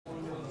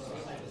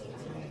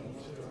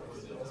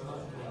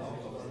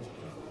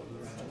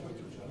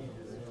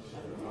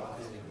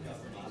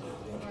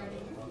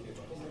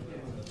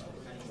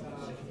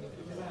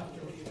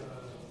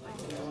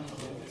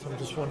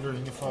just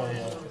wondering if I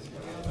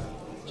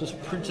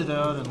just printed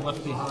out and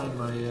left behind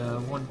my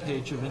one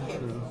page of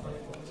intro.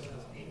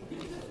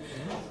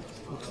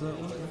 Looks that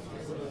way.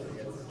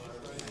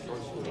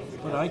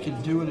 But I can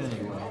do it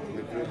anyway.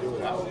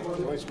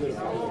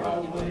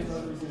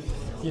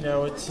 You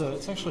know, it's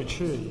actually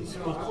true. You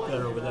speak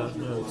better without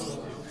notes.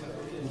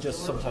 You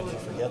just sometimes you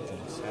forget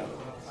things.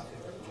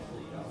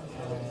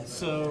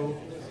 So,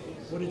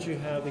 what did you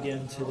have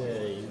again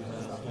today? You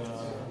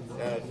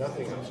had,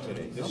 nothing else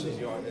today. This is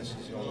the only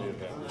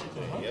event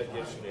today.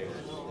 Yesterday was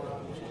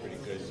pretty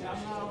good.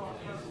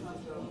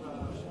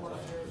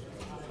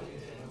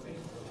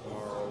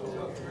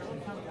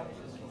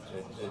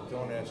 The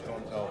don't ask,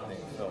 don't tell thing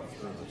fell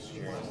through this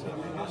year.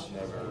 They just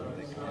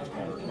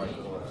kind of might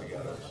pull it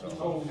together. So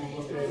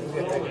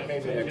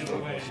maybe next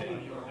week we'll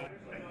see.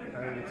 I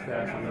think it's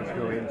fast and it's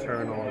really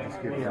internal. I'll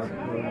just give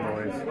room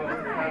noise.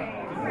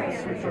 And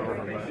switch over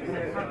her back. In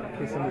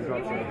case somebody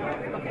drops in.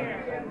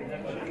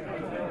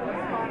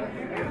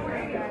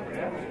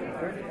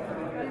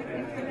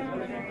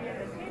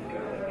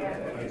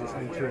 I just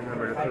need to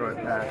remember to throw it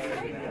back.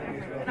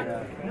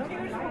 Yeah.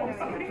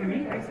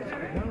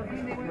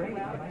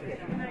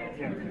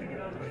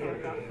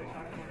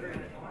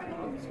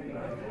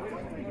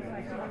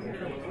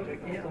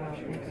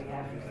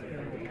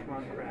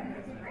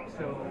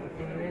 So,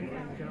 Filene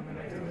and the gentleman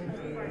next to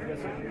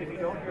him, if you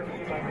don't hear from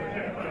the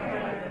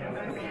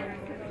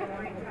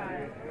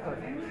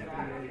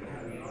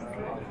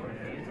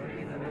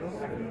in the middle.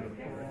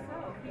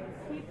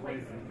 He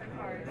places the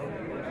card.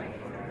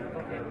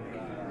 Okay.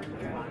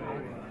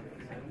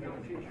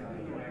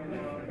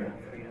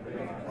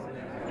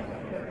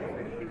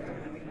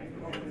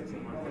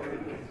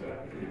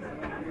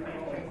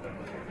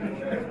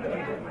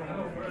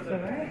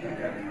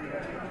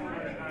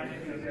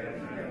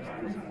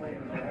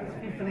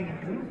 Filling in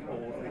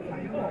loopholes.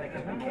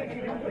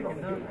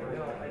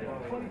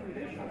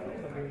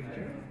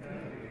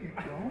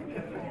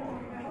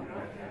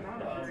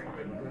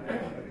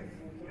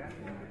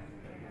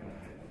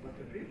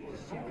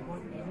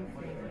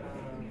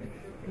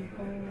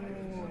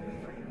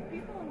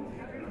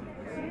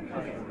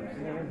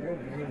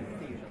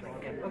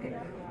 Okay.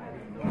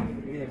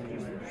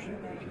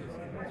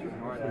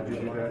 Did you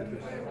do that?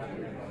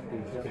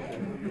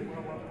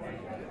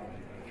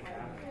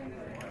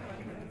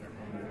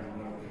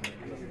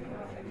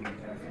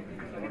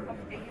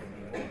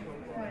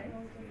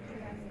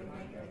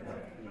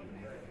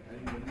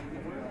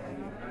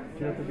 Do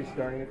you have to be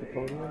starting at the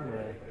podium? Or?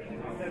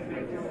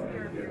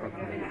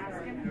 Okay.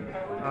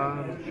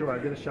 Sure,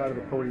 I'll get a shot of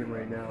the podium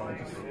right now. I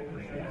just...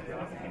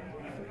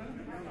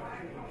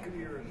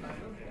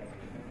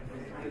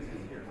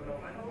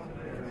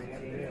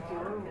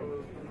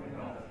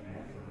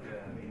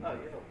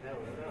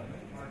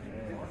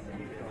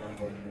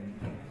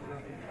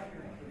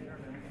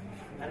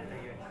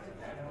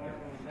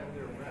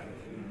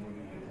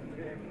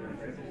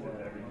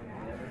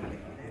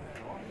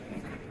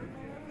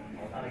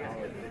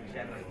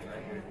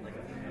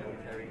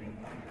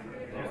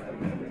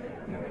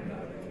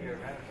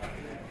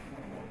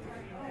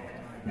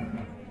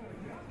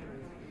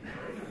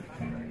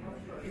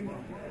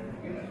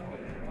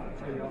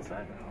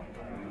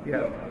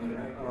 Yeah.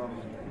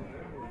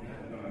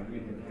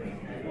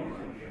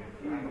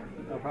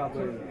 I'll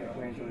probably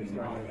wait until we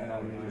start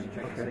and just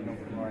check the signal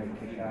before I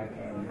kick back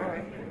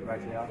right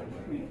to the office.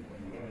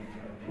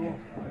 Cool.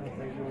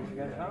 Thanks for what you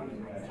guys have.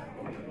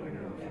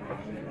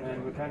 And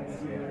what time is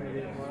it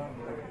tomorrow?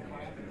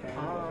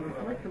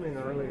 I might come in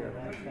earlier.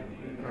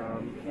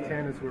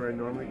 10 is where I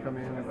normally come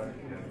in, but...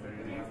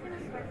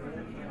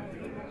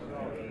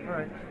 All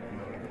right.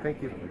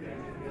 Thank you.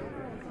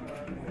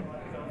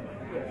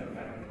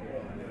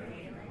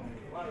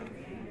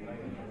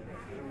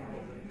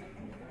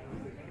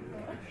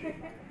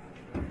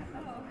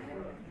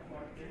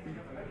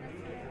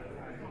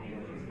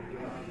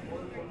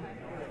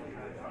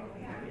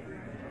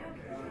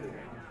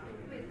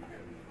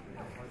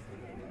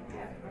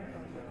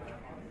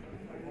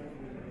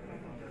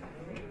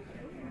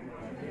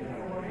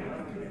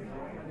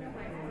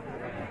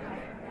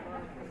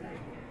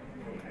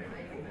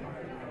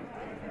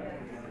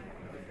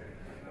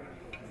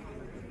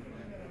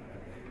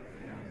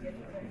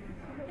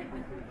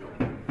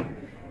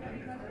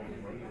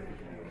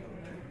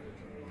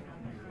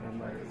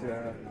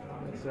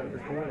 Start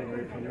recording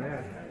right from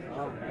there.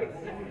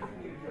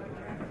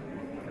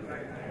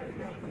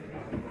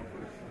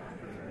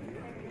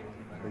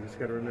 I just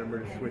got to remember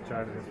to switch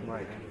out of this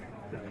mic.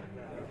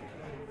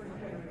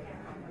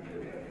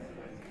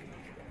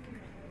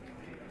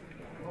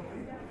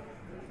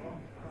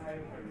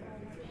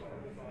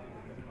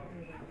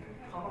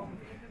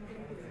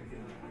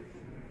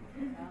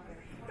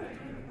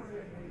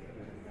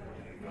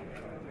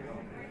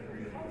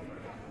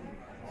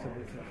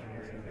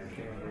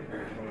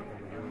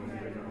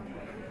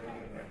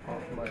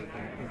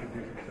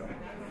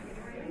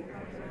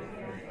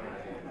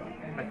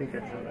 I think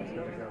that's how that's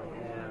going to go.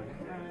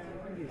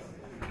 Yeah.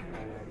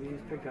 We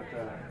just picked up the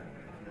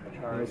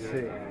charge. We'll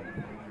see.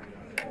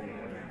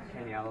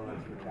 Kenny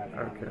Elements for Captain.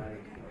 Okay.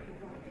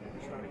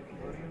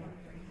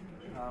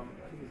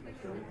 Please make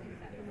sure.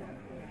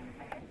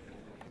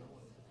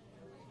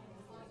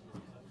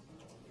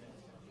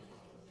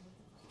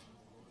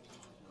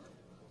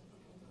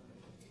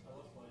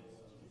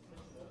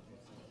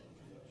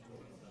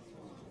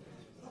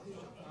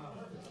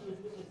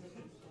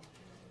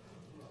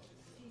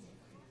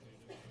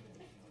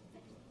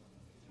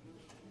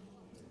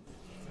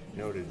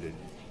 Noted that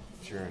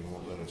Sharon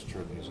won't let us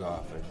turn these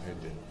off. I've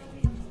had to.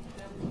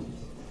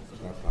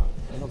 It's not fun.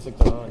 I don't think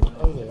they're on.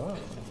 Oh, they are.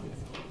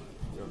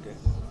 You okay?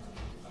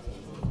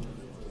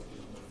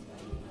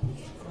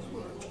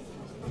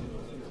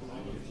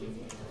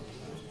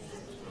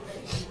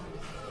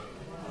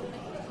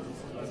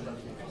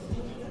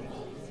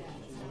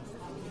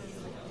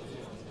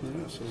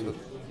 So it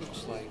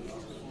looks like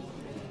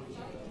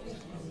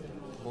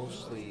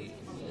mostly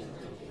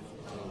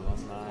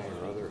alumni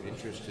or other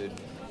interested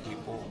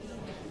people.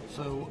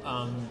 So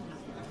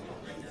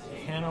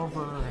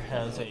Hanover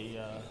has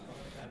a.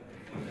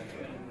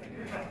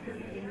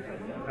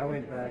 I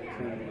went back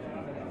to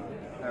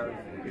Paris.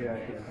 Yeah,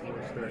 because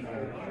we're starting the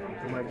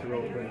mics are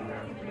open.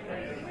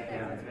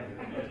 Yeah.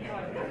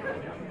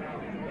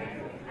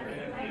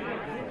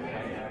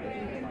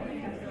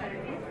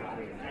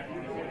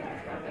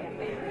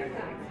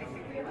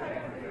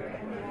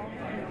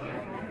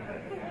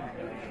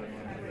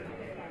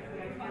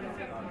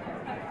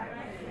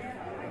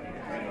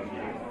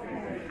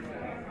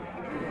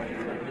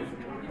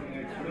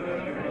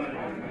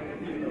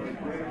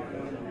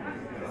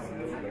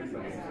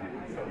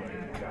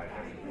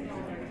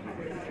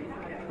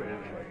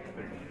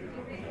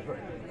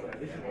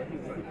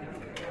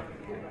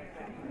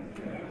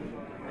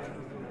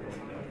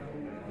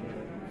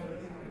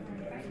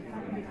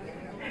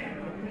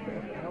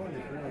 No one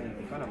is really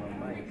in front of a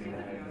mic.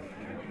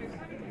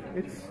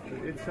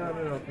 It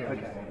sounded okay.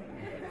 Okay.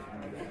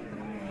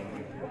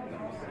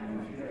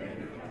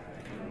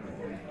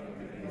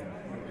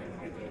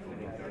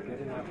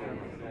 Good enough for me.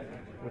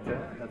 What's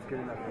that? That's good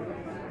enough for me.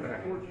 All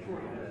right.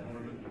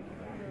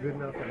 Good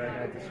enough that I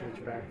had to switch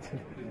back to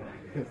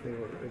as they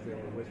were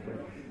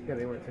whispering. Yeah,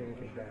 they weren't saying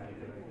anything bad.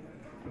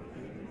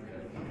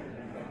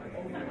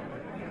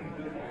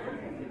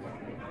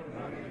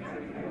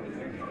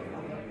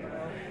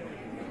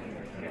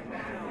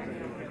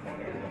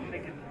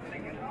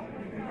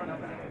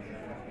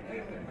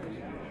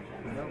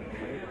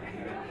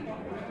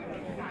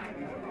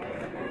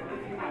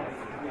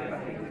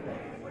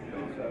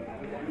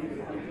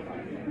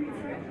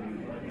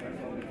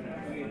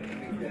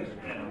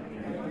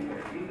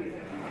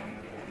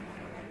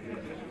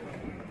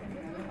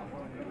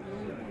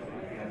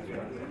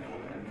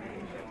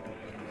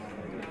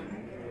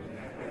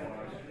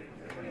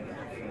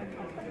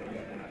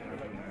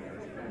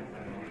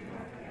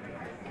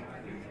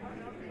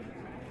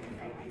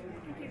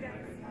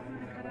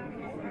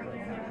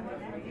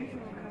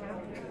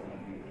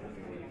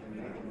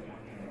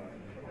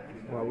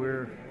 Well,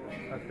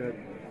 I've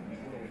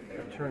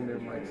turned their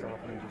mics off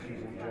and I'm just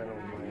using general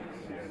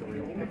mics so we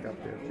don't pick up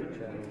their chit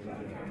chatters.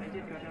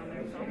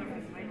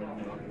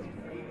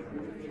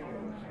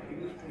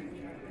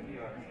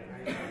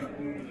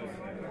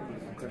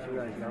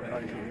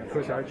 Of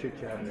course, our chit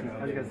chat. I was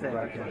going to say,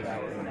 our chit chat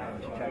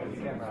with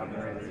the camera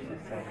operators is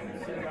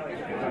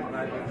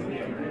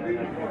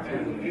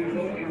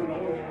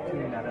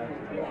clean that up.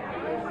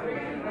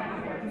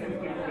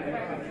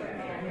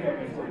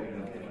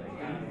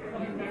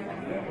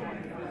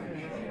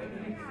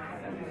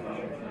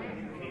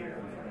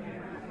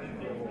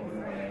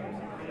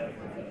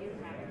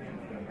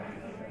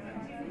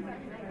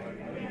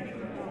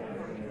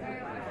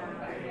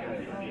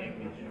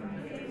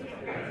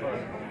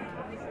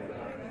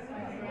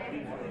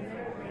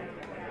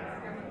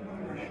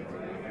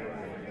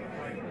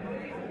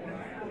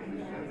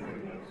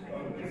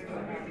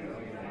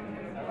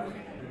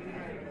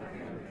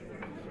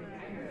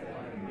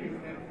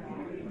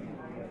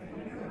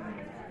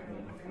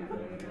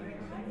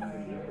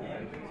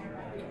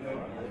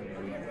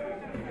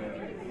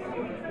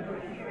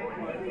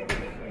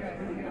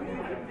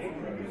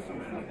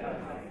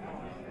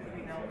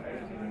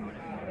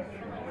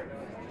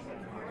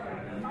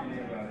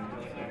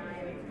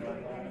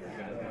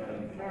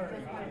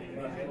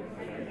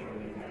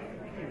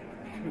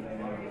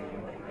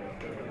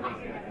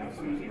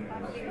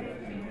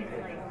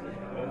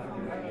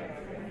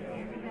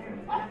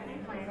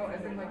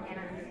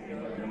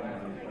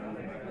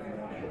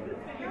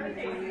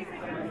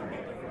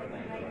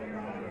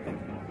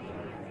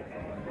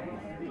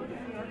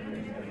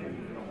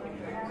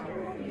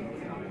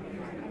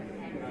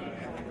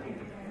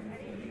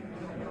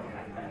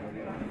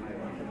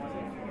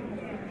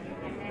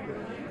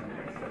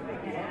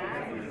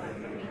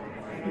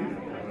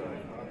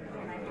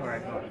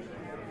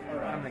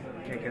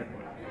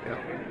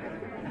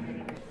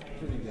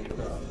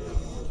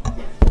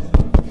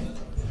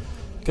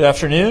 Good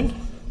afternoon.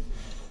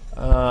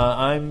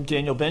 I'm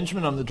Daniel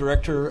Benjamin. I'm the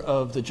director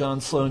of the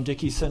John Sloan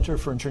Dickey Center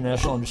for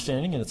International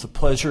Understanding, and it's a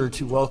pleasure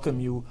to welcome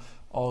you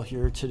all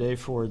here today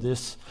for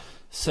this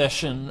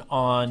session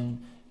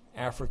on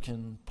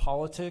African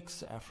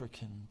politics,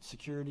 African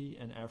security,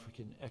 and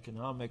African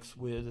economics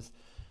with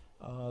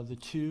the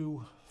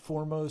two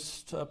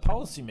foremost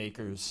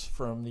policymakers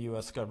from the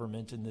U.S.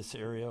 government in this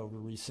area over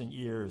recent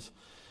years.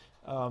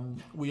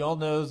 We all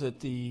know that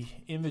the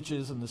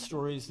images and the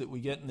stories that we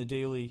get in the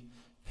daily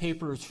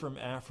papers from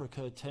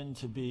Africa tend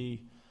to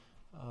be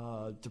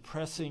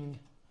depressing,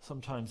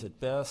 sometimes at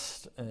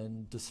best,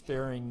 and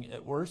despairing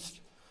at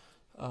worst.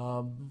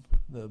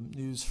 The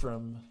news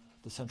from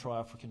the Central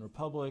African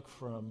Republic,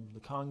 from the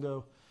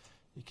Congo,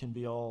 it can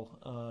be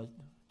all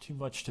too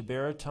much to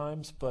bear at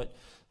times, but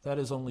that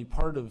is only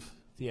part of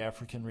the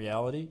African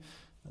reality.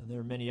 And there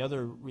are many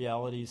other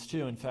realities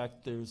too. In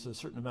fact, there's a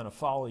certain amount of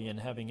folly in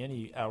having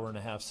any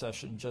hour-and-a-half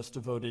session just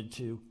devoted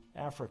to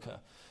Africa.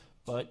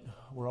 But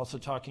we're also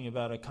talking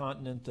about a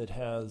continent that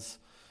has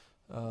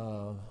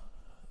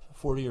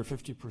 40 or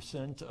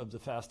 50% of the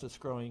fastest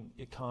growing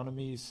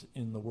economies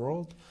in the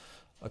world,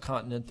 a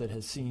continent that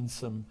has seen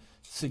some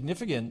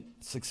significant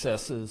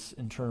successes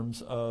in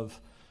terms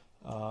of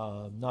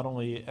not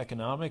only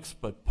economics,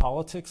 but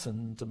politics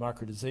and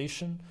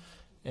democratization,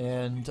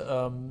 and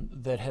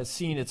that has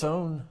seen its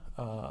own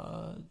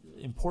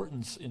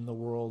importance in the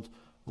world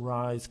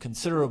rise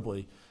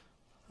considerably.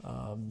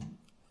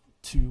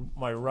 To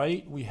my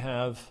right, we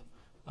have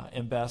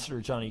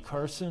Ambassador Johnnie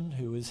Carson,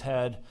 who has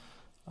had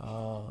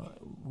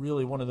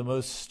really one of the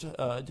most,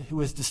 who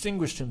has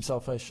distinguished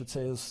himself, I should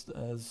say, as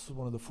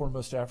one of the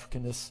foremost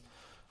Africanists,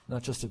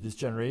 not just of his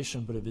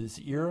generation, but of his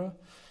era.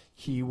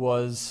 He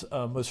was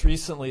most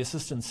recently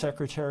Assistant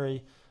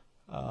Secretary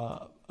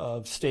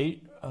of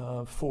State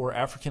for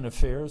African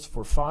Affairs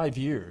for 5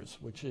 years,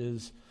 which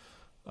is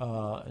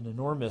an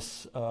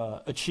enormous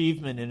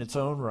achievement in its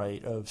own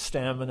right of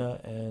stamina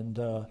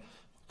and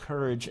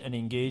courage and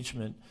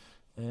engagement.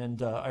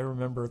 And I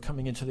remember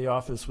coming into the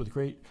office with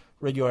great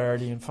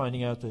regularity and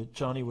finding out that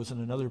Johnnie was in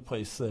another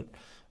place that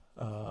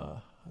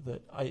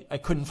I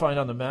couldn't find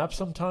on the map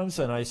sometimes,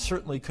 and I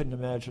certainly couldn't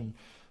imagine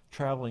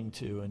traveling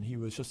to. And he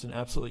was just an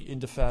absolutely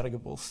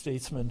indefatigable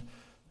statesman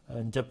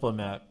and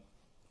diplomat.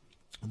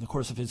 In the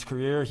course of his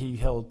career, he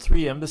held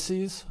 3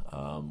 embassies,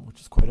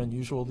 which is quite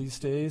unusual these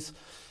days.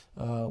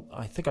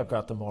 I think I've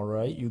got them all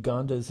right.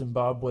 Uganda,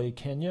 Zimbabwe,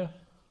 Kenya,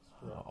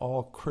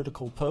 all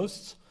critical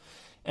posts.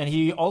 And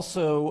he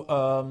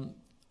also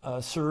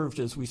served,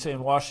 as we say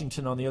in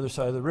Washington, on the other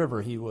side of the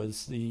river. He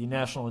was the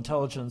National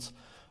Intelligence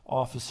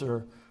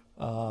Officer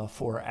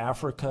for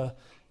Africa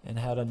and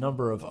had a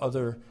number of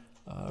other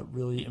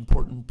really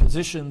important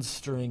positions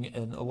during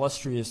an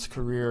illustrious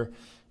career.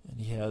 And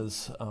he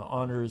has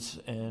honors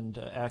and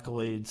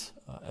accolades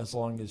as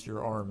long as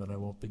your arm, and I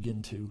won't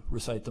begin to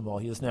recite them all.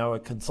 He is now a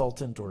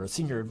consultant, or a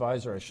senior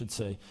advisor, I should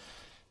say,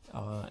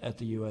 at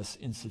the U.S.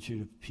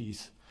 Institute of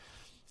Peace.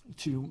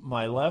 To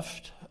my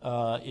left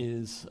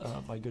is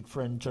my good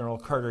friend General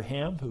Carter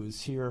Ham, who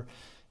is here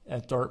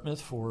at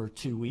Dartmouth for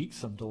 2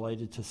 weeks, I'm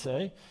delighted to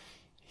say.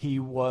 He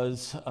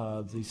was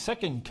the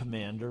second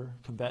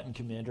combatant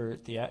commander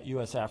at the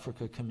U.S.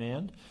 Africa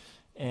Command,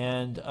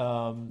 and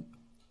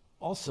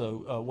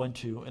also went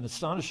to an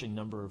astonishing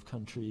number of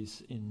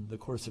countries in the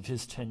course of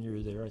his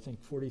tenure there. I think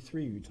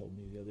 43, you told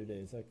me the other day.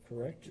 Is that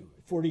correct?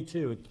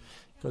 42. It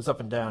goes up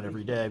and down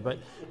every day, but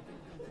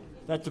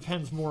that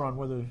depends more on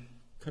whether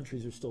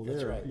countries are still there.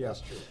 That's right. Yeah.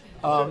 That's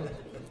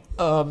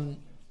true.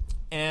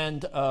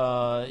 And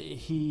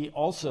he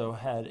also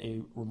had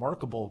a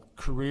remarkable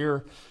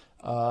career.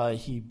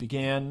 He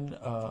began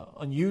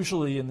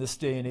unusually in this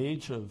day and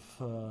age of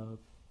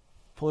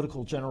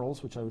political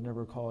generals, which I would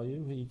never call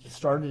you. He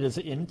started as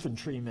an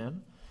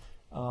infantryman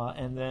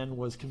and then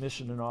was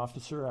commissioned an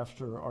officer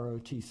after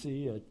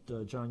ROTC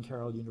at John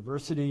Carroll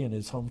University in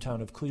his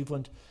hometown of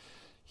Cleveland.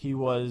 He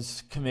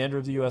was commander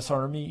of the U.S.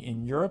 Army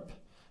in Europe.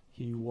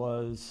 He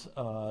was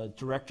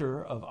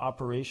director of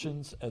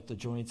operations at the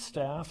Joint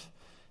Staff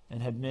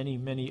and had many,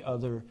 many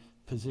other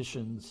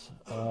positions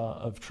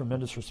of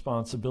tremendous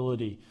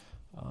responsibility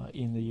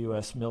in the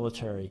U.S.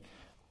 military.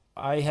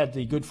 I had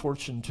the good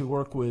fortune to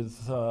work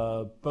with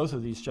both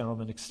of these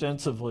gentlemen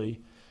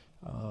extensively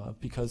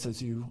because,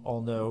 as you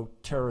all know,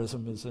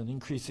 terrorism is an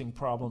increasing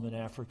problem in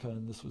Africa,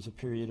 and this was a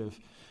period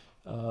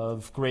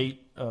of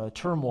great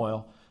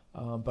turmoil,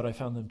 but I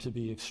found them to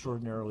be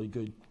extraordinarily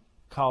good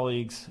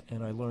colleagues,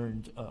 and I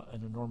learned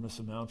an enormous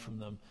amount from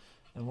them.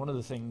 And one of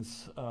the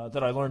things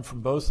that I learned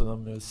from both of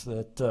them is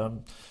that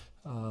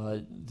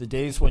the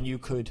days when you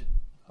could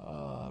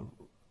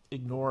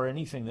ignore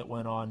anything that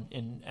went on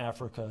in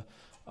Africa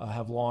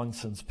have long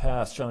since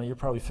passed. Johnny, you're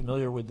probably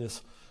familiar with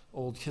this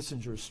old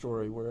Kissinger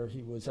story where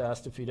he was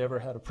asked if he'd ever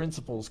had a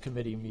principals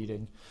committee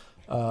meeting,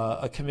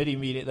 a committee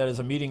meeting that is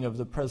a meeting of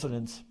the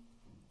president's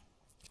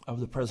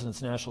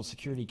national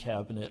security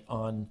cabinet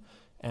on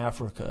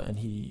Africa, and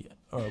he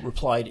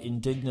replied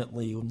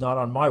indignantly, "Not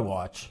on my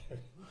watch."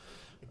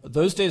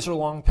 Those days are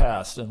long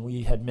past, and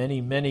we had many,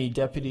 many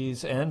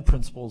deputies and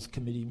principals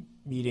committee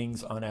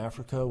meetings on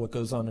Africa. What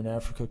goes on in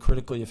Africa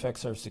critically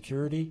affects our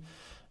security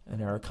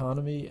and our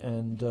economy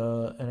and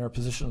our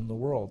position in the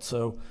world.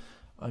 So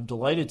I'm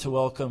delighted to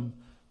welcome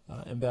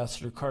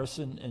Ambassador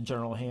Carson and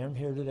General Ham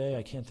here today.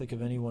 I can't think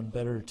of anyone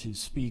better to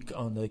speak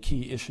on the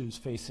key issues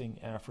facing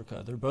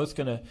Africa. They're both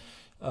going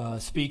to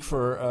speak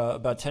for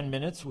about 10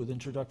 minutes with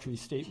introductory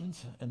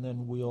statements, and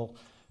then we'll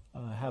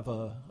have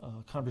a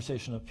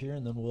conversation up here,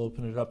 and then we'll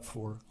open it up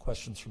for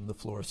questions from the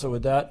floor. So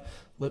with that,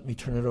 let me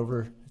turn it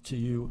over to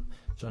you,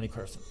 Johnnie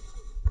Carson.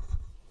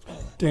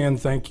 Dan,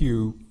 thank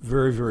you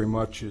very, very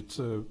much. It's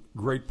a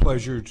great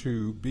pleasure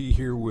to be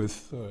here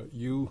with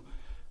you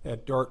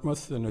at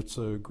Dartmouth, and it's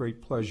a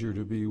great pleasure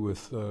to be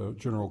with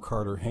General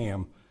Carter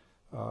Ham.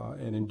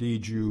 And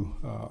indeed, you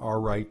are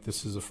right.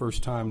 This is the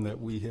first time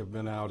that we have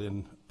been out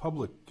in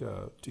public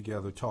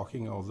together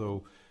talking,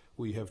 although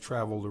we have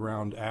traveled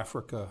around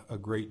Africa a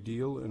great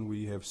deal, and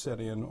we have sat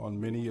in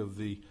on many of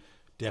the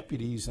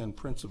deputies and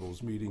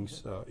principals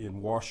meetings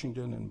in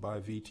Washington and by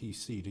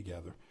VTC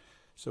together.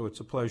 So it's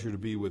a pleasure to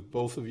be with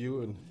both of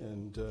you,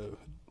 and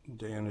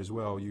Dan as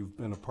well. You've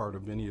been a part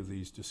of many of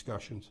these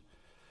discussions.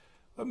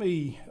 Let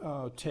me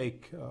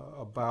take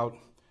about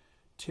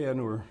 10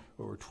 or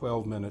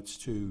 12 minutes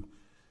to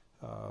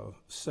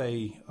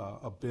say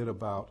a bit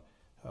about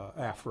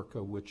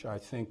Africa, which I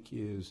think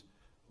is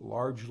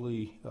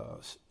largely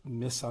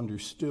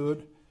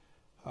misunderstood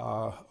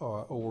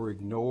or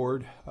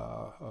ignored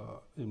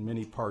in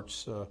many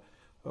parts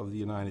of the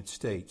United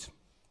States,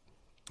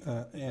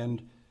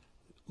 and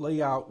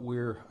lay out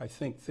where I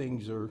think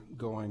things are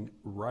going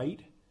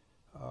right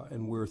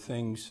and where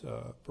things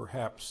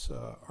perhaps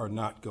are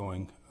not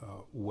going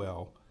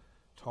well.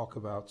 Talk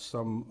about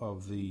some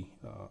of the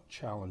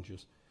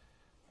challenges.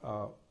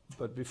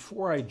 But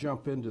before I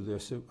jump into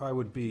this, I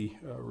would be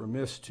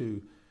remiss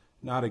to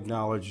not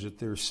acknowledge that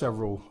there are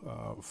several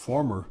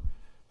former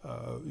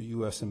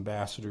U.S.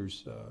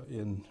 ambassadors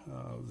in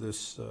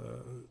this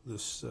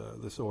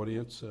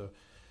audience.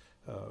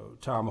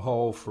 Tom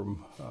Hull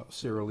from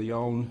Sierra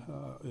Leone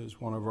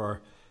is one of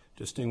our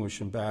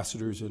distinguished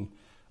ambassadors, and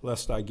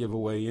lest I give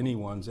away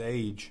anyone's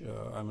age,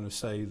 I'm going to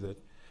say that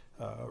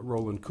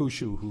Roland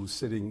Kushu, who's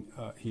sitting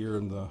here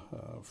in the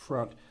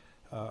front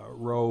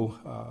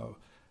row,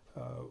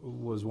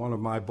 was one of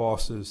my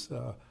bosses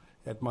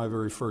at my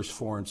very first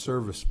Foreign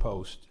Service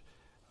post.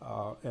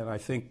 And I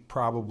think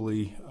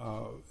probably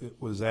it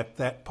was at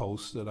that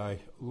post that I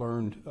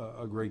learned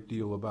a great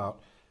deal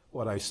about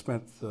what I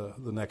spent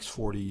the next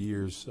 40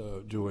 years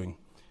doing.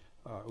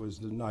 It was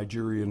the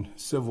Nigerian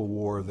Civil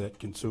War that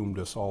consumed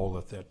us all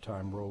at that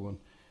time, Roland,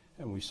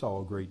 and we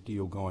saw a great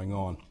deal going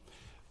on.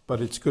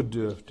 But it's good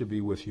to be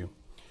with you.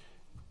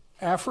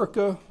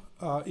 Africa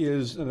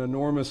is an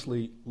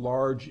enormously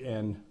large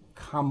and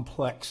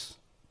complex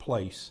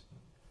place.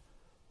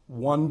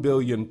 1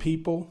 billion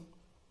people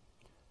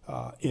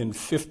in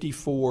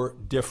 54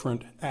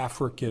 different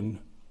African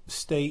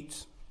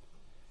states,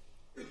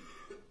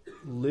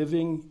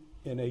 living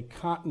in a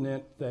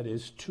continent that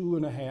is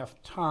 2.5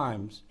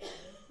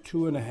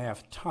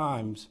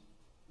 times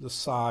the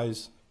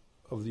size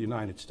of the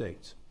United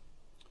States.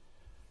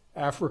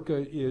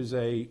 Africa is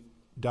a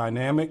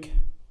dynamic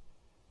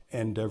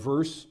and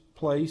diverse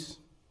place,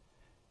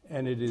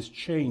 and it is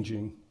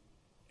changing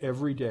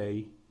every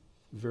day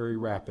very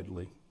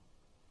rapidly.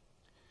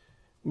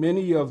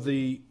 Many of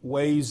the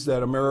ways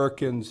that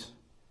Americans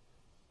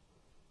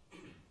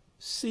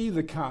see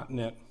the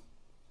continent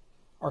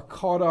are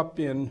caught up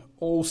in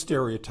old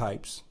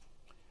stereotypes,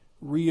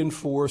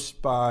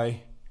 reinforced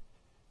by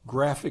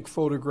graphic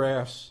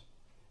photographs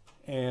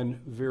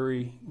and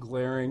very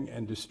glaring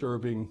and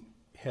disturbing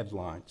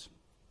headlines.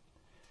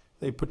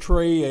 They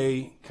portray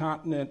a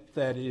continent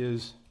that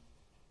is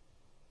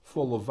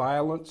full of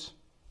violence,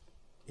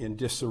 in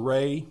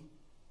disarray,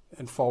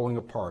 and falling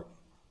apart.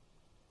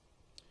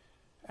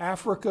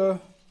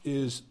 Africa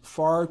is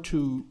far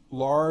too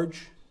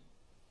large,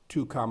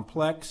 too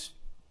complex,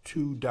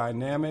 too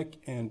dynamic,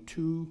 and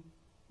too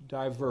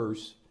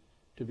diverse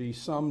to be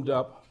summed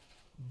up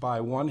by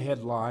one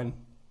headline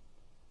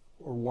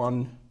or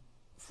one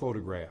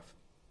photograph.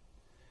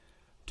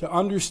 To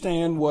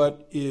understand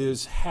what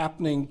is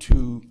happening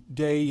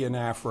today in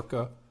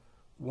Africa,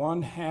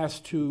 one has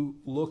to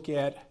look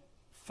at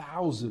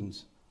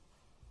thousands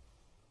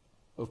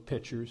of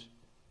pictures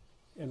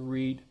and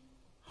read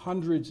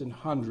hundreds and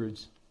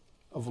hundreds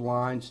of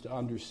lines to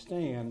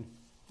understand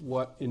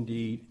what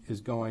indeed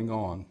is going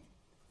on.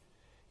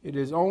 It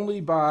is only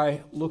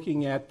by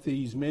looking at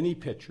these many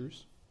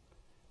pictures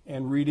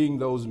and reading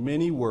those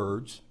many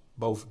words,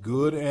 both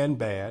good and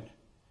bad,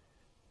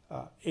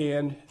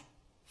 and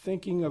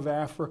thinking of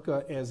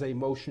Africa as a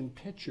motion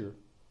picture,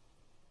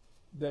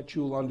 that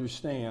you'll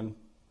understand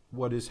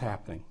what is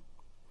happening.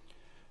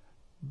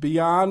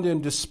 Beyond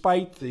and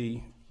despite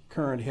the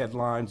current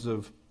headlines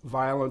of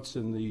violence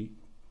in the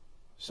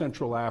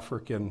Central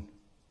African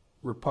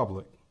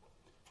Republic,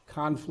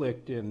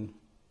 conflict in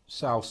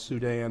South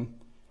Sudan,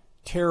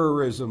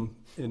 terrorism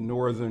in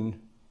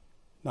northern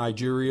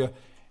Nigeria,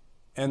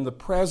 and the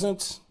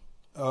presence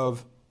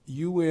of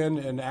UN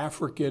and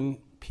African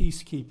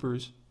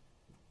peacekeepers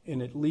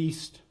in at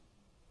least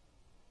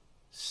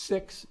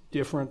 6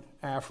 different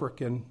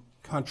African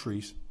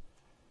countries.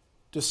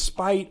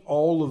 Despite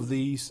all of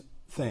these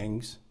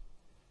things,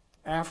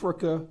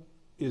 Africa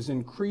is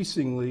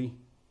increasingly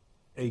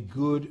a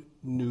good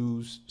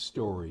news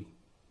story.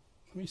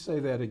 Let me say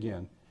that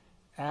again.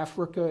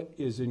 Africa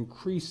is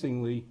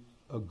increasingly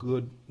a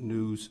good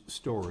news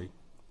story.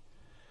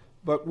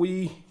 But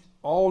we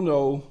all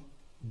know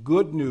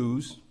good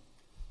news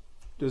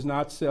does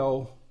not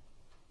sell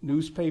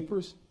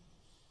newspapers,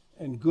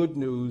 and good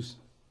news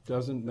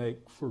doesn't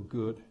make for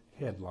good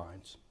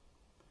headlines.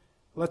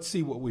 Let's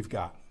see what we've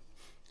got.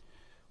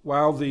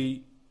 While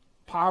the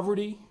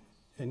poverty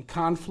and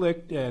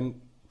conflict and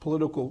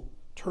political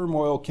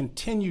turmoil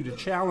continue to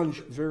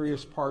challenge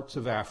various parts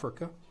of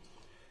Africa,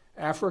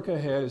 Africa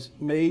has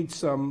made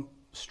some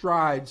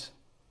strides,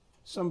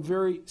 some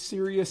very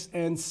serious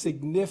and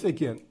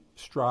significant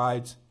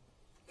strides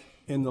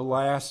in the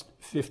last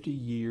 50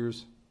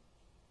 years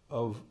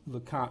of the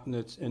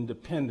continent's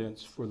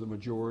independence for the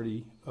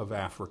majority of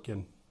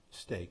African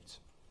states.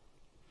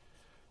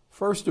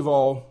 First of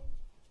all,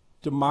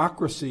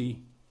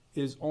 democracy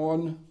is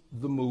on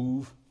the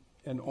move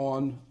and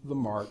on the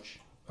march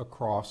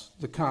across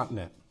the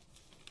continent.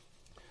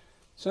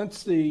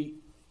 Since the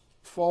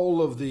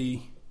fall of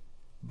the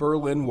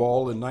Berlin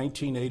Wall in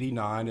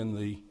 1989 and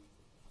the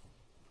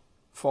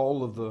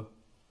fall of the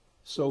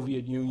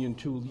Soviet Union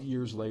 2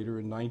 years later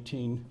in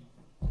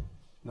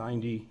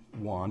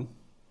 1991,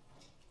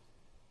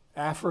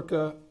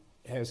 Africa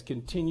has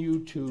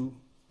continued to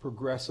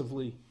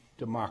progressively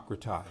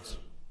democratize.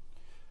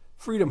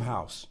 Freedom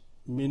House,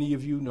 many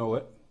of you know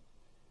it.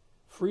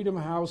 Freedom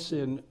House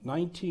in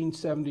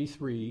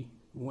 1973,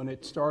 when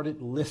it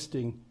started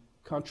listing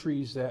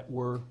countries that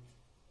were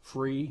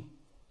free,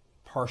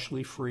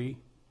 partially free,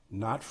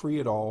 not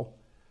free at all,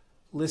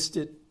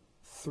 listed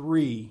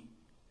 3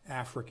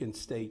 African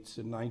states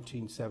in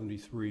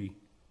 1973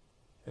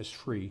 as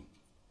free,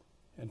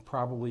 and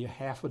probably a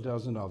half a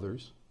dozen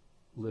others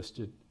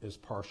listed as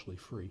partially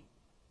free.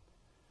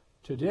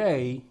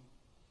 Today,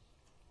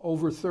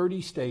 over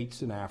 30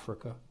 states in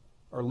Africa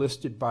are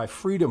listed by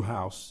Freedom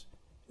House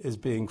as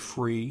being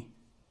free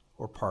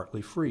or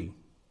partly free.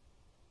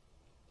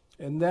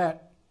 And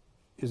that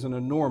is an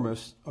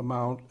enormous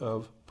amount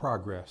of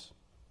progress.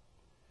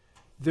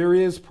 There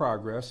is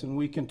progress, and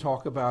we can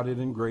talk about it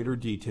in greater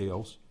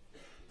details,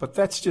 but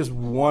that's just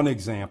one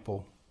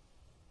example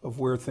of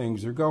where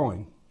things are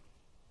going.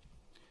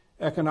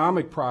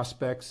 Economic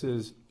prospects,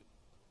 as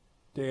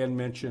Dan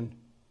mentioned,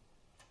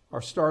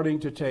 are starting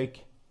to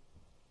take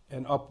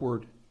an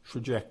upward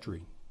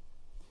trajectory.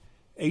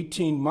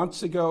 18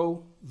 months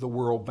ago, the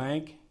World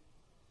Bank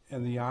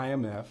and the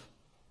IMF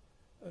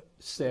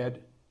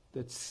said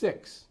that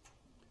 6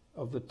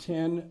 of the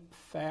 10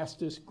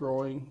 fastest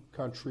growing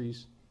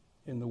countries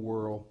in the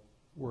world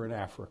were in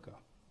Africa,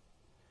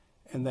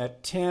 and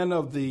that 10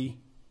 of the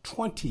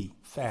 20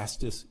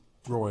 fastest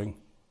growing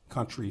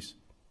countries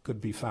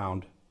could be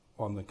found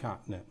on the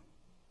continent.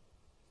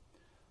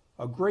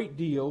 A great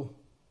deal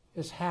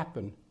has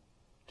happened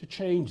to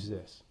change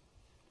this.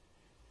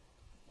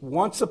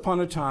 Once upon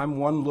a time,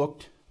 one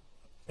looked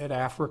at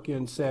Africa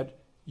and said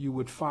you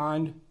would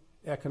find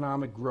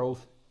economic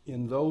growth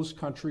in those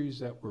countries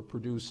that were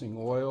producing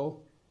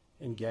oil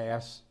and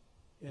gas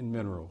and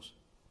minerals.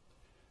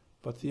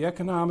 But the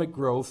economic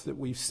growth that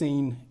we've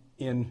seen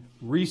in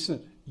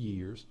recent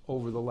years,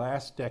 over the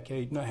last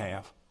decade and a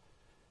half,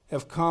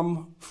 have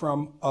come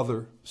from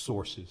other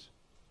sources.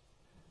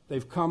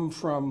 They've come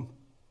from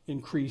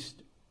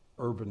increased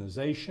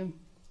urbanization,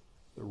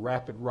 the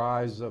rapid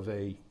rise of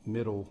a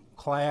middle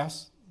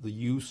class, the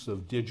use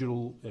of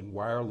digital and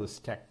wireless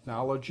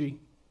technology,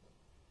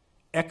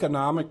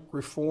 economic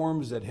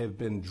reforms that have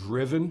been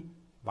driven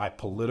by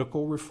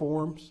political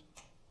reforms,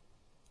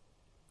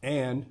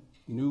 and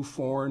new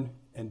foreign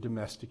and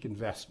domestic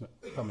investment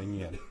coming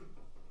in.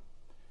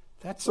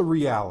 That's a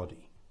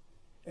reality.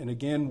 And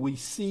again, we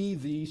see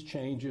these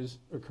changes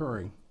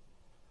occurring.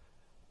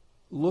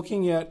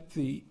 Looking at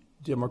the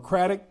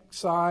democratic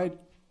side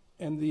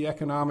and the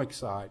economic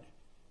side,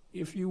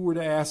 if you were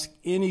to ask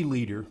any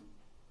leader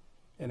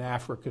in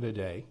Africa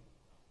today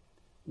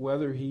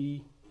whether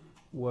he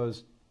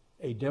was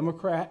a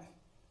Democrat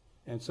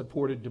and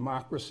supported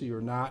democracy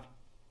or not,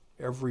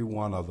 every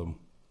one of them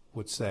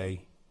would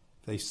say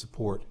they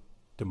support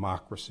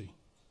democracy.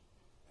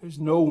 There's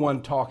no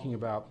one talking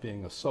about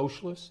being a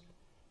socialist.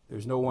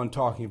 There's no one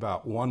talking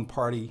about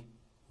one-party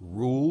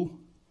rule.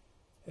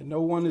 And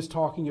no one is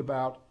talking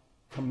about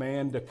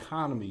command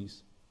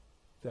economies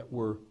that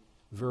were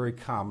very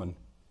common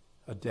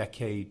a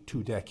decade,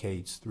 2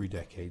 decades, 3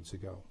 decades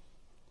ago.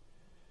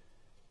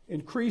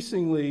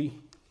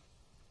 Increasingly,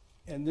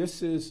 and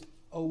this is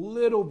a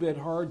little bit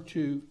hard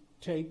to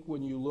take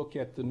when you look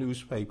at the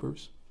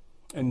newspapers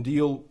and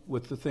deal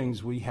with the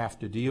things we have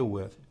to deal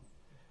with,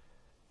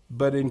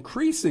 but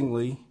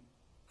increasingly,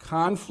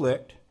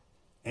 conflict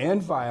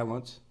and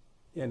violence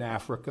in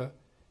Africa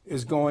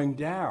is going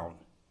down,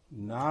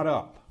 not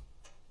up.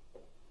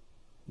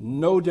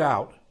 No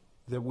doubt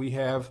that we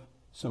have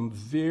some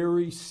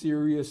very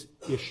serious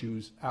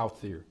issues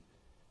out there,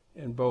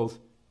 and both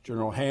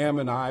General Ham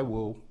and I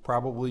will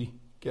probably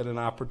get an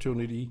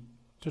opportunity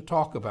to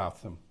talk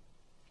about them.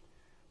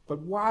 But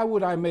why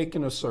would I make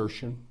an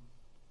assertion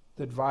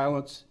that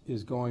violence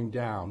is going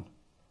down?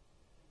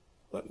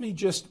 Let me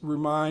just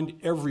remind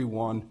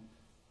everyone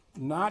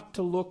not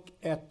to look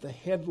at the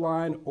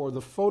headline or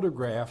the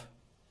photograph,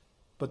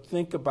 but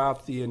think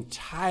about the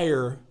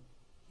entire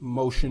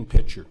motion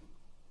picture.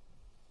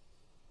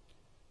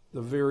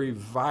 The very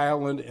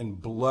violent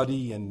and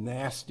bloody and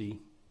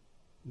nasty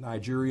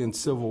Nigerian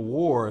civil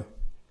war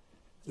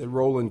that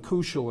Roland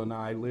Kushel and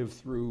I lived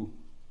through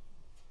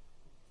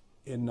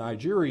in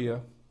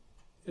Nigeria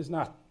is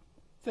not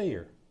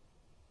there.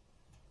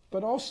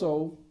 But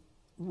also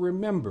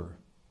remember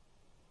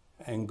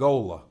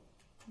Angola,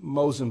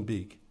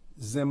 Mozambique,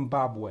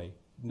 Zimbabwe,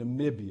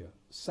 Namibia,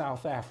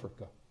 South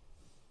Africa,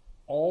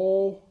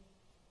 all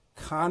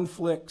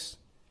conflicts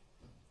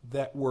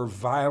that were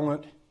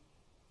violent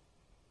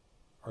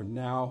are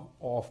now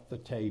off the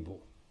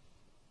table.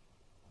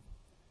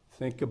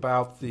 Think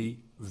about the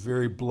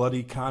very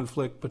bloody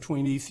conflict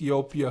between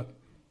Ethiopia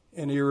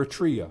and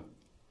Eritrea,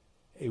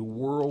 a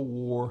World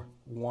War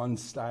I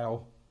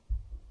style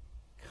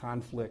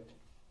conflict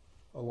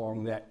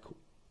along that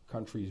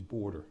country's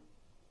border.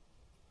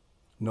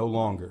 No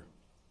longer.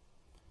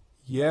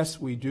 Yes,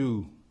 we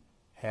do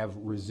have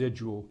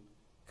residual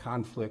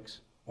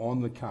conflicts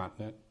on the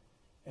continent,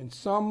 and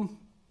some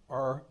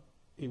are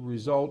a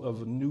result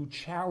of a new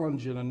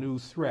challenge and a new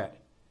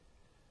threat.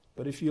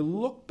 But if you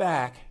look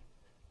back,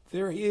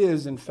 there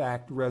is, in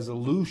fact,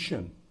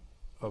 resolution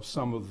of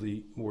some of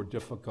the more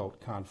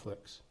difficult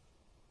conflicts.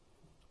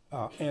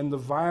 And the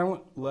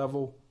violent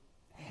level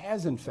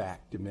has, in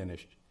fact,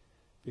 diminished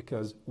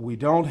because we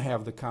don't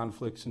have the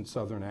conflicts in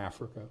southern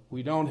Africa.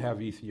 We don't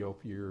have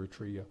Ethiopia,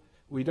 Eritrea.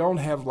 We don't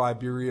have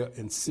Liberia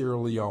and Sierra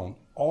Leone.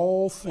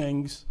 All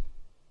things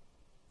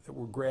that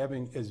were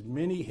grabbing as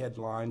many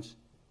headlines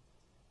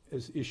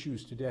as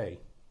issues today.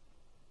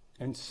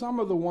 And some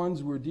of the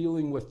ones we're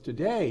dealing with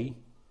today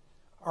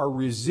are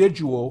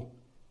residual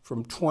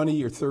from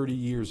 20 or 30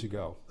 years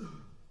ago.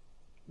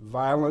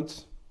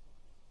 Violence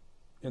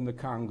in the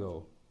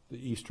Congo,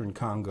 the eastern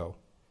Congo.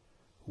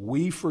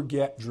 We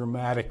forget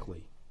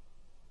dramatically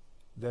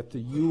that the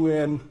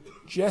UN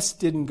just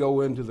didn't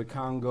go into the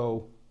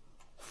Congo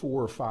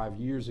 4 or 5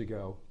 years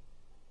ago.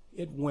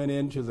 It went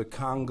into the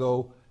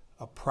Congo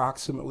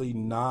approximately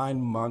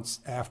 9 months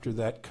after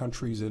that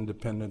country's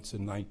independence in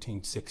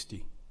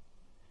 1960.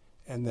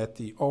 And that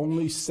the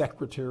only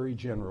Secretary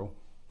General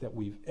that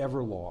we've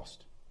ever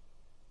lost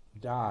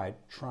died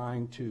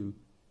trying to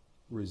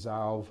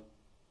resolve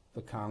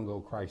the Congo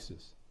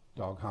crisis,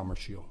 Dag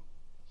Hammarskjöld.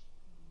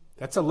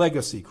 That's a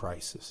legacy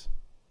crisis.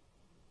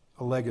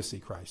 A legacy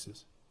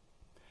crisis.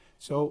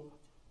 So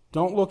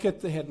don't look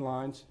at the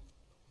headlines.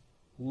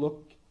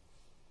 Look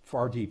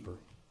far deeper.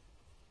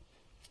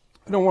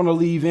 I don't want to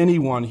leave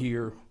anyone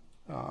here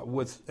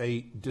with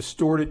a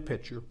distorted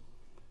picture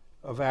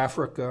of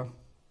Africa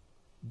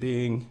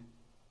being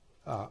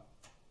a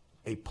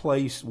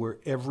place where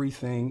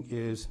everything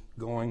is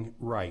going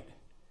right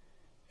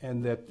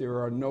and that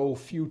there are no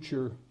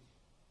future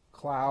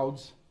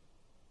clouds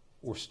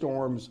or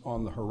storms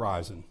on the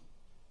horizon.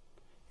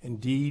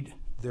 Indeed,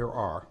 there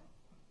are.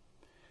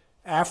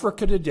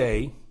 Africa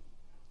today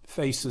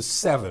faces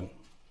seven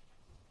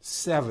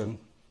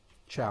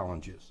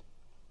challenges,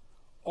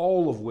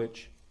 all of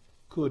which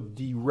could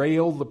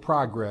derail the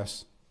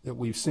progress that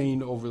we've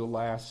seen over the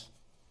last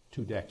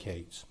 2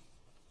 decades.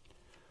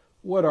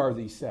 What are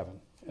these 7?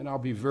 And I'll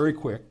be very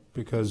quick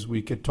because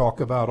we could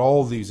talk about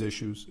all these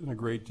issues in a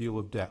great deal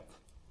of depth.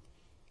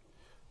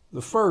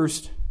 The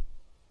first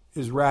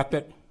is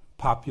rapid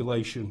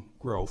population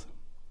growth.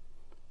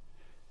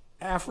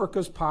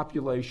 Africa's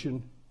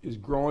population is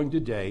growing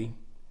today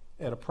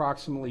at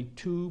approximately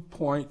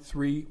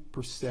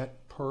 2.3%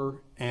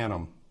 per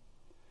annum.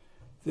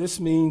 This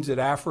means that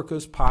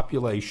Africa's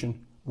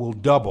population will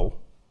double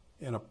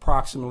in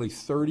approximately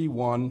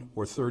 31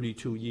 or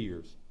 32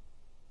 years.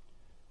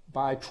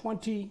 By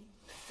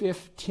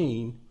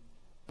 2015,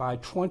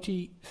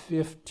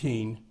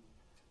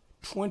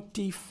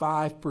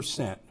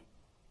 25%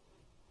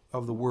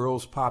 of the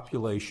world's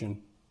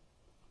population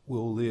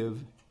will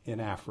live in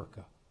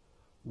Africa.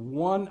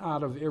 1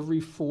 out of every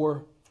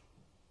 4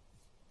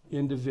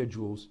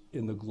 individuals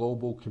in the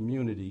global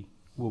community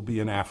will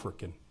be an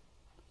African.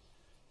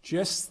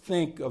 Just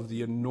think of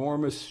the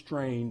enormous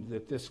strain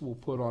that this will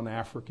put on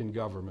African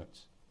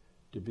governments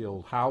to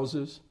build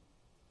houses,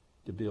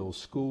 to build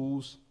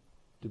schools,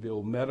 to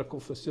build medical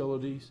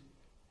facilities,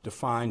 to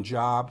find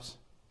jobs,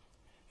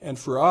 and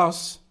for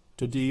us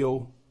to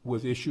deal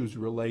with issues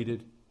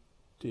related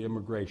to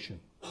immigration.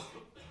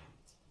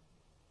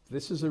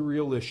 This is a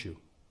real issue.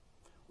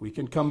 We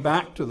can come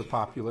back to the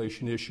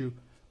population issue,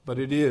 but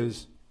it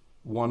is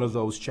one of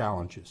those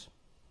challenges.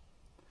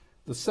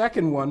 The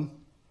second one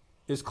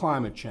is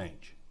climate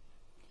change.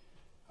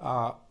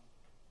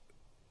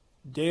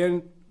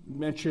 Dan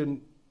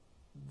mentioned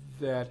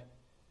that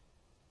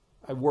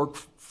I worked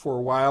for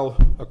a while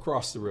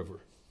across the river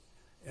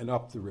and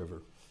up the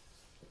river.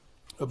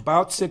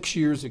 About 7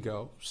 years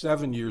ago,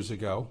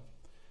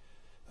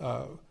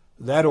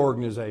 That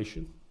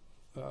organization,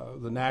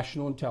 the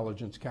National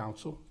Intelligence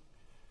Council,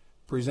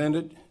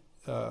 presented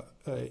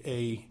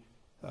a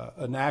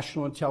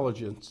national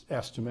intelligence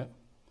estimate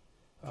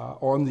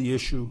on the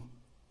issue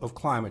of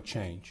climate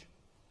change.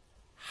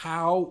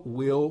 How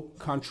will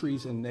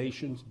countries and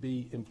nations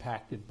be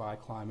impacted by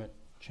climate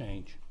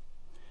change?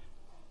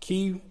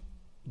 Key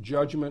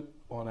judgment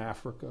on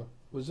Africa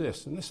was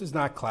this, and this is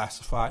not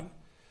classified.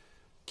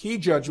 Key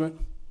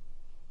judgment,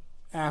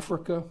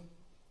 Africa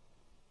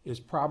is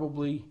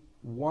probably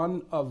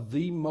one of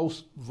the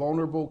most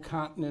vulnerable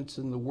continents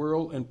in the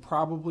world and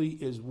probably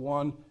is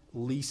one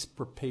least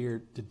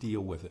prepared to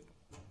deal with it.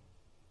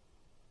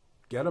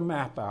 Get a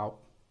map out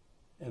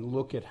and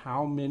look at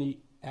how many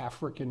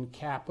African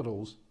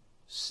capitals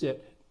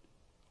sit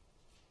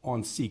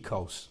on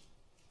seacoasts.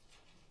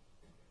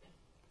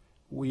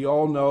 We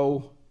all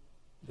know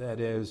that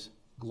as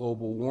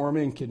global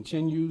warming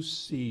continues,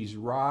 seas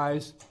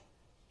rise,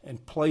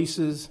 and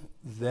places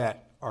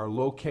that are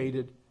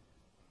located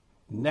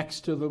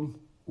next to them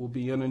will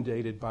be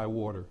inundated by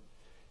water.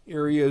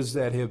 Areas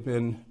that have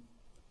been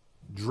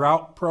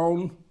drought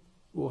prone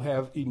will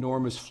have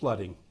enormous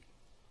flooding,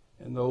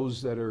 and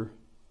those that are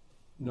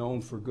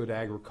known for good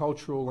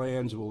agricultural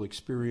lands will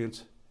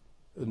experience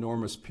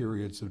enormous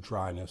periods of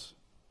dryness.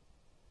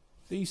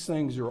 These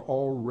things are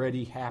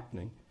already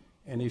happening,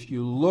 and if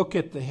you look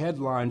at the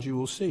headlines, you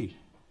will see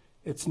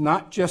it's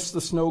not just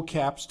the snow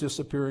caps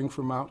disappearing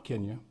from Mount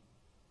Kenya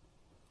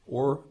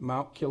or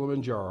Mount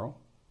Kilimanjaro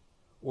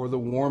or the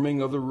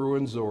warming of the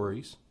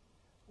Ruwenzori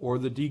or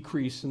the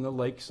decrease in the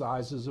lake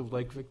sizes of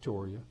Lake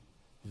Victoria.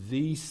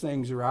 These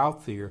things are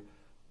out there,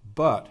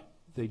 but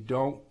they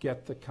don't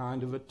get the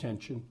kind of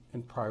attention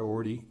and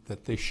priority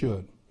that they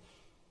should,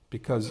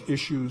 because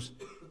issues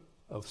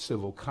of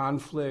civil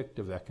conflict,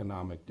 of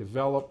economic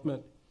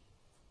development,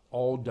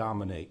 all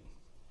dominate.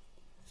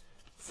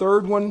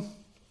 Third one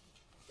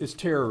is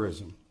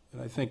terrorism,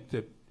 and I think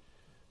that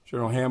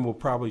General Ham will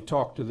probably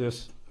talk to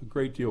this a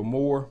great deal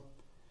more.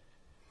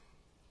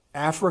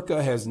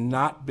 Africa has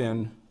not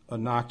been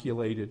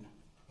inoculated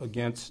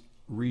against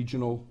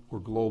regional or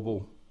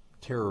global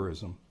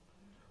terrorism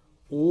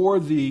or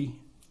the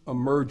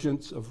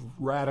emergence of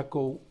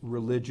radical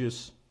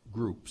religious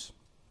groups.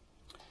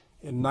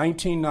 In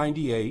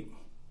 1998,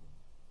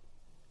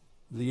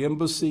 the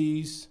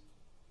embassies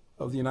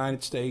of the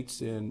United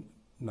States in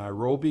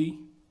Nairobi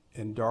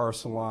and Dar es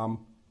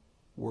Salaam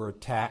were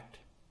attacked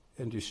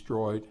and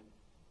destroyed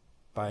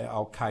by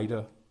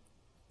Al-Qaeda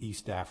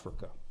East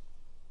Africa.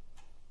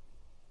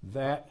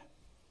 That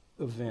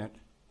event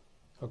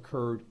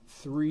occurred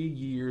 3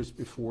 years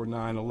before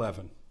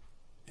 9/11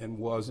 and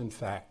was, in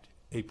fact,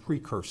 a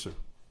precursor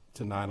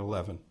to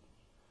 9/11.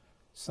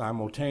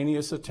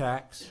 Simultaneous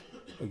attacks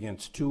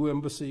against 2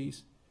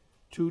 embassies,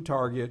 2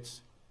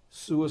 targets,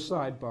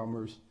 suicide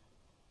bombers,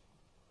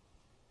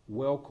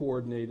 well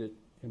coordinated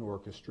and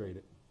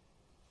orchestrated.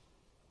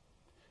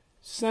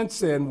 Since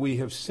then, we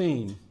have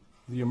seen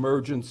the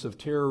emergence of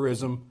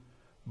terrorism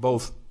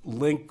both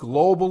linked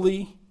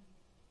globally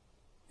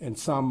and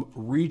some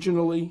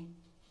regionally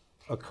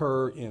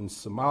occur in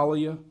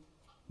Somalia,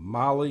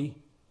 Mali,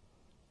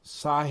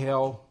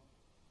 Sahel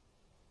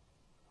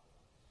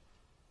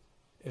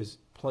as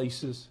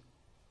places,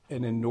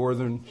 and in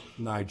northern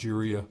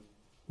Nigeria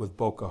with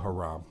Boko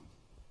Haram.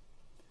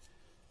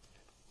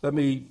 Let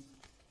me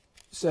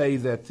say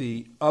that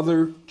the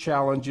other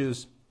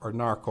challenges are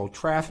narco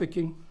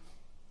trafficking,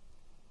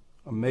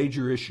 a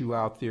major issue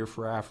out there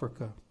for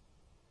Africa,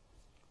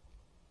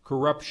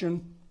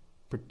 corruption,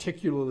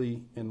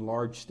 particularly in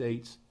large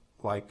states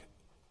like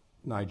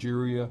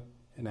Nigeria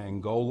and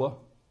Angola,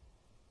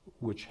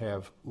 which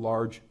have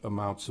large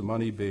amounts of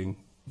money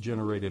being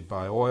generated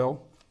by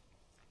oil.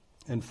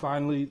 And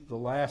finally, the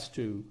last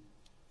 2,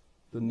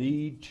 the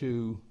need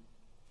to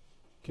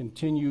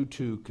continue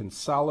to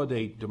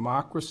consolidate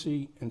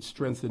democracy and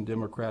strengthen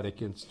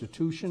democratic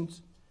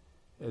institutions,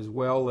 as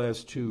well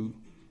as to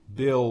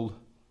build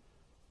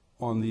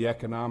on the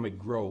economic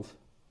growth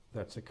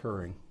that's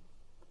occurring.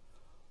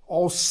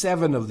 All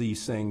 7 of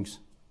these things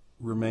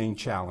remain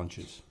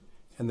challenges,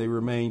 and they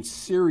remain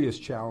serious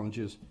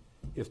challenges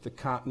if the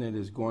continent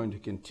is going to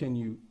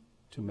continue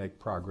to make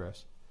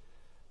progress.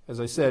 As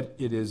I said,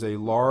 it is a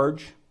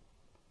large,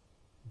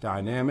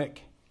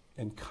 dynamic,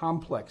 and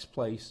complex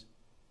place,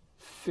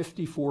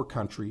 54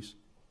 countries.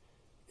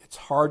 It's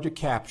hard to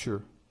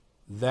capture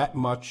that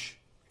much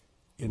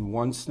in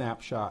one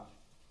snapshot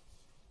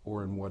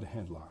or in one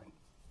headline.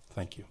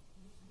 Thank you.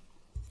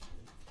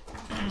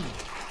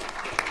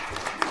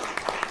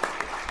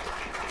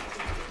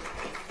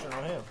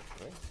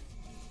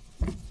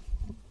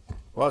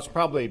 Well, it's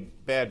probably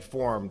bad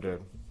form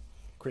to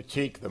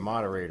critique the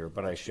moderator,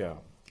 but I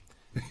shall.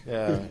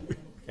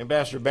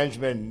 Ambassador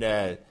Benjamin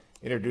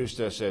introduced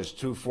us as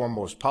 2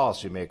 foremost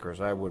policymakers.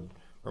 I would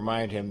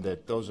remind him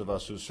that those of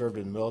us who served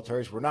in the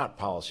militaries were not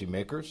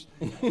policymakers.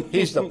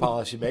 He's the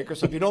policymaker.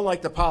 So if you don't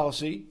like the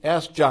policy,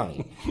 ask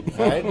Johnny.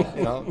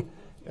 Right?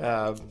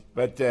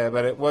 But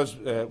it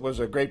was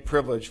a great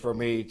privilege for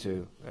me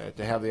to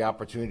have the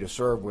opportunity to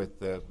serve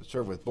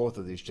with both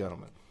of these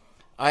gentlemen.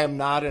 I am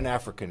not an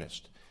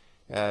Africanist.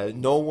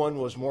 No one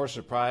was more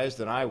surprised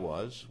than I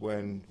was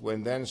when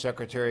then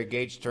Secretary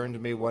Gates turned to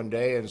me one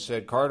day and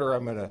said, "Carter,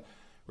 I'm going to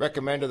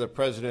recommend to the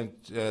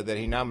President that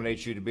he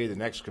nominates you to be the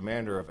next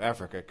commander of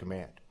Africa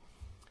Command."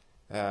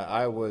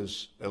 I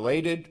was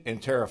elated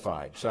and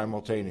terrified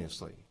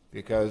simultaneously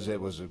because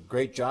it was a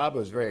great job. It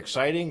was very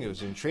exciting. It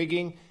was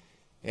intriguing.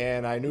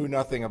 And I knew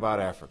nothing about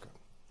Africa.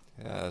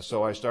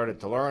 So I started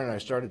to learn and I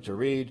started to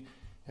read.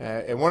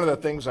 And one of the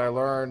things I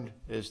learned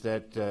is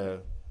that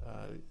the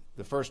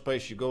first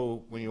place you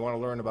go when you want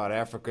to learn about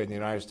Africa in the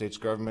United States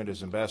government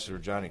is Ambassador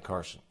Johnnie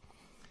Carson.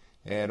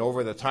 And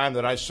over the time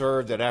that I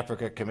served at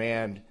Africa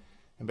Command,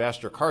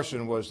 Ambassador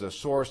Carson was the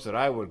source that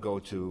I would go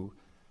to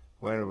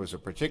when it was a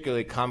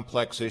particularly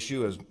complex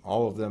issue, as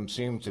all of them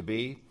seem to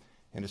be,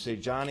 and to say,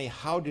 "Johnny,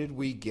 how did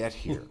we get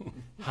here?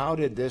 How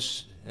did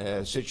this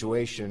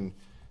situation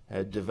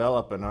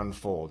develop and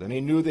unfold?" And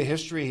he knew the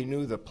history, he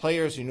knew the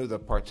players, he knew the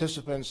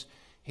participants,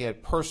 he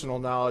had personal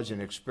knowledge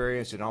and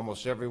experience in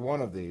almost every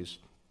one of these.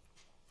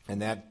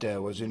 And that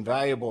was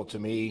invaluable to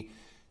me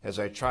as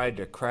I tried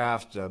to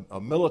craft a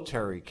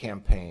military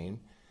campaign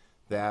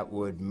that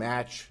would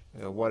match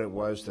what it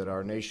was that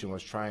our nation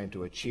was trying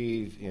to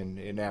achieve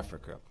in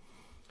Africa.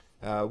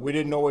 We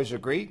didn't always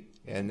agree,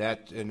 and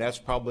that's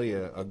probably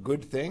a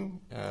good thing.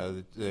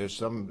 There's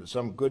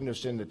some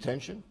goodness in the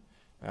tension,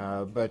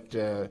 but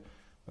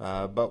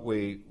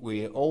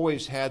we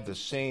always had the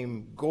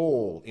same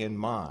goal in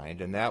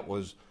mind, and that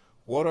was,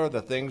 what are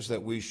the things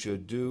that we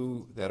should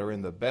do that are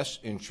in the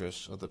best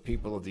interests of the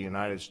people of the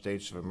United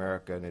States of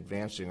America in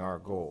advancing our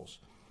goals?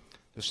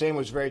 The same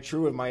was very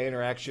true with my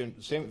interaction.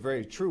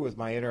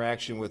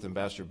 With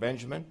Ambassador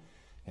Benjamin,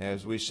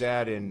 as we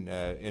sat in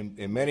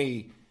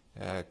many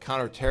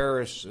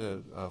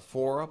counterterrorist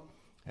fora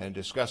and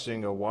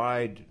discussing a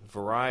wide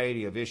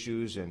variety of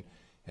issues, and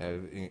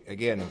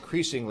again,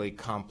 increasingly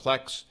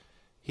complex.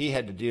 He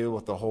had to deal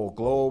with the whole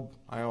globe.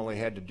 I only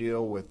had to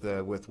deal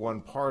with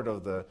one part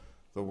of the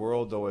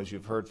world, though, as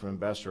you've heard from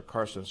Ambassador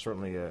Carson,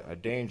 certainly a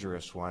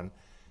dangerous one.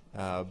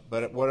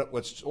 But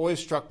what's always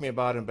struck me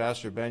about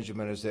Ambassador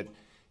Benjamin is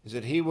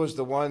that he was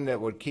the one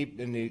that would keep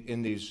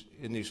in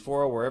these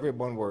fora where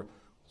everyone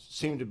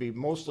seemed to be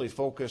mostly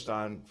focused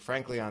on,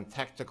 frankly, on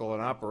tactical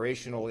and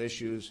operational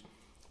issues.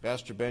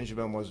 Ambassador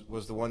Benjamin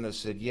was the one that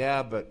said,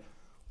 "Yeah, but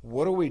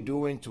what are we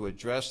doing to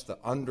address the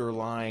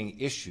underlying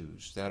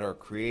issues that are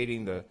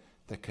creating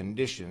the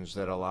conditions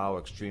that allow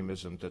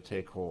extremism to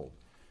take hold?"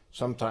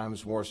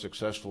 Sometimes more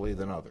successfully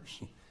than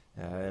others.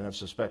 And I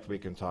suspect we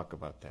can talk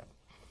about that.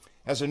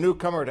 As a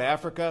newcomer to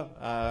Africa,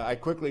 I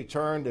quickly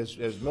turned,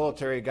 as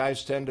military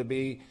guys tend to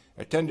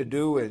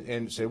do,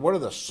 and say, what are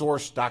the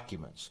source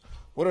documents?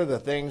 What are the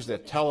things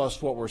that tell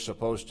us what we're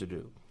supposed to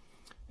do?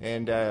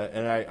 And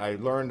I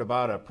learned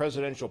about a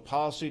presidential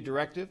policy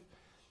directive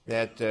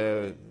that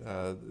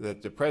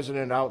the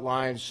president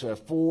outlines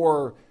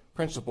 4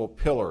 principal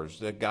pillars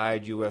that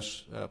guide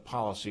U.S.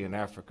 policy in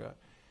Africa.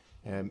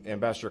 And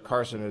Ambassador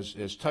Carson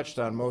has touched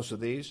on most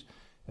of these.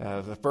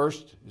 The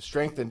first,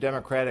 strengthen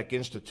democratic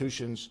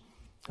institutions,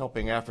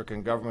 helping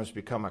African governments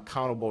become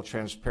accountable,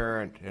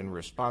 transparent, and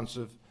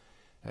responsive,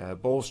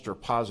 bolster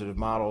positive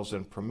models,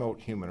 and promote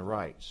human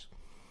rights.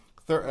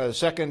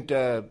 Second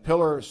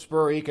pillar,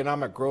 spur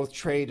economic growth,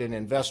 trade, and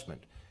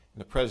investment.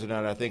 And the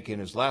president, I think, in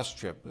his last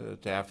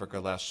trip to Africa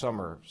last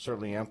summer,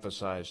 certainly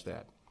emphasized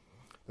that.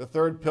 The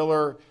third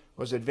pillar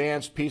was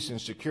advance peace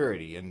and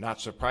security, and not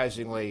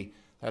surprisingly,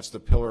 that's the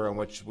pillar on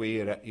which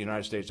we at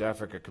United States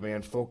Africa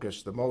Command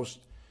focus the most,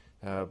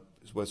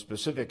 with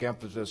specific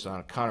emphasis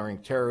on countering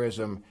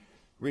terrorism,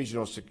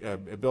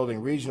 building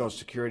regional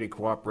security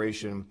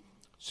cooperation,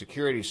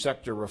 security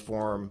sector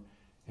reform,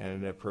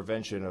 and the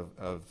prevention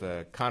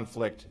of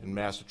conflict and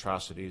mass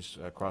atrocities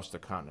across the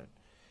continent.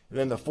 And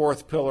then the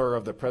fourth pillar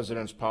of the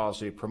president's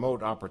policy,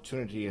 promote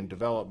opportunity and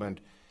development,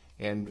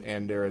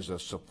 and there is a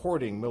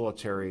supporting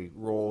military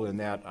role in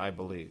that, I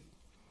believe.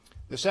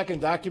 The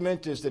second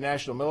document is the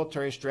National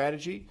Military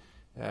Strategy,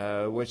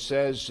 which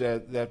says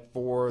that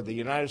for the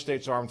United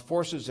States Armed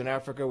Forces in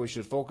Africa, we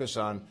should focus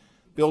on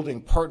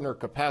building partner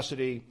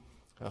capacity,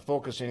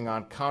 focusing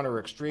on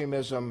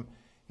counter-extremism,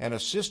 and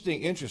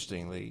assisting,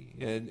 interestingly,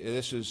 and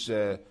this is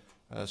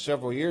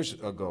several years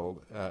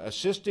ago,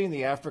 assisting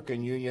the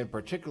African Union,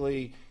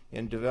 particularly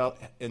in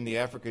the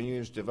African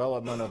Union's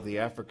development of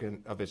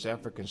its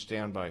African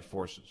standby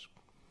forces.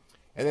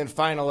 And then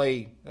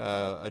finally,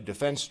 a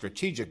defense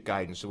strategic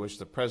guidance in which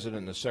the President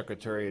and the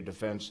Secretary of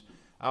Defense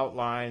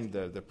outlined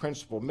the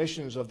principal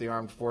missions of the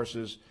armed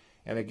forces.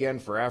 And again,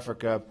 for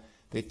Africa,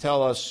 they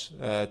tell us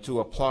to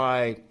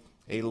apply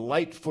a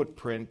light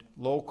footprint,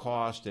 low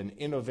cost, and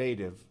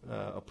innovative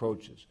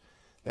approaches.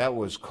 That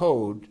was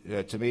code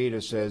to me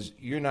that says,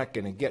 you're not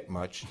going to get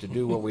much to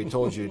do what we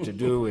told you to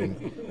do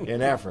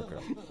in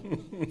Africa.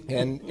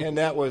 And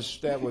that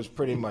was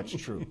pretty much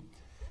true.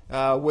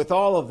 With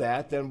all of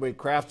that, then we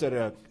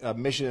crafted a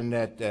mission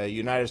at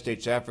United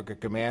States Africa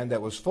Command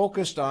that was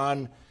focused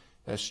on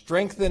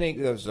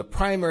strengthening, that was the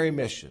primary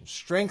mission,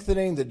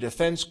 strengthening the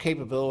defense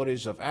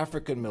capabilities of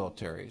African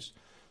militaries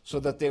so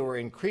that they were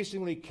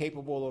increasingly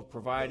capable of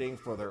providing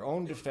for their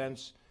own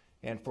defense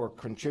and for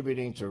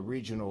contributing to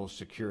regional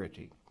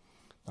security.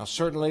 Now,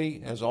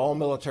 certainly, as all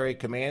military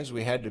commands,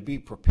 we had to be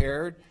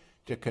prepared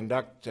to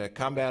conduct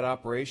combat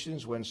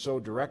operations when so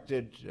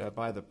directed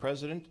by the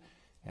President.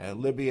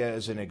 Libya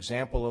is an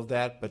example of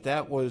that, but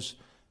that was,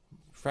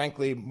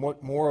 frankly,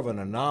 more of an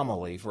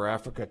anomaly for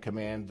Africa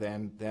Command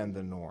than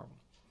the norm.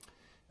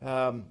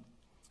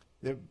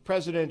 The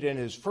President, in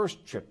his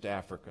first trip to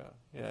Africa,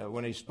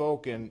 when he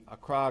spoke in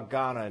Accra,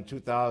 Ghana in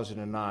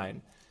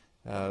 2009,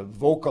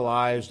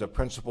 vocalized a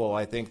principle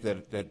I think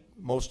that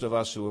most of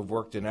us who have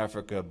worked in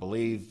Africa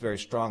believe very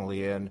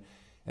strongly in,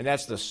 and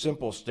that's the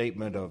simple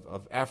statement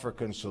of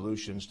African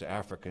solutions to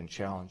African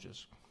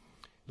challenges.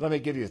 Let me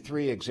give you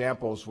 3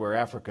 examples where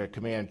Africa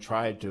Command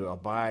tried to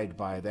abide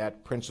by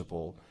that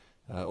principle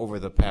over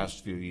the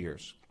past few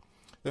years.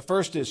 The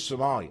first is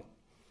Somalia.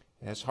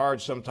 It's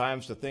hard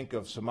sometimes to think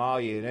of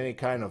Somalia in any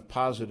kind of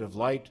positive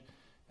light,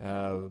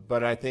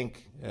 but I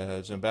think,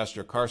 as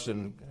Ambassador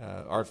Carson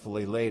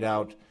artfully laid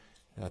out,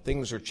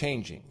 things are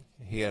changing.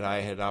 He and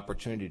I had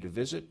opportunity to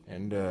visit,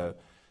 and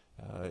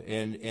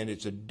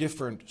it's a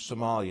different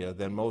Somalia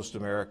than most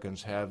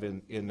Americans have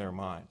in their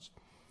minds.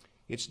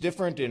 It's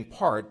different in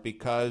part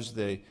because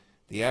the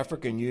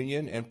African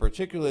Union, and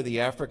particularly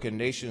the African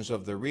nations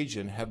of the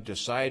region, have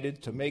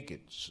decided to make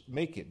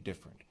it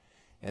different.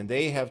 And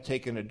they have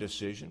taken a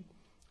decision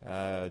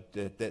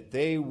that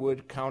they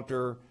would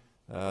counter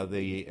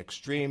the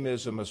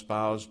extremism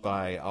espoused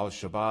by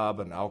al-Shabaab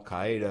and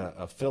al-Qaeda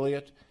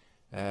affiliate,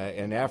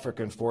 and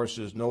African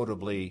forces,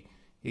 notably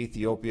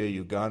Ethiopia,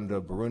 Uganda,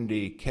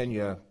 Burundi,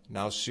 Kenya,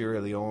 now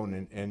Sierra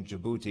Leone and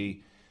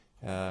Djibouti,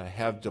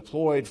 have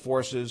deployed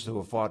forces who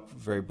have fought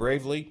very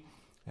bravely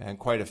and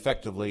quite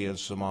effectively in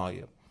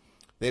Somalia.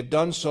 They've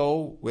done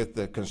so with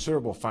the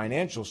considerable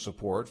financial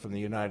support from the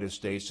United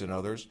States and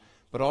others,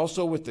 but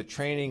also with the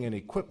training and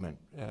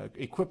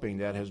equipping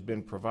that has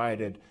been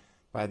provided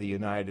by the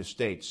United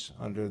States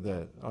under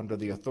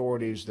the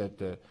authorities that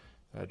the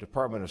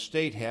Department of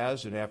State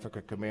has, and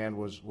Africa Command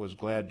was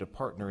glad to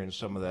partner in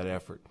some of that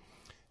effort.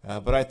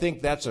 But I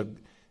think that's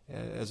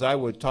as I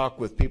would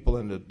talk with people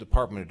in the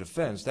Department of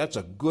Defense, that's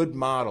a good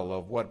model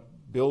of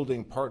what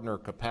building partner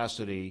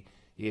capacity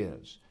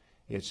is.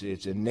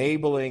 It's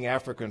enabling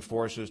African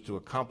forces to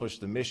accomplish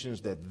the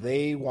missions that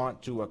they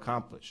want to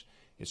accomplish.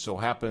 It so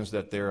happens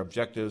that their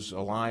objectives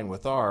align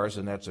with ours,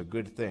 and that's a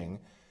good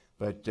thing.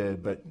 But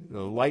a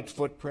light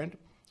footprint,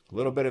 a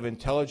little bit of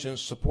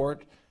intelligence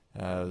support,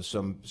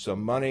 some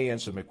money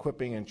and some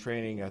equipping and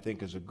training, I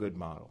think, is a good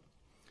model.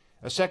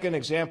 A second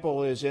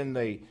example is in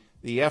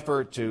the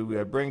effort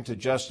to bring to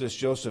justice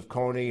Joseph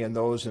Kony and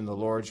those in the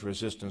Lord's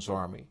Resistance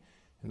Army.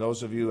 And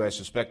those of you, I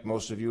suspect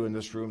most of you in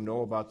this room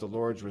know about the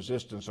Lord's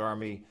Resistance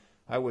Army.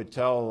 I would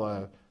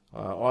tell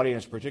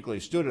audience, particularly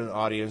student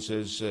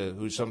audiences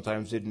who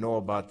sometimes didn't know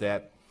about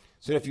that,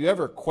 so if you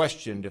ever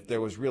questioned if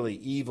there was really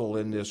evil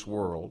in this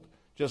world,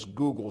 just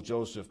Google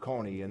Joseph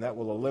Kony, and that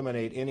will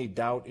eliminate any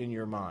doubt in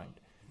your mind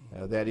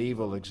that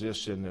evil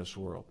exists in this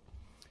world.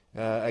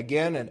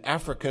 Again, an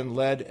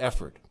African-led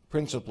effort,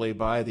 principally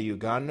by the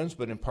Ugandans,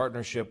 but in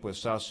partnership with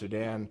South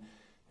Sudan,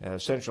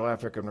 Central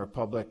African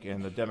Republic,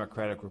 and the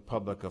Democratic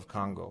Republic of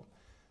Congo.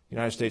 The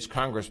United States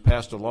Congress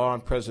passed a law,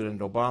 and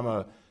President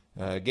Obama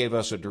gave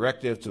us a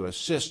directive to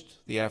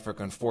assist the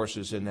African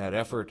forces in that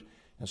effort,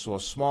 and so a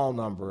small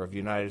number of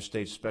United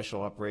States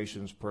Special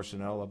Operations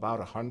personnel, about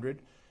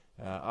 100,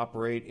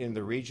 operate in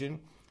the region.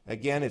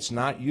 Again, it's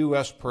not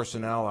U.S.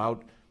 personnel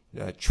out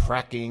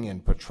tracking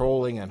and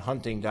patrolling and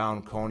hunting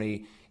down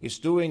Kony. It's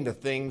doing the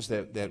things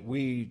that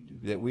we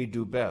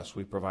do best.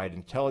 We provide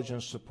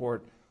intelligence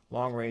support,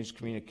 long-range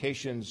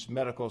communications,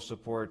 medical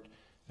support,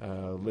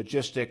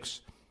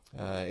 logistics,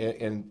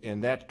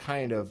 and that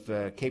kind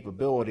of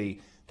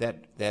capability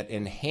that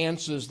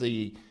enhances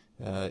the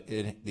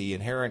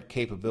inherent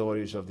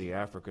capabilities of the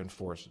African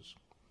forces.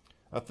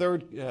 A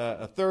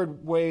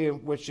third way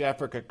in which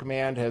Africa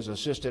Command has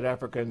assisted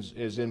Africans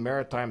is in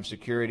maritime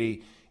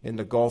security in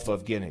the Gulf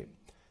of Guinea.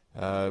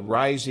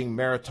 Rising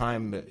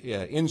maritime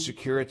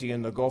insecurity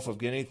in the Gulf of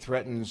Guinea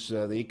threatens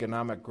the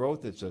economic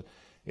growth.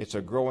 It's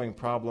a growing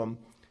problem.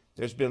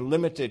 There's been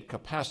limited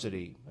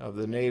capacity of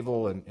the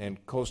naval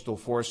and coastal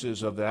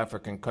forces of the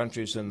African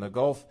countries in the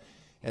Gulf,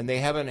 and they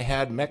haven't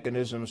had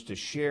mechanisms to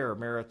share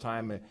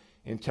maritime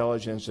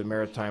intelligence and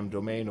maritime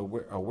domain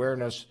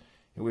awareness.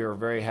 And we are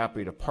very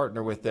happy to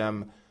partner with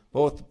them,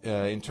 both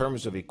in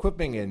terms of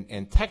equipping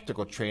and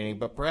technical training,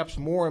 but perhaps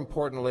more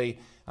importantly,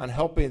 on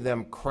helping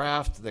them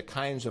craft the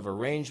kinds of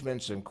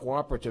arrangements and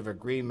cooperative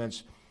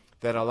agreements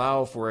that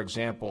allow, for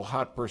example,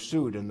 hot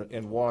pursuit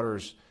in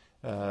waters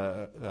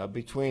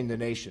between the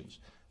nations.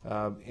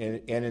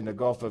 And in the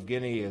Gulf of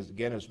Guinea,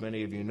 again, as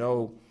many of you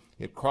know,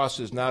 it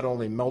crosses not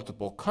only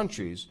multiple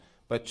countries,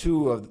 but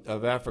two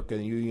of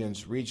African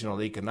Union's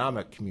regional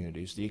economic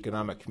communities, the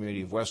Economic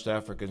Community of West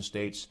African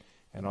States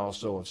and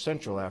also of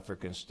Central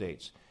African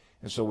States.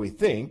 And so we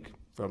think,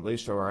 at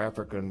least from our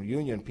African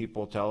Union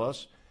people tell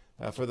us,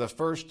 for the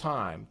first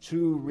time,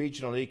 two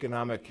regional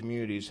economic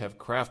communities have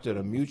crafted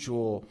a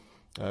mutual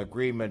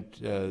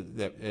agreement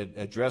that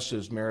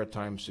addresses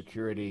maritime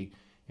security,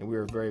 and we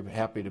are very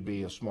happy to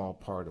be a small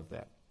part of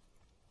that.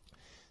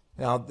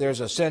 Now,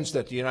 there's a sense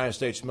that the United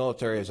States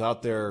military is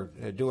out there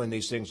doing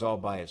these things all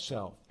by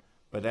itself,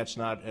 but that's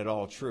not at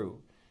all true.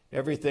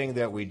 Everything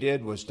that we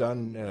did was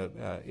done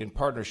in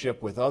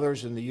partnership with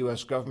others in the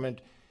U.S.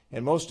 government,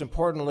 and most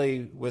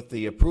importantly, with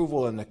the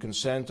approval and the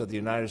consent of the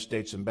United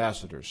States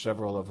ambassadors,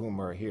 several of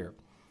whom are here.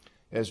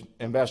 As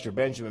Ambassador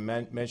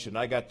Benjamin mentioned,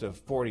 I got to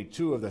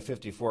 42 of the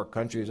 54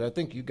 countries. I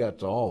think you got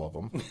to all of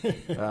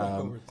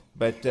them.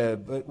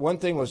 But one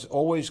thing was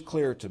always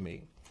clear to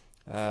me,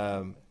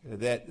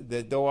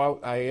 that though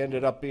I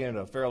ended up being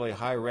a fairly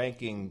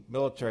high-ranking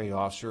military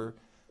officer,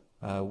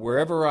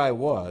 wherever I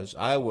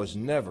was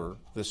never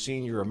the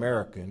senior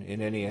American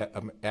in any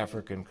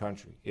African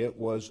country. It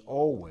was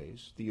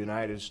always the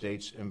United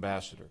States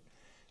ambassador.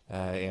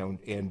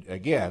 And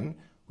again,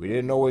 we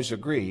didn't always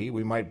agree.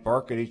 We might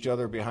bark at each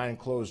other behind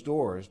closed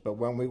doors, but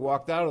when we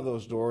walked out of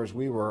those doors,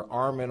 we were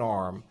arm in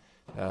arm,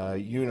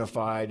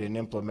 unified in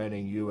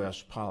implementing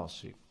U.S.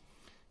 policy.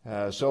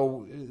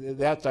 So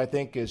that, I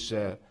think, is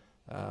a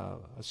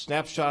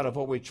snapshot of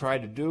what we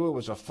tried to do. It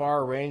was a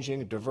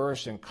far-ranging,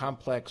 diverse, and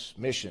complex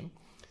mission.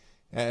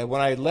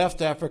 When I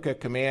left Africa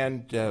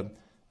Command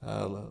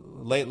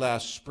late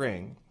last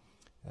spring,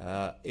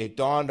 it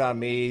dawned on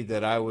me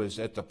that I was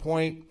at the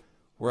point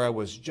where I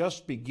was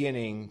just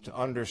beginning to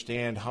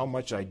understand how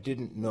much I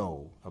didn't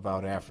know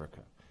about Africa.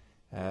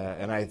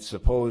 And I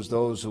suppose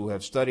those who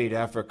have studied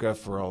Africa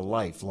for a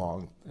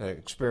lifelong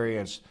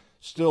experience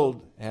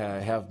still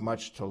have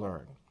much to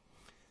learn.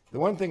 The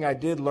one thing I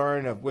did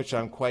learn, of which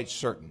I'm quite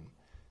certain,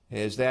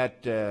 is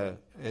that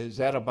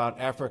about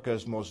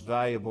Africa's most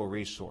valuable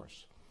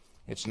resource.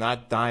 It's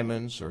not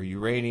diamonds or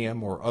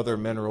uranium or other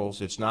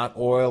minerals. It's not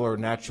oil or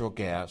natural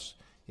gas.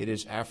 It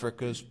is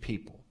Africa's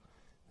people.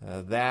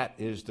 That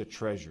is the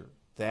treasure.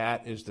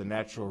 That is the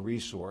natural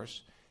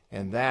resource.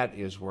 And that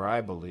is where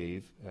I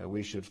believe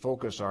we should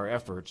focus our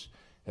efforts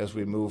as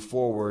we move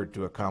forward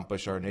to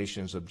accomplish our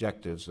nation's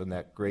objectives on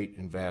that great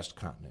and vast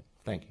continent.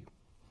 Thank you.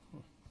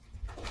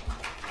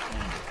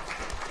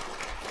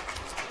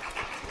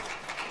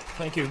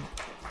 Thank you.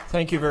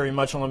 Thank you very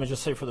much. And let me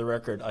just say for the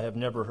record, I have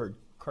never heard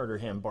Carter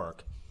Ham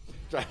bark.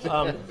 But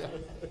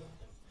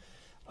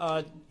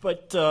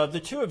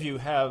the two of you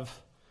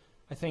have,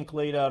 I think,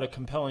 laid out a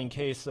compelling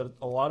case that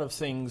a lot of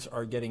things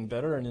are getting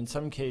better, and in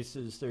some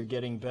cases they're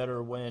getting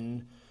better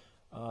when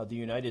the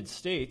United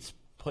States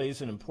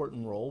plays an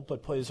important role,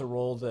 but plays a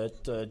role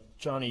that,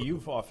 Johnnie,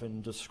 you've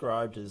often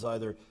described as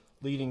either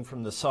leading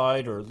from the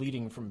side or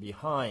leading from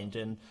behind,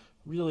 and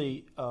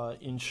really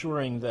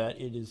ensuring that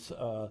it is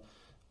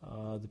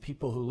the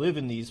people who live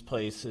in these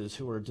places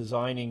who are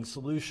designing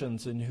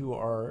solutions and who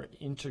are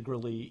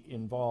integrally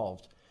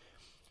involved.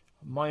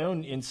 My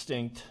own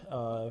instinct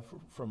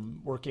from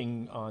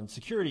working on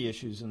security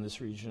issues in this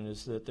region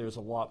is that there's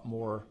a lot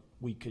more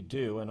we could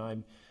do, and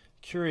I'm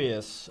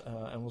curious,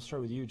 and we'll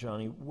start with you,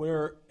 Johnnie,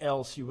 where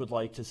else you would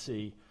like to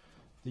see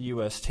the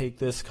U.S. take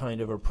this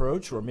kind of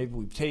approach, or maybe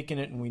we've taken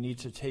it and we need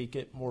to take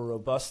it more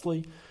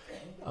robustly.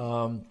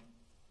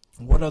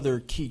 What other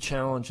key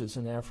challenges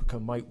in Africa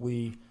might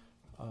we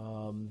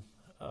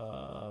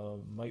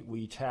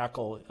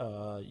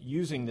tackle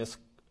using this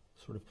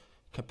sort of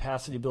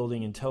capacity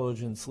building,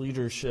 intelligence,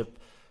 leadership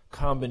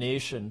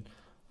combination,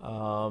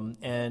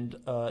 and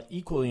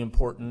equally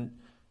important,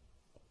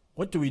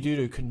 what do we do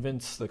to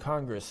convince the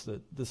Congress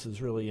that this is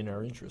really in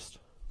our interest?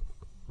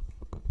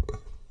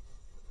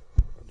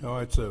 No,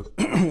 it's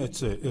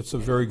a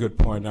very good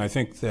point. And I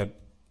think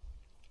that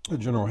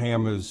General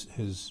Ham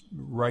has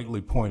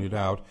rightly pointed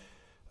out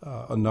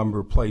a number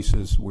of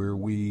places where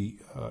we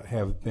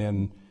have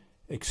been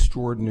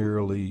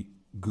extraordinarily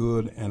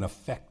good and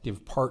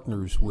effective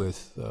partners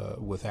with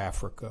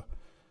Africa.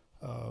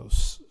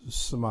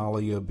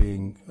 Somalia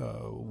being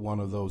one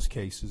of those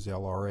cases,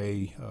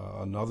 LRA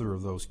another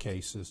of those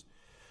cases.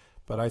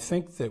 But I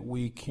think that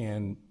we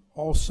can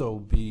also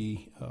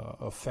be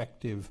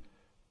effective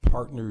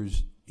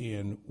partners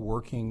in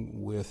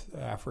working with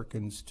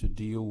Africans to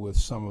deal with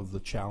some of the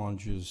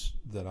challenges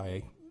that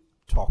I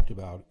talked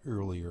about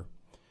earlier,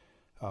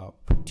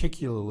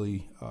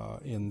 particularly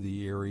in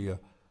the area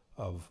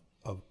of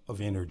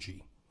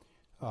energy.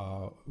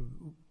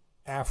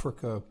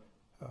 Africa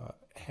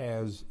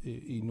has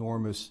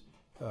enormous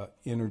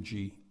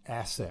energy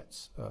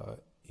assets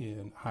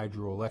in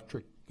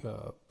hydroelectric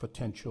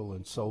potential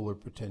and solar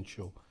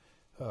potential,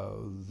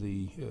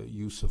 the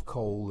use of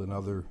coal and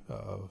other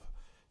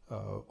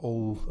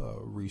old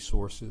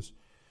resources.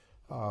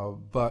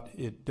 But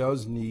it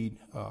does need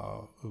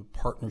a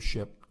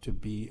partnership to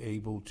be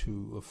able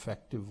to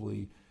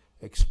effectively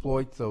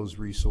exploit those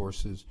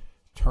resources,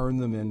 turn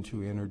them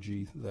into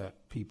energy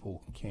that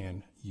people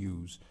can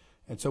use.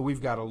 And so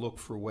we've got to look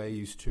for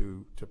ways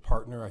to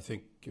partner. I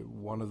think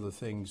one of the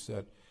things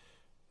that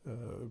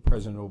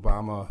President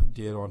Obama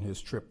did on his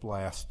trip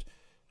last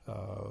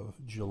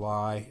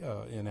July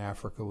in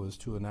Africa was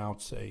to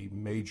announce a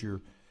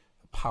major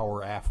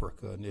Power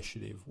Africa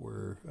initiative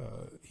where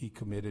he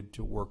committed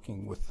to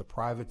working with the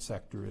private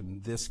sector in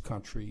this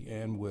country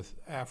and with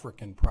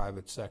African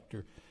private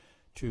sector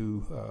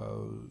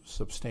to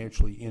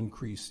substantially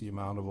increase the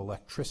amount of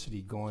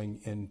electricity going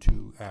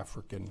into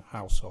African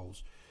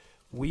households.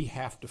 We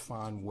have to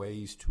find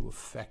ways to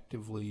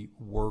effectively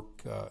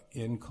work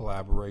in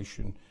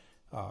collaboration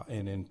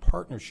and in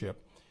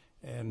partnership.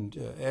 And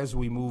as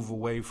we move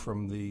away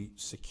from the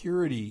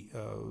security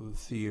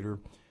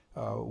theater,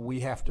 we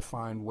have to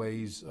find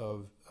ways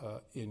of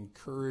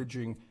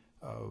encouraging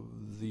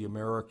the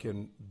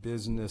American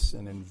business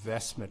and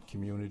investment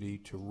community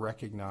to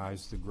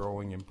recognize the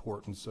growing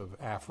importance of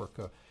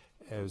Africa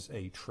as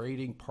a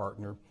trading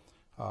partner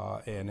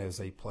and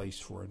as a place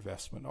for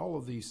investment. All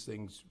of these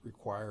things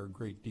require a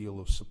great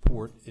deal of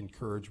support,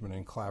 encouragement,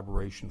 and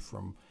collaboration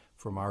from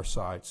our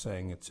side,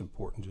 saying it's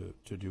important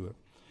to do it.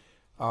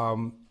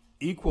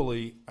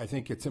 Equally, I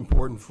think it's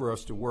important for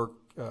us to work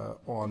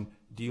on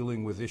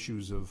dealing with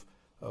issues of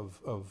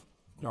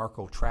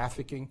narco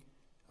trafficking.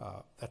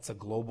 That's a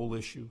global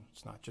issue.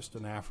 It's not just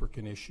an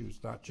African issue.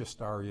 It's not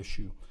just our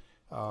issue.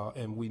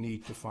 And we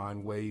need to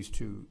find ways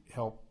to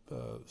help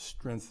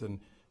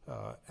strengthen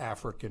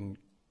African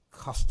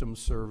customs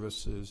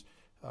services,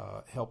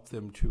 help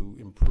them to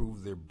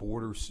improve their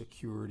border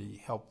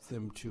security, help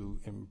them to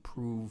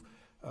improve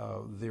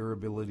their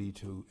ability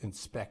to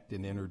inspect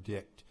and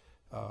interdict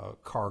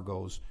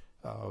cargoes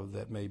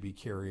that may be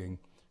carrying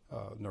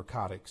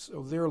narcotics.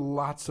 So there are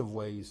lots of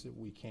ways that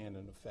we can,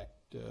 in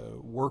effect,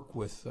 work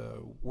with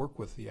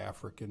the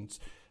Africans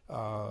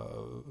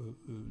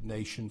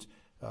nations,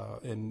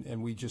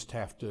 and we just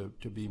have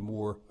to be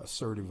more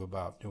assertive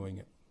about doing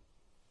it.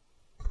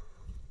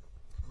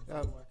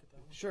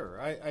 Sure.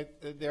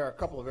 There are a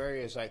couple of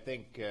areas I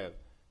think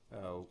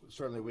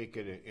certainly we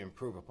could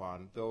improve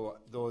upon, though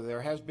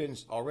there has been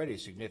already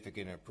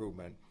significant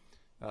improvement.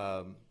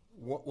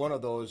 One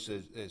of those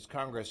is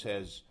Congress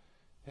has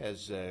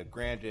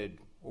granted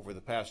over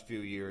the past few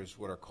years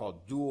what are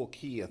called dual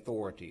key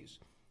authorities,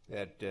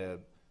 that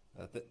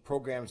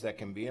programs that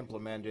can be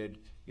implemented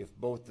if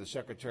both the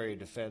Secretary of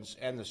Defense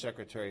and the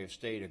Secretary of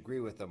State agree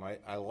with them.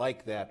 I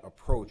like that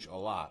approach a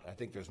lot. I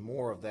think there's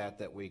more of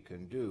that we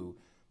can do.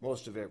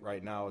 Most of it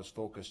right now is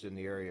focused in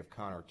the area of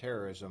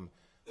counterterrorism.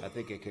 I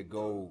think it could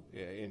go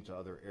into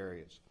other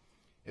areas.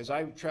 As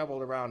I've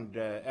traveled around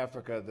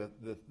Africa,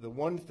 the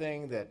one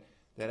thing that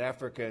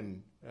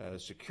African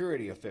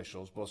security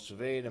officials, both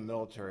civilian and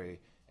military,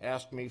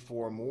 asked me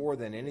for more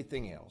than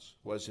anything else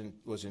was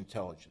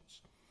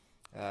intelligence.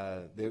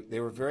 They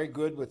were very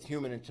good with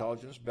human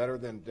intelligence, better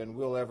than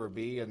we'll ever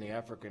be in the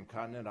African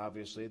continent.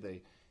 Obviously,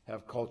 they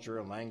have culture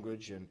and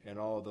language and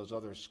all of those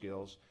other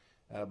skills,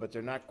 but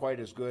they're not quite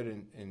as good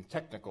in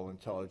technical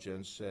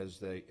intelligence as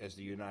the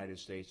United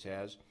States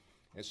has.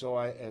 And so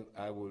I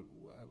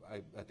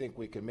think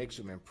we can make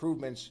some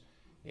improvements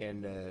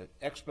in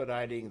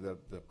expediting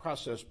the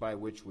process by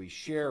which we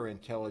share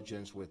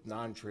intelligence with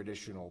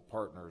non-traditional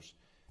partners.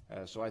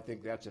 So I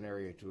think that's an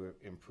area to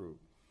improve.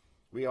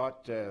 We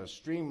ought to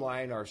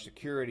streamline our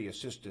security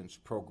assistance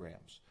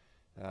programs.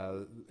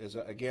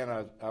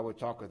 Again, I would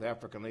talk with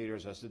African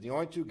leaders. I said, the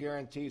only two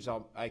guarantees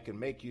I can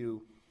make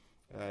you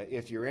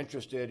if you're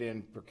interested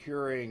in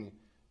procuring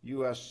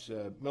U.S.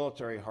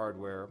 military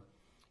hardware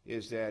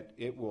is that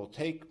it will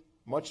take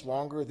much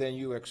longer than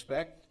you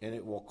expect, and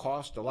it will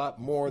cost a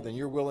lot more than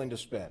you're willing to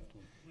spend.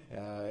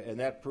 And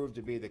that proved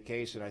to be the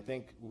case, and I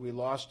think we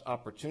lost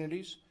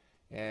opportunities,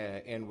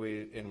 and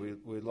we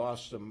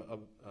lost some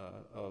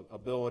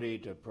ability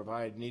to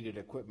provide needed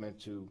equipment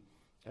to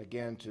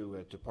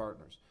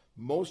partners.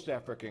 Most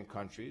African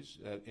countries,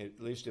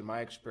 at least in my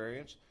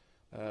experience,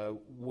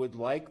 would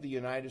like the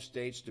United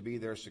States to be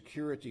their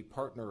security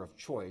partner of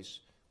choice.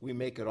 We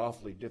make it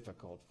awfully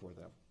difficult for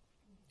them.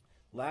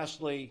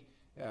 Lastly,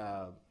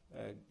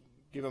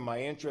 given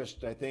my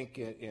interest, I think,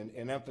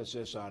 in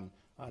emphasis on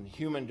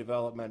human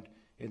development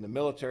in the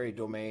military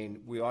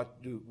domain, we ought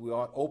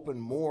open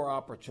more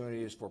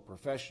opportunities for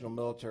professional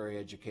military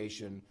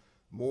education,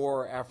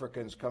 more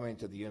Africans coming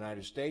to the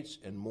United States,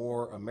 and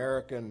more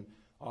American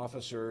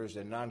officers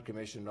and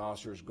non-commissioned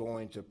officers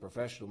going to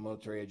professional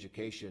military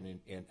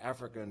education in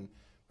African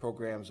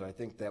programs. I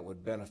think that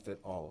would benefit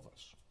all of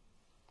us.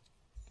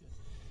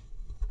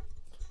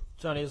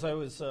 Johnny, as I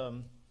was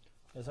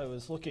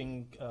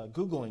looking,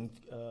 Googling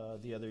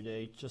the other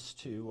day just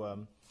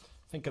to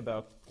think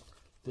about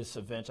this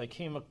event, I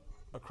came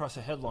across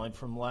a headline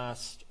from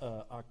last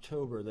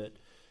October that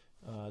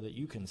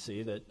you can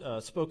see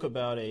that spoke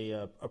about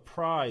a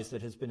prize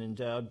that has been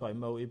endowed by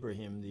Mo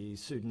Ibrahim, the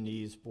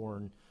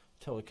Sudanese-born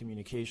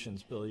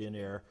telecommunications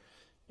billionaire.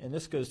 And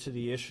this goes to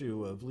the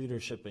issue of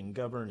leadership and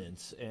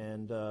governance.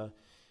 And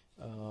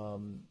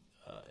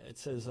it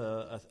says,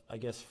 I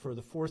guess, for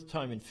the fourth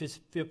time in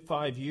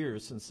 5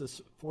 years since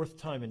this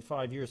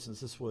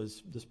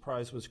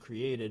prize was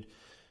created,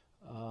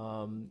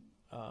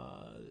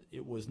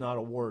 it was not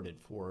awarded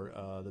for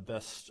the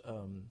best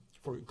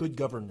for good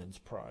governance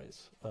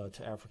prize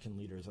to African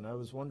leaders. And I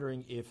was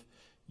wondering if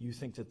you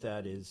think that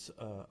that is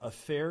a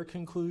fair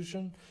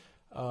conclusion,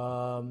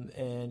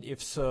 and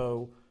if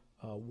so,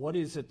 what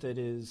is it that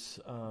is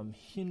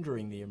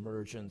hindering the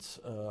emergence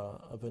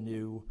of a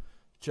new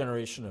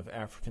generation of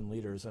African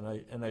leaders?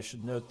 And I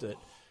should note that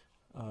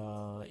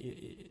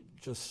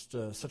just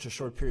such a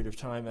short period of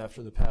time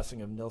after the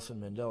passing of Nelson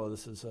Mandela,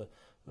 this is,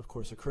 of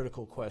course, a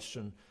critical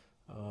question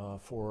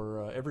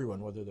for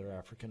everyone, whether they're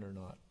African or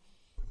not.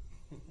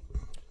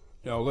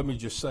 Now, let me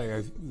just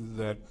say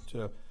that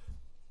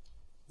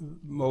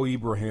Mo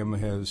Ibrahim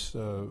has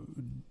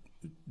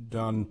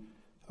done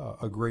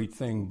a great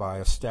thing by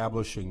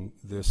establishing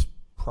this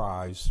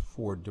prize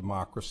for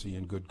democracy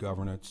and good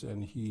governance,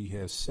 and he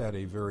has set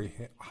a very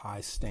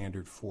high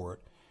standard for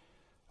it.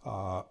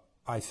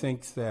 I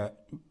think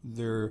that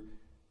there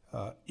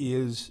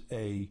is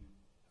a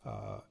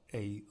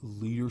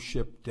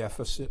leadership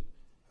deficit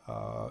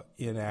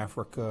in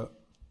Africa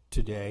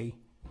today.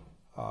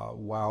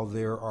 While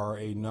there are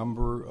a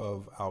number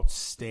of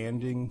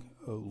outstanding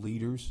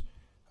leaders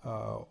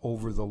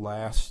over the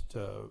last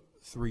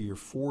 3 or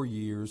 4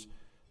 years,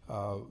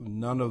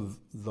 none of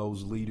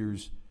those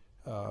leaders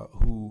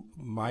who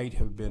might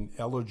have been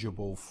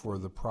eligible for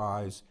the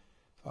prize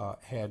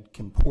had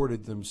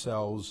comported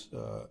themselves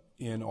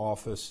in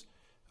office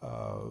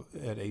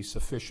at a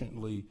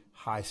sufficiently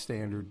high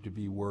standard to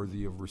be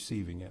worthy of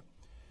receiving it.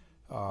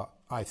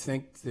 I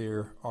think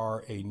there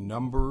are a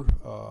number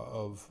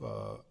of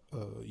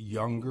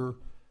younger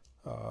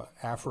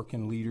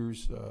African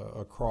leaders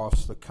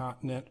across the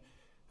continent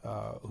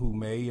who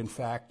may, in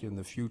fact, in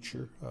the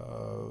future,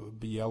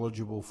 be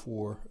eligible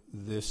for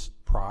this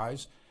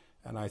prize.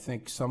 And I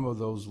think some of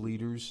those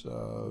leaders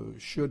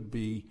should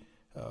be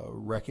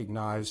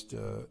recognized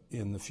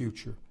in the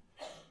future.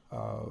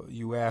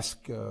 You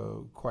ask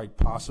quite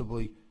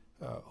possibly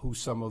who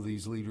some of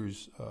these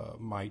leaders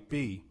might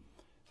be.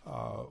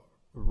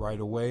 Right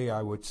away,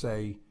 I would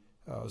say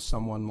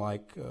someone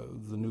like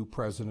the new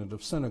president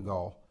of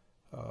Senegal,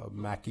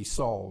 Macky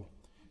Sall,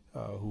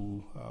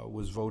 who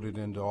was voted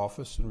into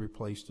office and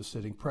replaced a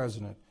sitting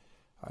president.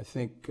 I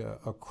think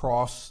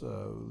across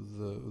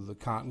the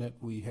continent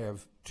we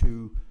have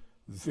two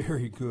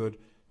very good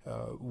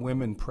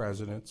women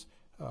presidents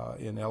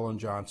in Ellen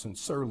Johnson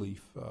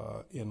Sirleaf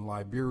in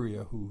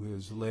Liberia, who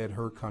has led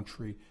her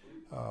country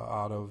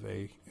out of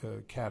a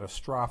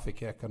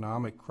catastrophic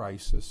economic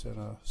crisis and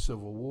a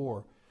civil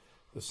war.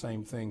 The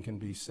same thing can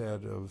be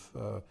said of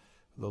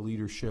the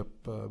leadership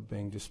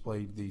being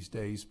displayed these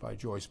days by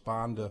Joyce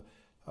Banda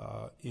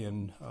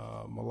in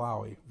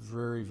Malawi.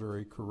 Very,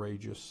 very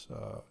courageous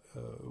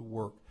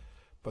work.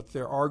 But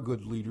there are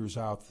good leaders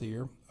out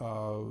there.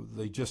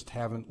 They just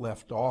haven't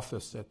left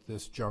office at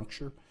this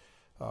juncture.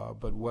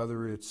 But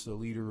whether it's the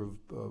leader of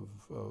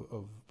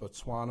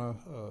Botswana,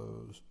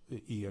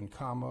 Ian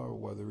Khama, or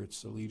whether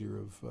it's the leader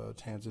of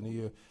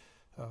Tanzania,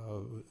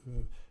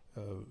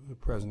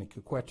 President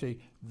Kikwete,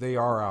 they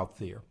are out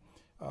there.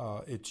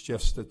 It's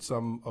just that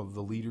some of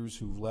the leaders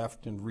who've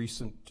left in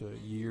recent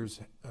years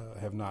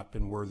have not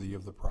been worthy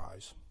of the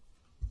prize.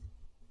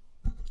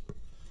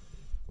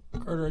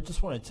 Carter, I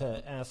just wanted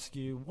to ask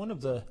you, one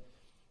of the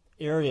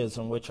areas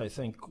in which I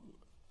think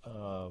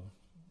the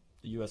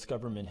U.S.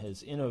 government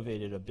has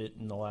innovated a bit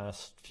in the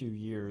last few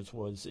years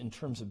was in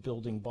terms of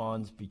building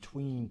bonds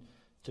between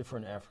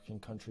different African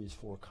countries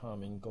for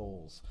common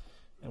goals.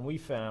 And we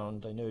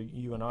found, I know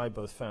you and I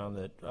both found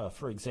that,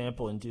 for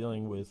example, in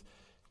dealing with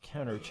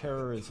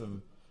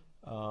counterterrorism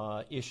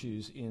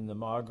issues in the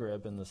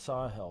Maghreb and the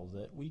Sahel,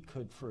 that we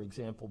could, for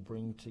example,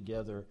 bring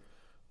together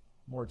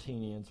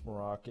Mauritanians,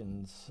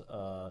 Moroccans,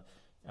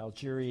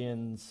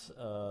 Algerians,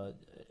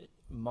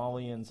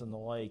 Malians, and the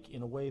like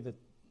in a way that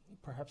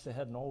perhaps they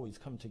hadn't always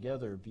come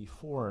together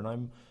before. And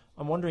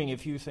I'm wondering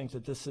if you think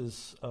that this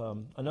is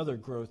another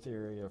growth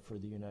area for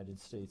the United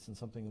States and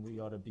something we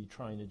ought to be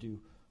trying to do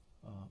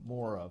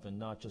more of, and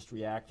not just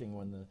reacting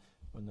when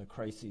the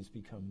crises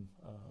become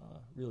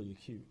really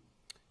acute.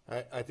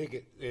 I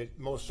think it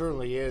most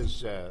certainly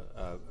is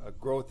a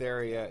growth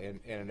area and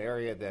an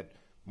area that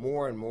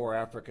more and more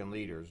African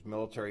leaders,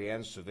 military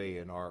and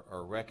civilian,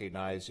 are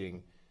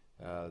recognizing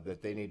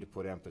that they need to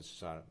put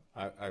emphasis on it.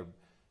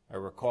 I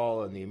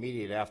recall in the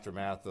immediate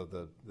aftermath of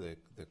the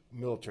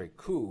military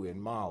coup in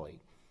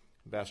Mali,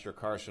 Ambassador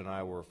Carson and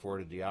I were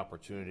afforded the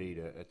opportunity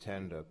to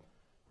attend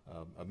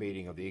a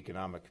meeting of the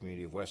Economic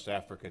Community of West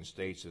African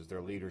States as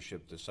their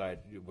leadership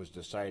was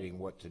deciding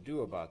what to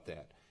do about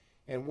that.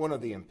 And one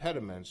of the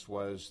impediments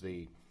was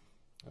the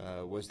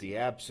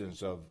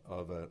absence of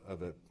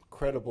a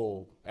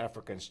credible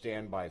African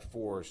standby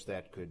force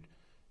that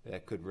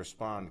could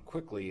respond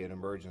quickly in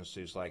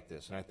emergencies like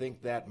this. And I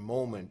think that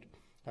moment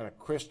kind of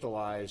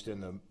crystallized in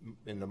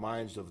the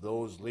minds of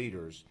those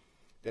leaders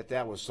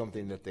that was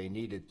something that they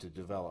needed to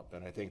develop.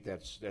 And I think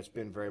that's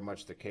been very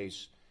much the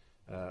case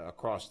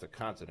across the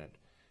continent.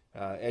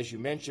 As you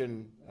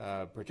mentioned,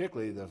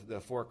 particularly the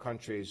four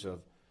countries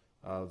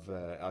of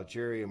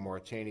Algeria,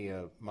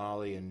 Mauritania,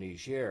 Mali, and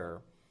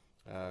Niger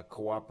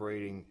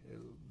cooperating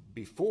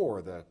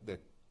before the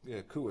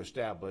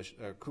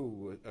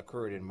coup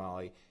occurred in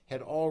Mali,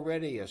 had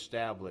already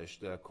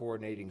established a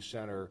coordinating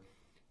center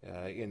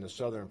in the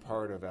southern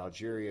part of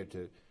Algeria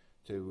to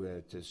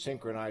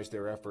synchronize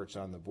their efforts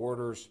on the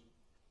borders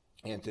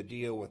and to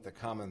deal with the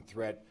common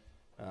threat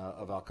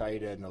of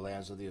al-Qaeda in the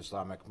lands of the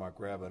Islamic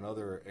Maghreb and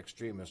other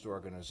extremist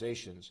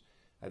organizations.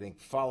 I think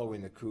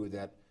following the coup,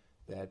 that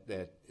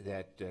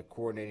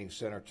coordinating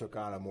center took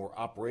on a more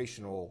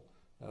operational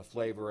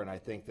flavor, and I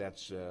think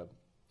that's a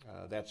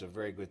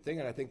very good thing.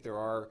 And I think there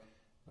are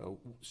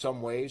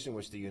some ways in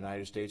which the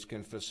United States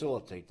can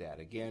facilitate that.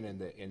 Again,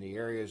 in the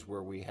areas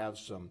where we have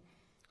some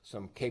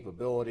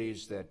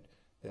capabilities that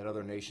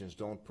other nations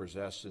don't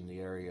possess in the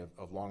area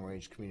of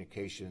long-range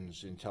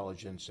communications,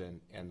 intelligence,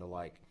 and the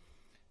like.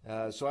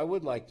 So I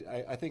would like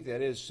to, I think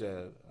that is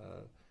an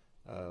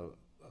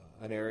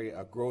area,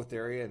 a growth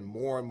area, and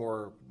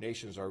more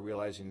nations are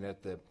realizing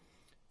that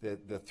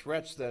the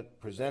threats that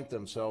present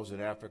themselves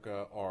in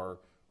Africa are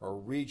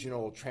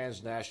regional,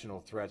 transnational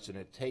threats, and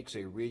it takes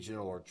a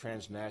regional or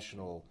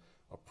transnational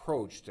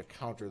approach to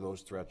counter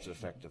those threats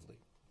effectively.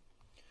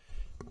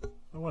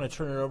 I want to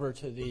turn it over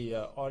to the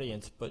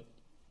audience, but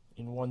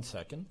in 1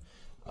 second.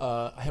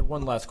 I have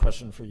one last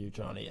question for you,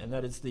 Johnny, and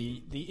that is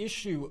the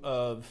issue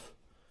of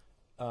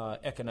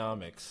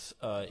economics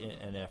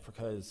in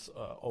Africa is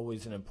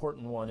always an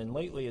important one, and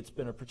lately it's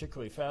been a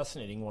particularly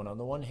fascinating one. On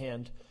the one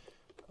hand,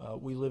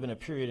 we live in a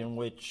period in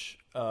which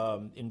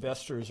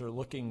investors are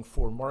looking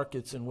for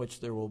markets in which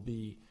there will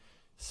be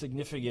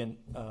significant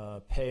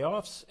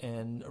payoffs,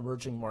 and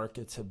emerging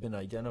markets have been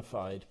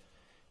identified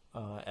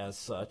as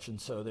such, and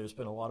so there's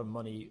been a lot of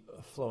money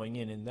flowing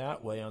in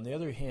that way. On the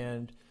other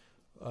hand,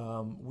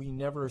 we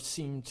never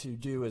seem to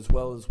do as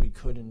well as we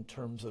could in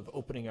terms of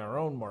opening our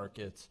own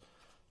markets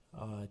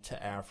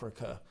to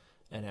Africa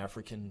and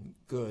African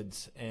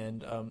goods.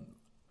 And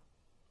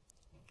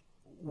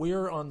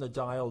where on the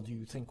dial do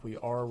you think we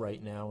are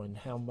right now, and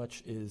how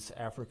much is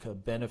Africa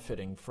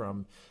benefiting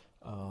from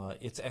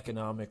its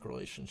economic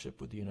relationship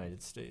with the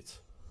United States?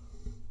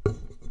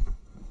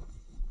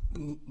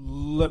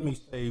 Let me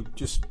say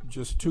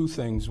just two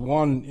things.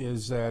 One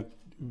is that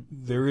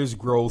there is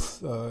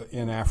growth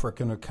in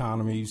African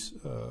economies.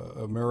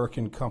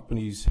 American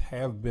companies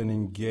have been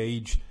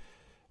engaged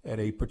at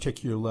a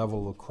particular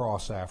level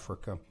across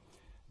Africa,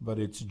 but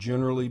it's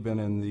generally been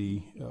in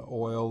the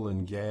oil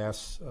and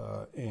gas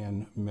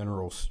and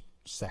minerals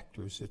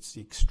sectors. It's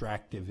the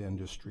extractive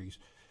industries.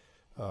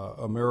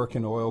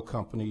 American oil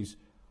companies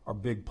are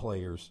big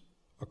players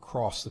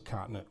across the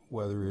continent,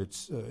 whether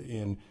it's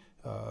in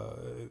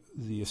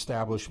the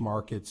established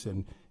markets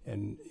in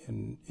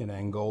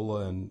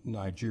Angola and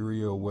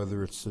Nigeria,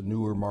 whether it's the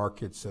newer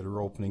markets that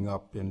are opening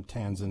up in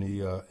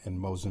Tanzania and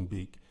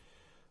Mozambique.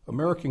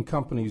 American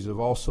companies have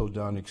also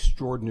done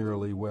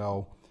extraordinarily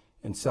well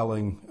in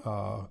selling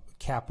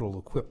capital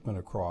equipment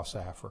across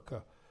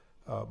Africa.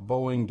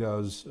 Boeing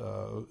does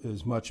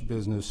as much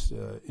business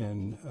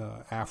in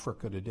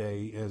Africa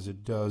today as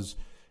it does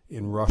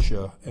in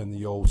Russia and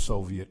the old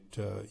Soviet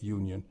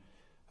Union.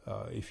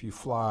 If you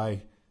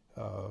fly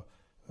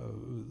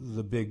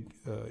the big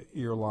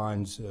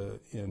airlines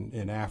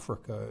in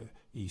Africa,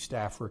 East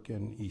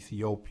African,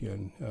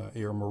 Ethiopian,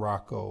 Air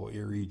Morocco,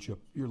 Air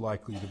Egypt, you're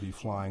likely to be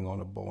flying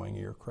on a Boeing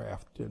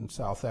aircraft. And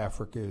South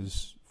Africa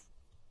is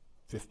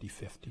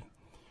 50-50.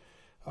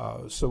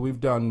 So we've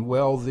done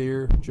well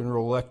there.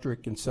 General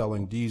Electric in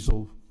selling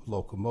diesel,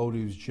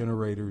 locomotives,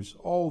 generators,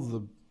 all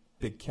the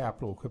big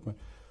capital equipment.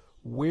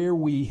 Where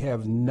we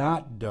have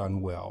not done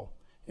well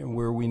and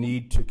where we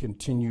need to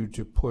continue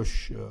to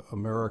push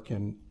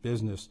American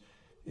business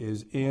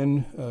is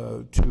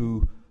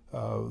into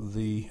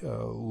the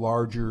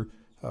larger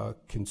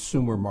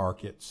consumer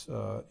markets,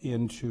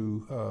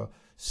 into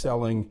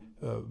selling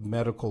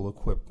medical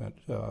equipment,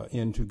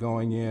 into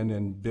going in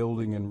and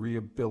building and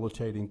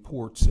rehabilitating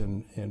ports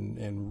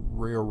and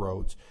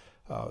railroads,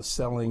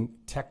 selling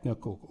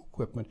technical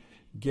equipment,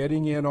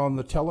 getting in on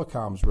the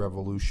telecoms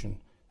revolution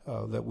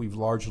that we've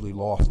largely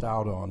lost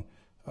out on.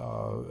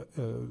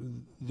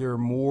 There are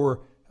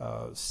more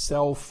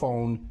cell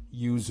phone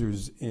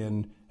users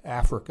in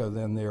Africa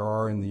than there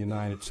are in the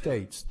United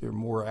States. There are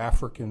more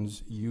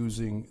Africans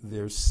using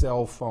their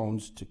cell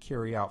phones to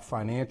carry out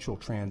financial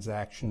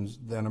transactions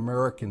than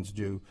Americans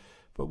do,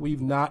 but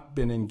we've not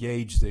been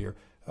engaged there.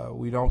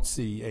 We don't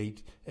see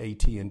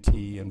AT&T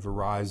and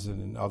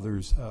Verizon and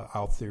others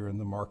out there in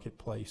the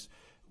marketplace.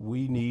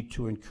 We need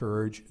to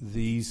encourage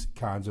these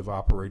kinds of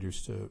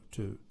operators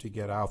to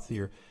get out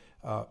there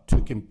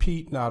to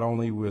compete not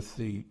only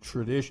with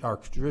our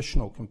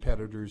traditional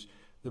competitors,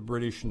 the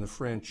British and the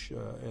French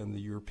and the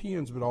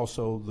Europeans, but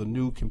also the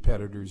new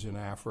competitors in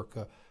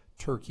Africa,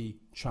 Turkey,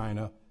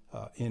 China,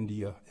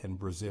 India, and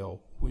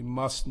Brazil. We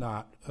must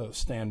not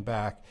stand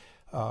back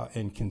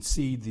and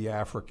concede the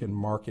African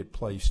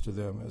marketplace to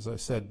them. As I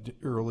said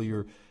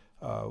earlier,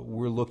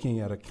 We're looking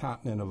at a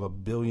continent of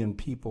 1 billion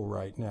people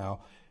right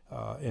now,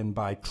 and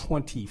by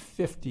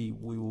 2050,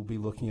 we will be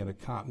looking at a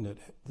continent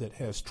that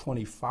has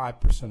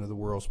 25% of the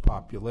world's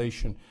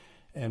population,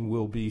 and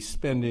we'll be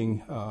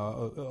spending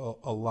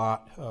a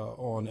lot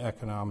on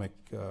economic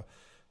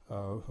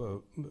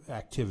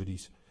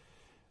activities.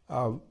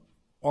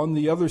 On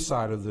the other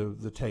side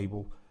of the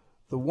table,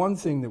 the one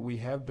thing that we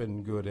have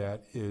been good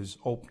at is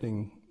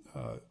opening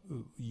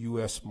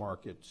U.S.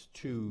 markets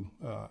to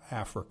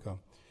Africa.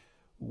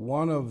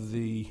 One of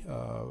the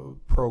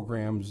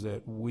programs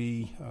that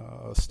we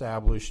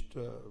established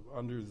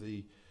under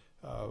the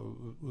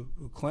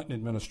Clinton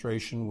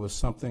administration was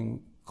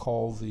something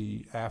called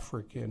the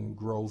African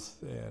Growth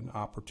and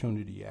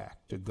Opportunity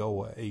Act,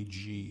 AGOA,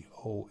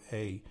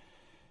 A-G-O-A.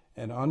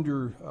 And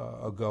under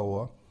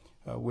AGOA,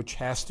 which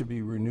has to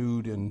be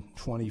renewed in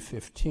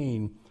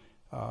 2015,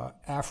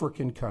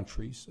 African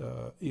countries,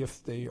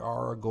 if they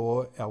are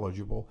AGOA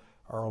eligible,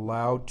 are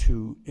allowed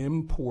to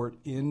import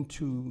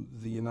into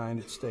the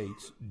United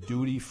States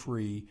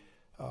duty-free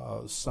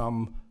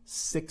some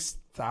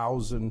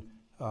 6,000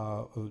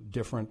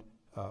 different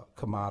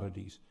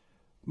commodities.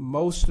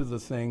 Most of the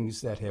things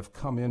that have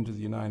come into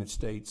the United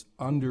States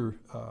under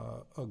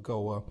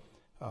AGOA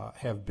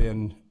have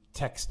been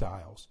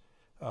textiles.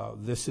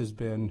 This has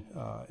been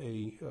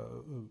a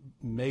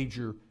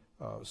major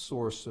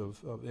source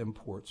of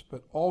imports,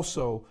 but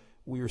also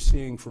we are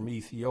seeing from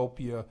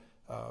Ethiopia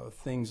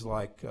things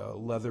like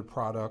leather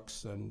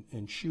products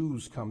and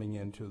shoes coming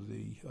into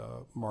the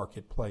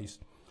marketplace.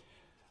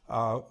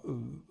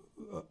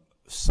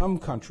 Some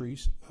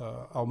countries,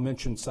 I'll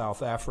mention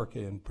South Africa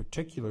in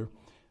particular,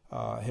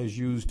 has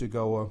used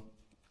AGOA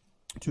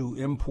to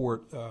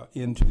import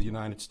into the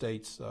United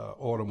States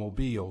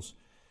automobiles.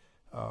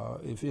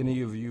 If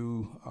any of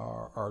you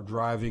are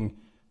driving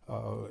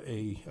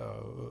a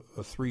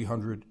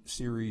 300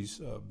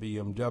 series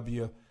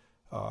BMW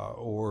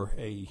or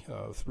a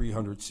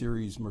 300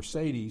 series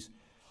Mercedes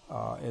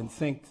and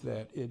think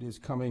that it is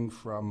coming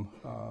from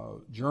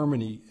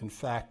Germany, in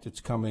fact,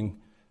 it's coming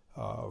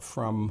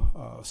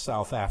from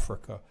South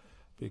Africa,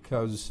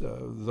 because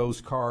those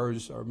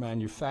cars are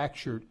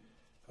manufactured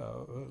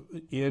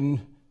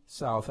in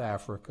South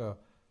Africa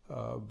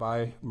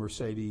by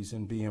Mercedes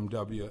and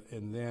BMW,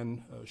 and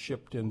then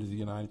shipped into the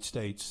United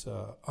States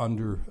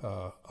under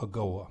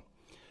AGOA.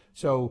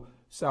 So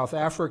South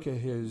Africa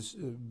has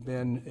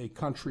been a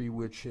country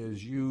which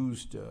has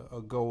used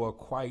AGOA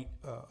quite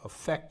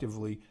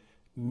effectively.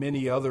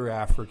 Many other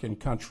African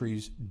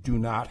countries do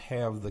not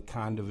have the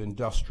kind of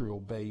industrial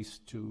base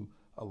to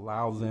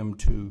allow them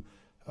to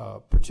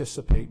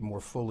participate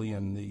more fully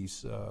in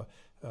these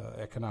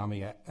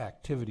economic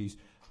activities.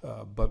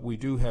 But we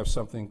do have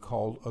something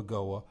called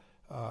AGOA,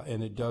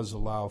 and it does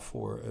allow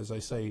for, as I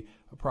say,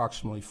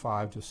 approximately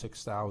 5,000 to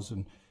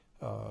 6,000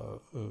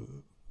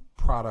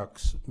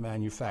 products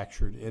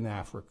manufactured in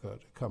Africa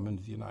to come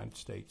into the United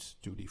States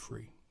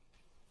duty-free.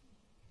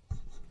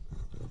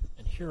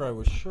 And here I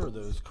was sure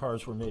those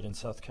cars were made in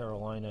South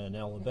Carolina and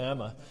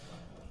Alabama.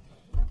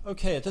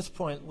 Okay, at this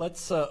point,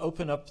 let's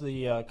open up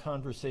the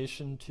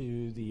conversation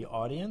to the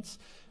audience.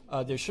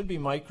 There should be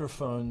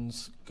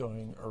microphones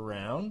going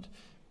around.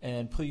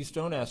 And please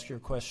don't ask your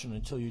question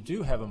until you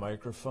do have a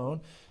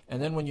microphone.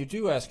 And then when you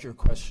do ask your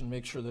question,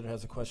 make sure that it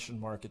has a question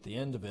mark at the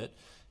end of it.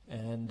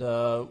 And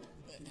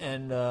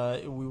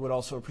we would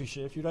also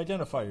appreciate if you'd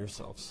identify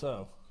yourself.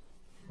 So,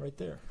 right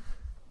there.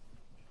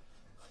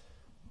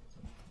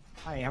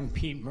 Hi, I'm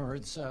Pete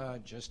Mertz,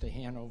 just a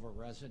Hanover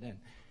resident.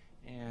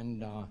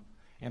 And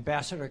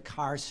Ambassador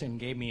Carson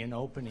gave me an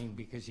opening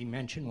because he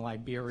mentioned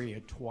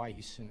Liberia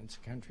twice, and it's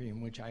a country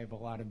in which I have a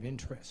lot of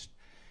interest.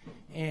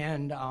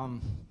 And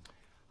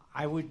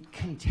I would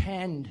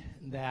contend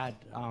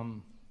that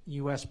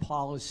U.S.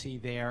 policy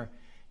there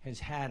has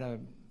had a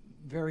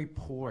very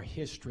poor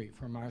history,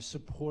 from our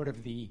support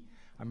of the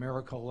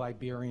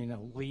Americo-Liberian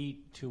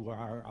elite to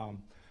our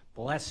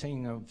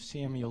blessing of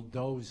Samuel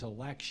Doe's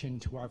election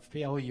to our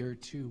failure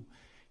to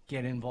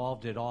get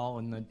involved at all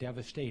in the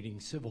devastating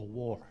civil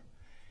war.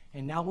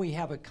 And now we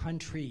have a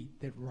country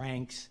that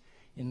ranks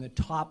in the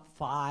top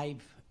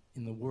 5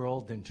 in the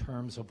world in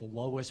terms of the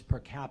lowest per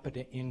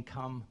capita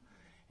income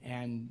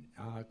and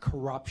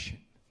corruption.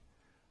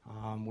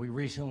 We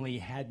recently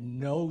had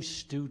no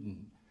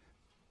student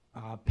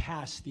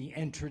pass the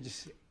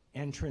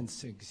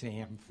entrance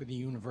exam for the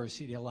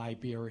University of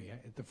Liberia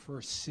at the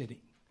first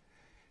sitting.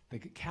 The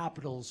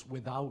capital's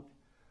without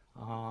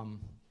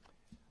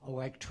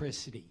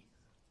electricity.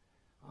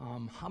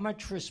 How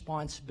much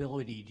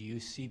responsibility do you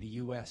see the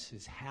U.S.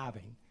 as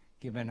having,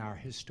 given our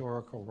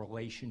historical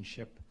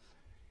relationship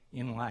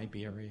in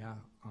Liberia,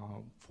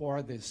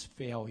 for this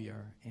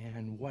failure,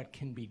 and what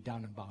can be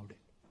done about it?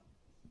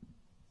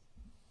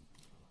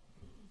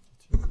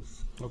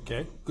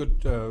 Okay,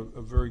 good,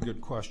 a very good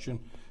question.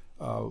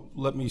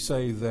 Let me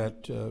say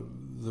that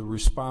the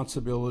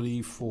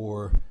responsibility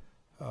for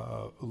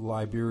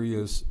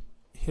Liberia's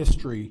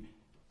history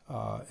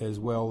as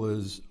well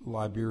as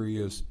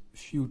Liberia's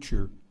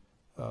future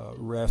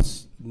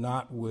rests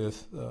not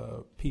with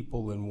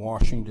people in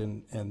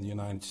Washington and the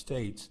United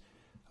States,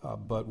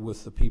 but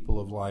with the people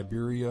of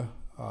Liberia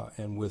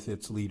and with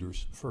its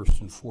leaders,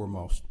 first and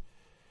foremost.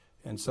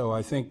 And so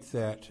I think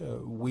that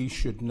we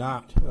should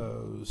not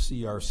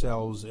see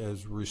ourselves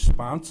as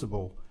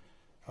responsible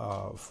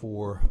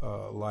for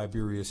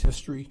Liberia's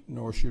history,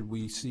 nor should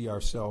we see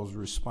ourselves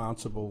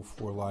responsible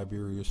for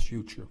Liberia's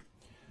future.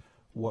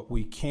 What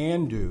we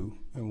can do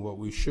and what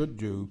we should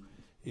do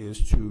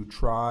is to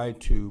try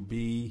to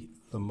be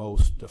the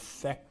most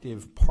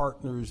effective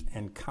partners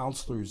and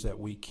counselors that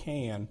we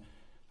can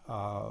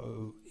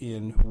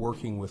in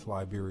working with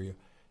Liberia.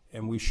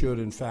 And we should,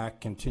 in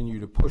fact, continue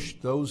to push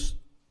those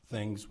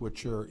things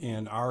which are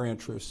in our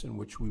interests and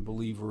which we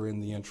believe are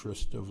in the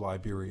interest of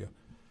Liberia.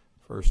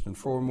 First and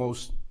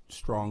foremost,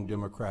 strong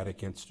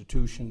democratic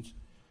institutions,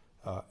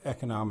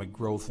 economic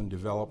growth and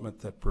development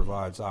that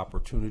provides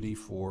opportunity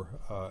for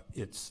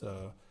its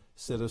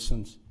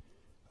citizens,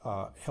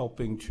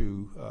 helping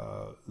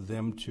to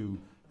them to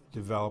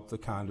develop the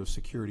kind of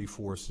security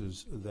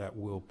forces that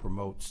will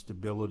promote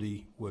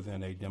stability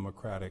within a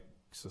democratic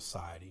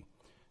society.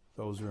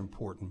 Those are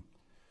important.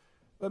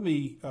 Let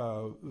me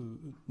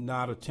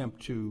not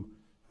attempt to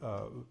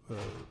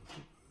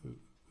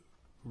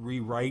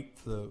rewrite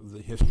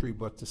the history,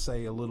 but to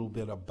say a little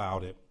bit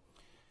about it.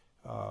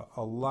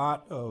 A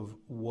lot of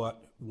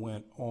what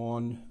went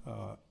on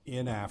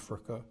in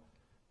Africa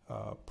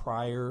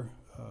prior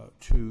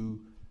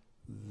to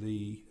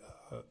the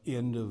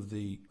end of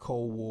the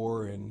Cold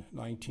War in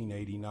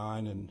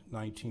 1989 and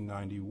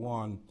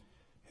 1991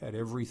 had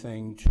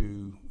everything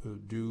to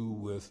do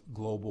with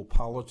global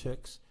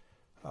politics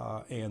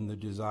and the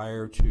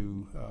desire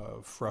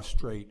to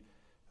frustrate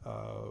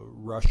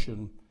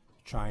Russian,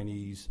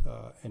 Chinese,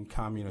 and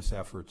communist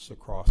efforts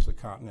across the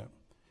continent.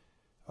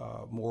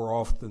 More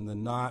often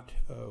than not,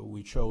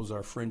 we chose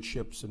our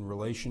friendships and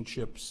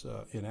relationships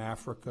in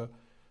Africa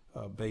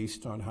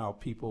based on how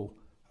people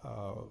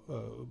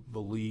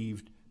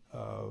believed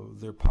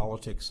their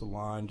politics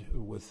aligned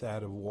with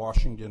that of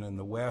Washington in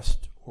the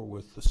West or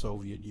with the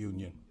Soviet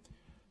Union.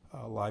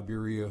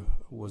 Liberia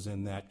was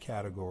in that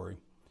category.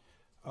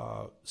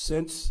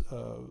 Since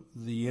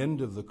the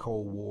end of the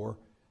Cold War,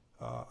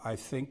 I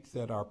think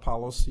that our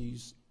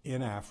policies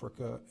in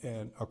Africa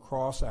and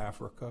across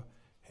Africa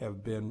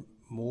have been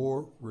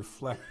more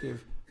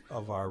reflective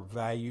of our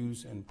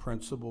values and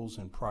principles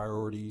and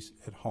priorities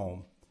at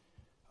home.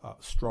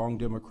 Strong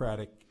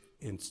democratic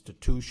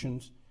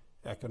institutions,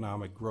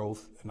 economic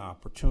growth and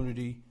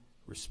opportunity,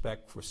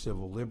 respect for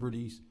civil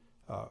liberties,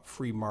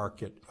 free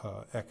market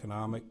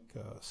economic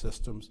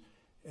systems,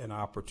 and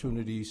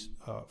opportunities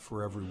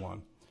for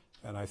everyone.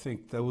 And I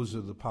think those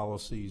are the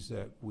policies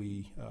that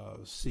we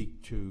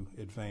seek to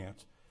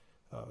advance.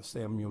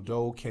 Samuel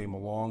Doe came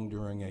along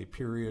during a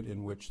period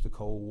in which the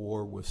Cold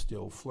War was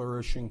still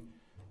flourishing.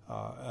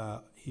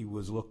 He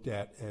was looked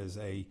at as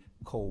a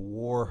Cold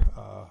War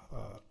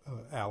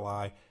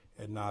ally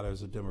and not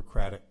as a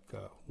democratic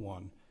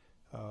one.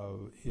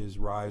 His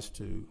rise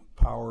to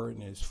power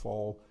and his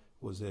fall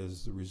was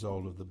as the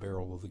result of the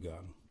barrel of the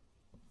gun.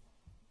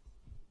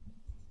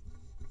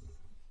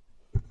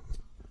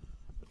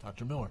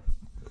 Dr. Miller.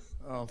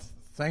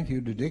 Thank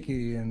you to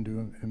Dickie and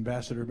to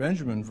Ambassador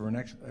Benjamin for an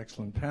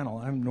excellent panel.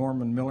 I'm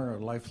Norman Miller,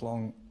 a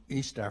lifelong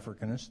East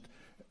Africanist.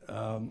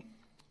 I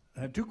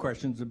have two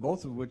questions,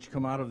 both of which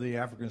come out of the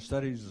African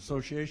Studies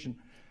Association,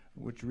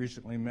 which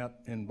recently met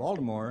in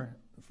Baltimore.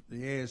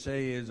 The ASA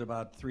is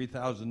about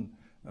 3,000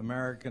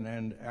 American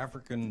and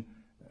African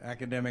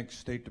academic,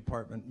 State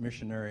Department,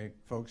 missionary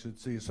folks.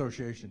 It's the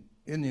association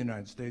in the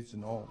United States,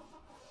 and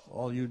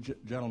all you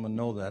gentlemen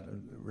know that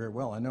very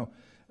well, I know.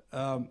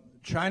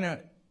 China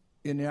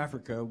in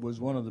Africa was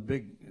one of the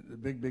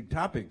big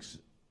topics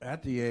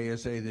at the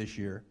ASA this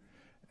year,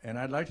 and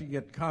I'd like to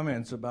get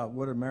comments about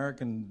what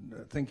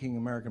American thinking,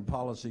 American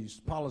policy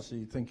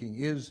thinking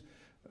is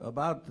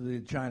about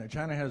China.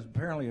 China has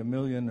apparently 1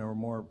 million or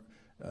more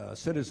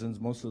citizens,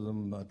 most of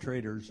them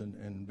traders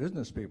and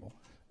business people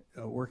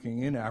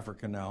working in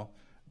Africa now,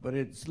 but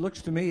it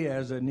looks to me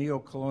as a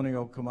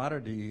neo-colonial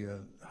commodity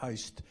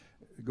heist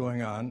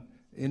going on.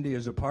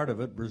 India's a part of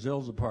it,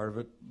 Brazil's a part of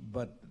it,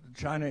 but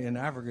China in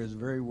Africa is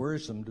very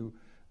worrisome to,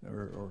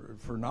 or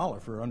for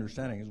knowledge, for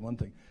understanding is one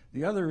thing.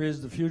 The other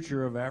is the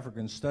future of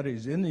African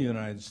studies in the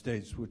United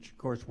States, which of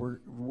course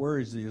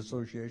worries the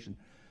association.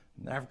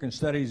 African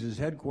Studies is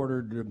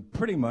headquartered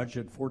pretty much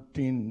at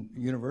 14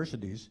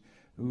 universities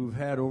who've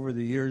had over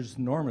the years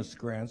enormous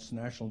grants,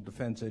 National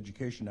Defense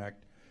Education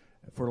Act,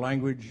 for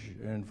language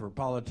and for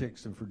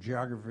politics and for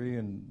geography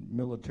and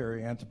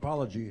military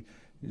anthropology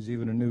is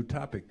even a new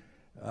topic.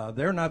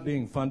 They're not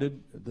being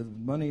funded. The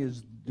money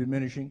is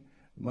diminishing.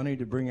 Money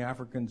to bring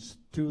Africans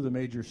to the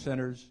major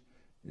centers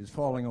is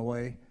falling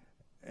away.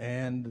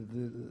 And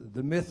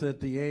the myth at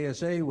the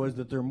ASA was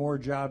that there are more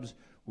jobs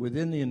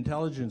within the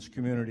intelligence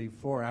community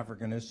for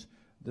Africanists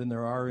than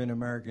there are in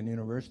American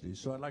universities.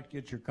 So I'd like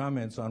to get your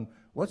comments on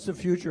what's the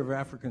future of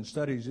African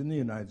studies in the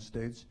United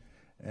States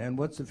and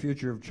what's the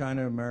future of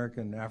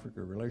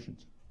China-American-Africa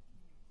relations?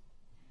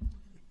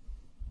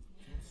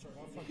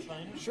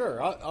 China?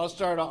 Sure, I'll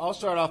start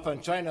off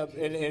on China,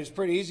 and it's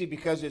pretty easy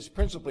because it's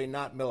principally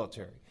not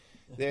military.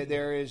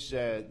 There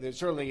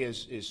certainly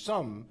is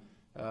some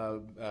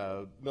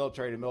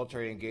military to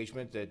military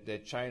engagement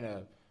that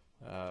China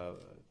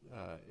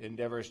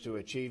endeavors to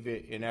achieve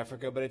in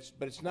Africa, but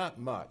it's not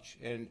much.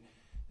 And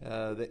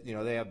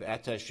they have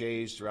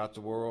attachés throughout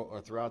the world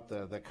or throughout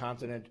the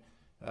continent.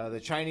 The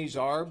Chinese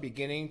are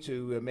beginning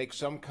to make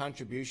some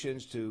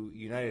contributions to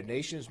United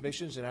Nations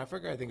missions in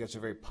Africa. I think that's a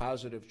very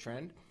positive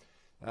trend.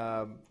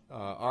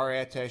 Our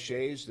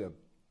attachés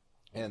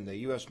and the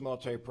U.S.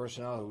 military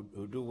personnel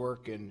who do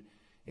work in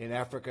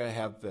Africa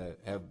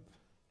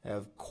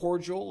have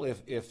cordial,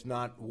 if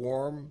not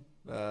warm,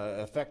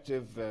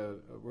 effective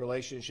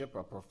relationship,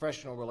 a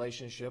professional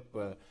relationship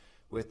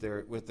with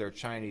their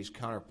Chinese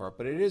counterpart.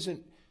 But it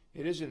isn't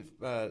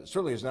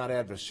certainly is not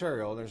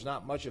adversarial. There's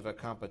not much of a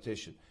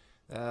competition.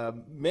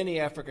 Many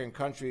African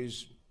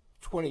countries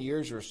 20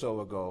 years or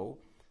so ago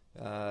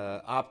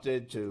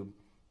opted to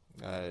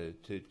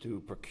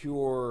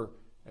procure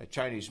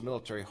Chinese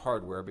military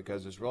hardware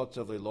because it's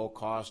relatively low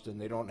cost and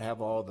they don't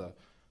have all the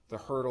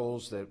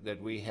hurdles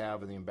that we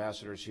have, and the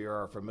ambassadors here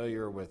are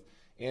familiar with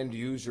end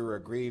user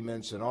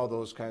agreements and all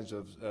those kinds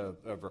of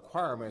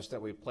requirements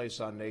that we place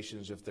on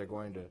nations if they're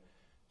going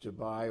to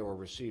buy or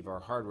receive our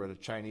hardware. The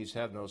Chinese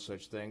have no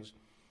such things.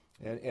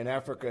 And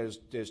Africa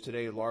is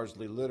today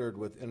largely littered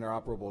with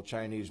interoperable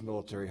Chinese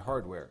military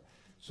hardware.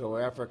 So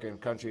African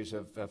countries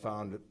have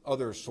found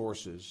other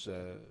sources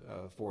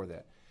for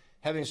that.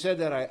 Having said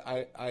that,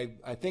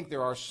 I think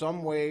there are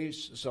some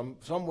ways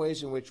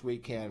in which we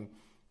can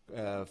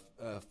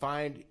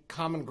find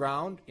common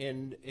ground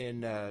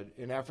in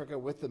Africa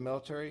with the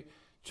military.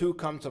 Two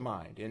come to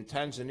mind. In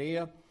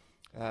Tanzania,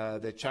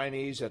 the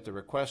Chinese, at the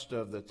request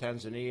of the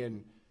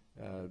Tanzanian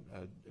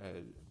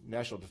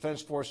National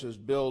Defense Forces,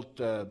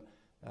 built a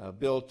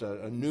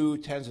new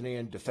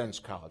Tanzanian Defense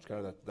College,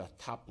 kind of the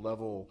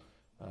top-level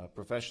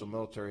professional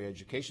military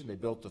education. They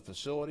built the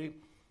facility.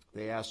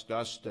 They asked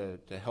us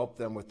to help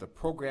them with the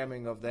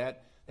programming of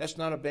that. That's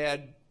not a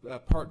bad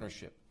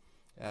partnership.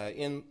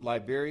 In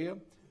Liberia,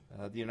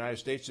 the United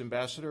States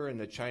ambassador and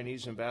the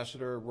Chinese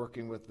ambassador are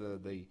working with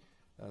the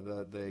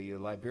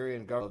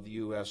Liberian government of the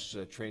U.S.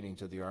 Training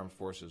to the armed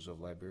forces of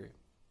Liberia.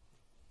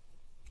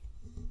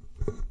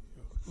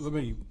 Let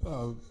me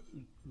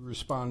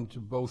respond to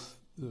both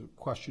the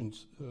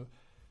questions.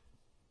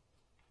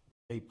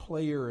 A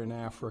player in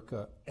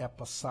Africa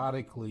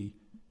episodically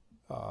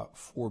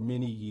for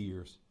many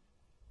years,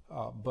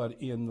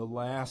 but in the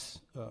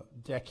last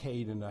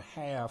decade and a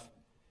half,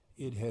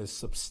 it has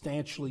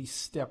substantially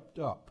stepped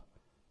up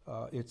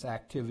its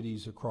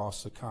activities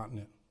across the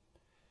continent.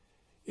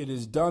 It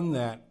has done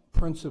that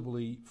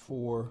principally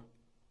for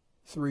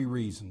three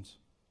reasons.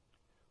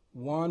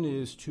 One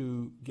is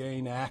to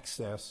gain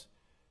access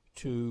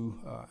to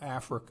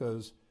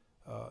Africa's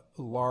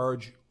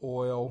large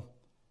oil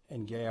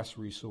and gas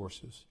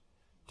resources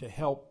to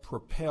help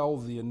propel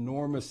the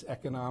enormous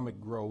economic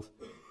growth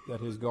that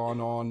has gone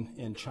on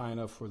in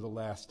China for the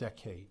last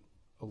decade.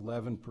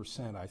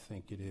 11%, I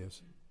think it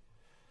is.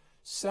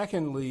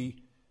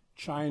 Secondly,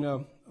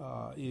 China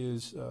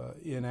is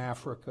in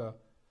Africa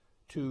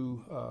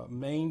to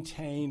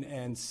maintain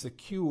and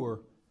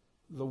secure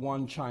the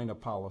one China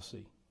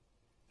policy.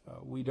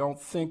 We don't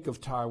think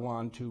of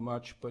Taiwan too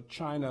much, but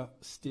China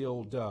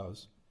still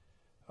does.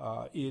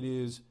 It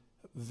is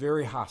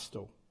very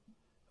hostile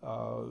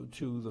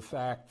to the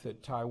fact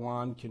that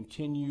Taiwan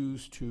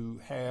continues to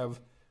have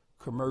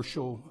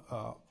commercial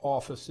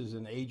offices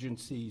and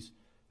agencies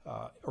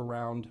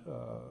around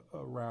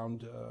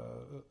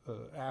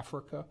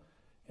Africa,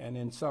 and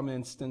in some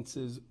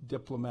instances,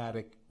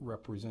 diplomatic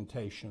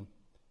representation.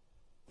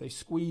 They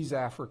squeeze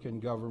African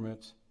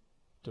governments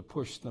to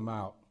push them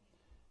out.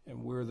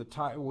 And where the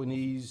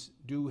Taiwanese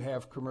do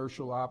have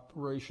commercial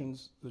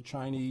operations, the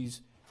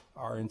Chinese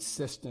are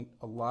insistent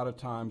a lot of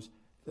times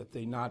that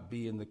they not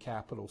be in the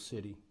capital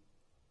city.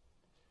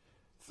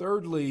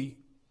 Thirdly,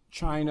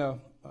 China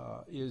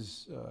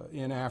is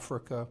in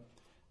Africa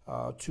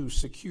to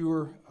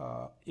secure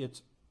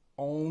its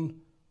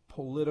own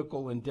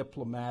political and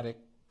diplomatic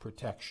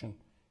protection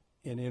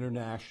in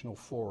international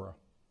fora.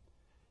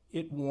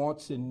 It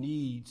wants and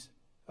needs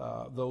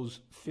those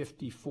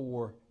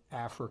 54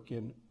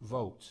 African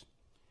votes.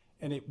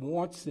 And it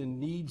wants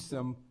and needs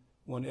them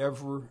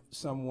whenever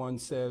someone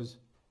says,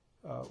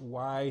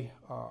 why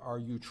are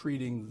you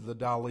treating the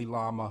Dalai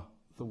Lama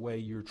the way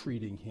you're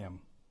treating him?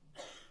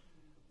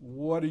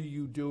 What are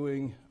you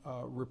doing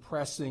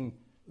repressing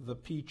the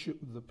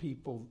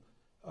people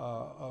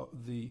of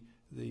the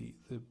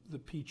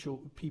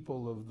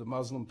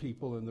Muslim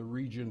people in the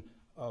region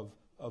of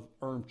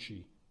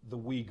Urumqi, the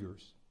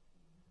Uyghurs?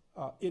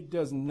 It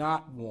does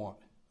not want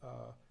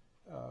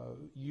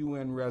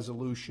UN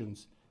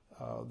resolutions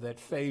that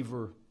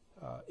favor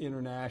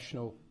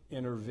international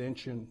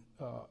intervention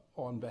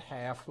on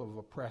behalf of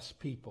oppressed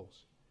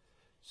peoples.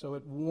 So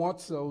it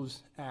wants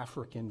those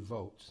African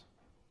votes.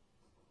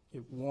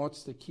 It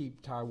wants to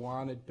keep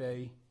Taiwan at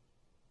bay,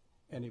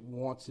 and it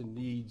wants and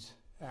needs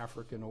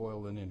African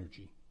oil and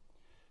energy.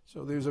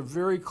 So there's a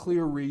very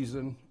clear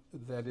reason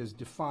that is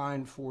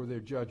defined for their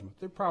judgment.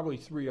 There are probably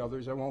three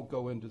others. I won't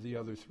go into the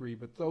other three,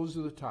 but those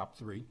are the top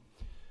three.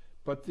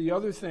 But the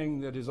other thing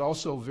that is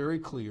also very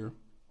clear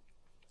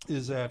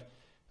is that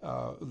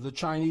the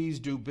Chinese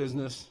do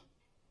business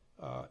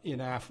in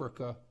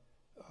Africa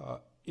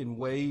in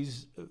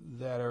ways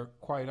that are,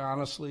 quite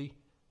honestly,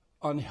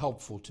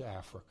 unhelpful to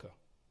Africa.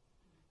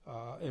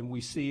 And we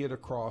see it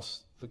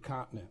across the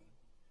continent.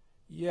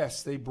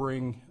 Yes, they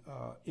bring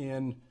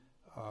in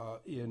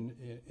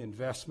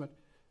investment,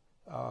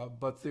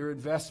 but their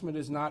investment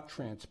is not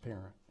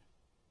transparent.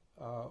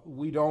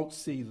 We don't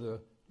see the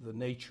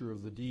nature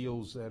of the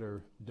deals that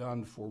are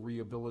done for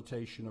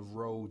rehabilitation of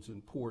roads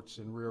and ports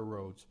and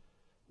railroads.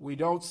 We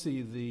don't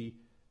see the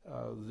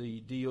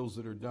deals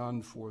that are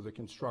done for the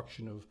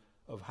construction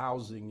of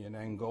housing in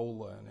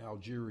Angola and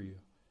Algeria.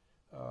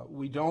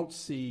 We don't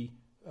see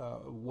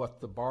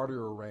what the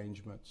barter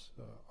arrangements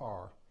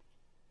are.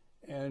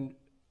 And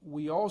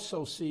we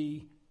also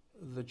see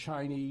the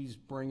Chinese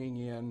bringing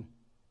in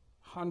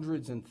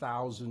hundreds and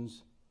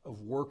thousands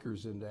of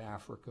workers into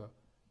Africa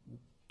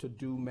to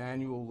do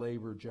manual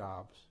labor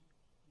jobs.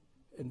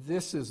 And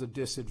this is a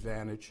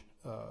disadvantage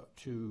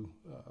to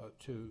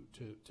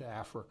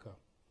Africa.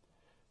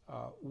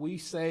 We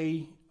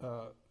say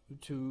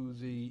to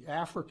the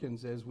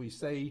Africans, as we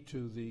say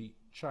to the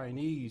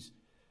Chinese,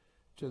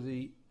 to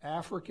the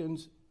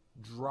Africans,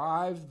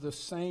 drive the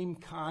same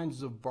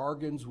kinds of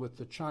bargains with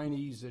the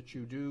Chinese that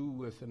you do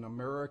with an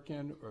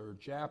American or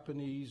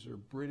Japanese or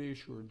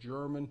British or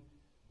German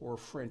or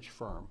French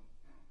firm.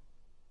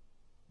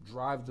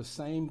 Drive the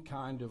same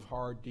kind of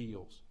hard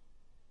deals.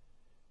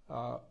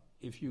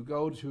 If you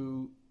go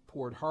to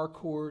Port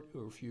Harcourt,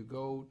 or if you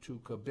go to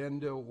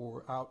Cabinda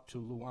or out to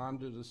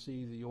Luanda to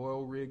see the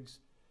oil rigs,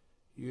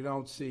 you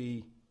don't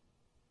see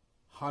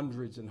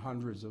hundreds and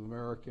hundreds of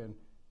American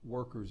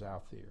workers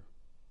out there.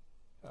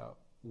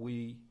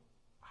 We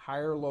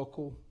hire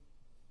local,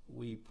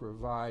 we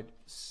provide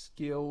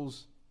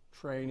skills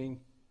training,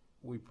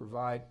 we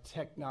provide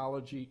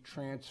technology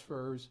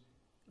transfers,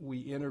 we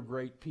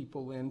integrate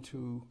people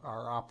into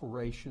our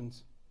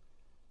operations,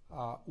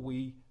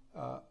 we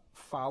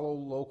follow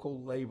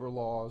local labor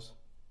laws,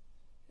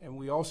 and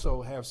we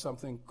also have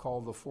something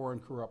called the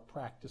Foreign Corrupt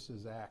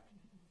Practices Act,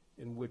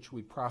 in which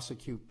we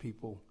prosecute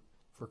people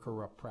for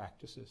corrupt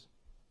practices.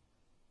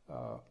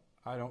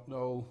 I don't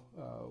know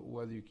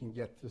whether you can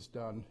get this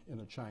done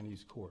in a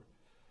Chinese court.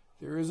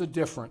 There is a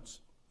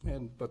difference,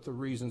 but the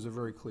reasons are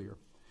very clear.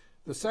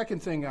 The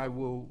second thing I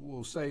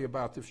will say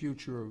about the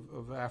future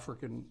of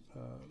African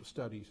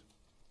studies,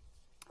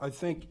 I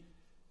think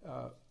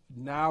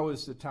now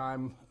is the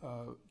time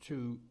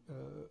to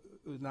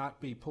not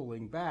be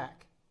pulling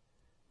back,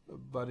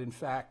 but in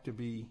fact to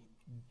be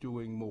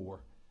doing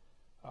more.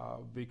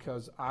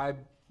 Because I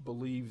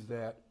believe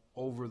that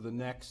over the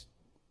next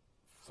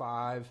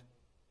 5,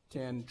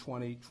 10,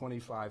 20,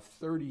 25,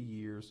 30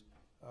 years,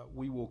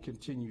 we will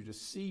continue to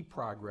see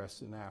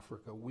progress in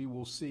Africa. We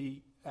will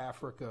see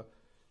Africa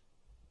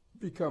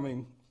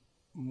becoming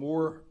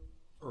more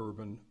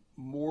urban,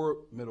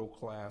 more middle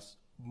class,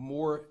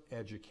 more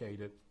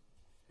educated,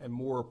 and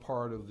more a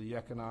part of the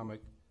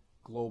economic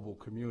global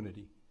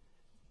community.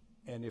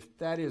 And if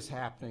that is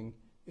happening,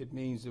 it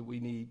means that we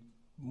need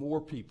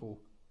more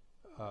people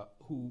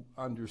who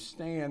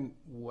understand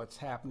what's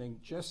happening,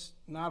 just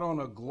not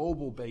on a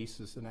global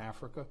basis in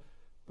Africa,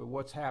 but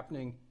what's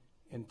happening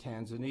in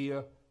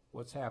Tanzania,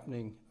 what's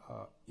happening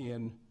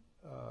in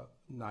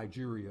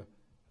Nigeria,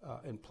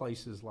 and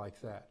places like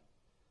that.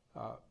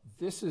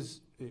 This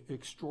is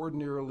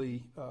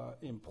extraordinarily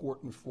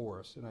important for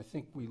us, and I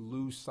think we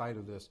lose sight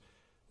of this.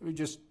 Let me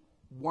just,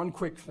 one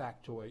quick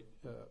factoid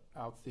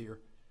out there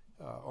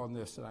on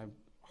this, and I'm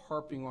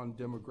harping on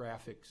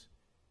demographics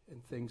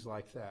and things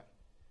like that.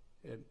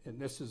 And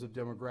this is a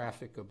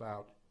demographic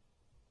about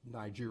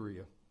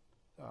Nigeria,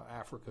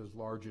 Africa's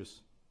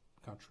largest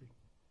country.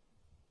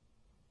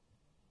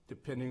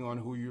 Depending on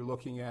who you're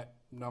looking at,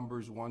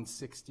 numbers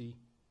 160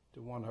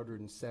 to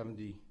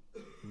 170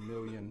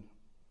 million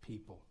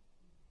people.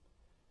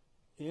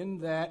 In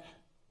that,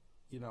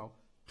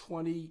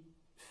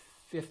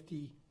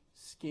 2050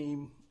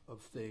 scheme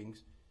of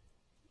things,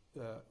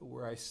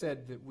 where I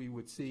said that we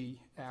would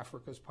see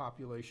Africa's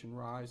population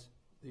rise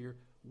there,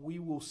 we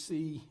will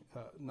see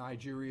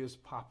Nigeria's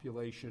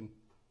population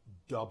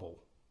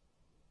double.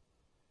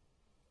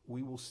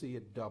 We will see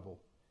it double.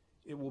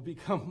 It will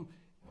become,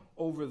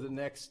 over the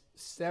next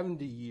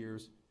 70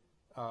 years,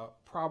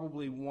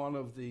 probably one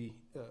of the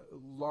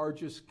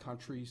largest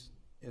countries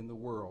in the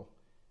world.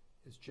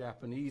 As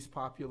Japanese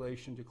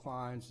population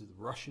declines, as the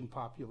Russian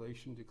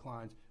population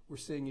declines, we're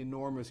seeing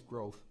enormous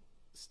growth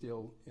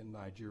still in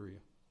Nigeria.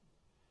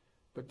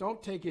 But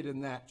don't take it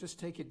in that, just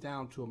take it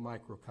down to a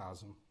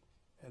microcosm.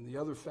 And the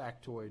other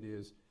factoid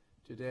is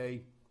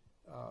today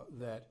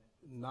that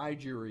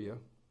Nigeria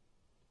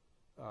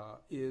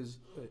is,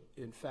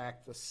 in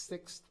fact, the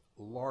 6th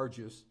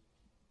largest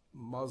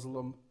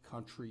Muslim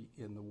country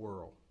in the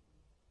world.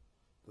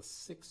 The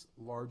 6th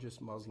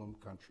largest Muslim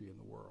country in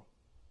the world.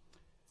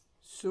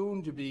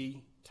 soon to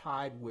be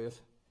tied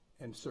with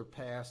and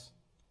surpass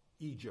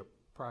Egypt,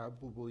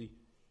 probably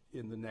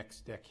in the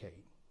next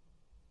decade.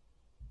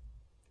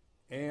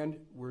 And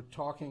we're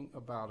talking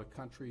about a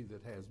country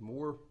that has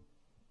more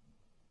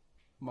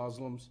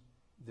Muslims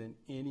than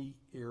any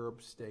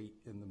Arab state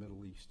in the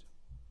Middle East.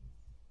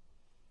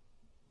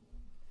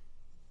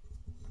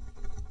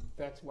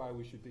 That's why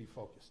we should be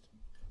focused.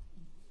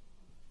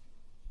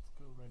 Let's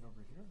go right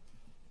over here.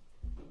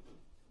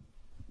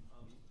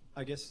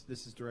 I guess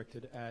this is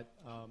directed at,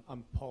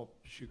 I'm Paul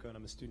Shuka and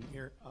I'm a student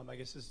here. I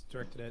guess this is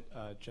directed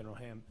at General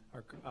Ham.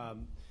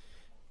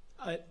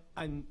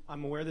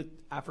 I'm aware that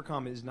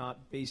AFRICOM is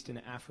not based in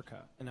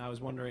Africa, and I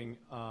was wondering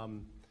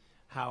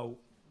how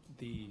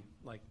the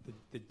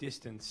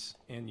distance,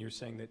 and you're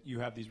saying that you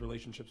have these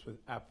relationships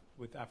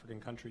with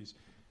African countries,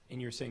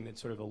 and you're saying that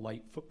sort of a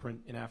light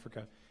footprint in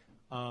Africa.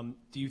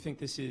 Do you think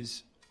this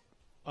is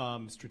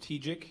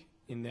strategic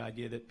in the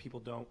idea that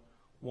people don't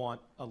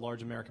want a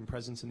large American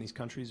presence in these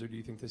countries, or do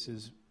you think this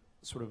is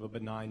sort of a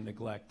benign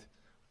neglect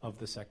of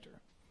the sector?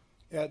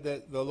 Yeah,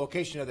 the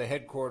location of the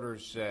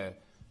headquarters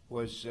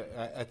was,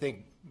 I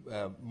think,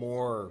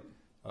 more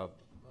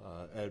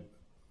a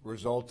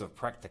result of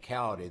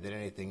practicality than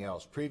anything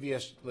else.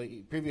 Previous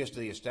to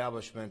the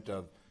establishment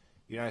of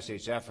United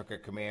States Africa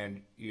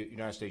Command,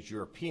 United States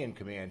European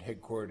Command,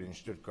 headquartered in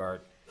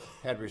Stuttgart,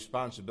 had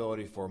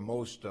responsibility for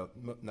most of,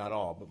 not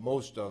all, but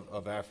most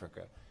of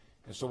Africa.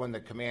 And so when the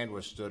command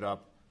was stood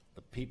up,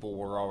 the people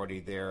were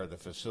already there, the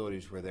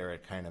facilities were there,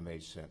 it kind of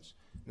made sense.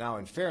 Now,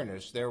 in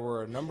fairness, there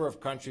were a number of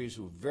countries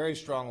who very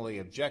strongly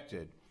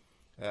objected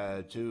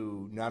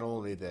to not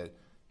only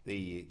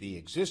the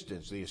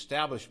existence, the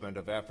establishment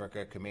of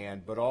Africa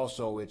Command, but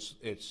also its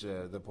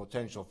the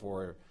potential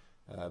for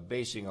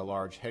basing a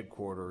large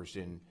headquarters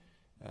in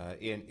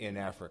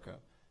Africa.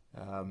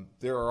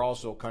 There are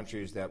also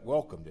countries that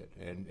welcomed it,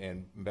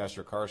 and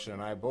Ambassador Carson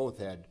and I both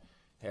had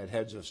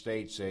heads of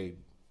state say,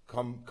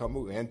 come,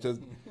 and to,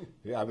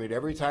 I mean,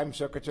 every time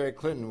Secretary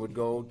Clinton would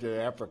go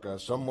to Africa,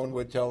 someone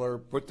would tell her,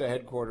 put the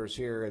headquarters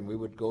here, and we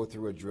would go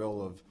through a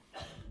drill of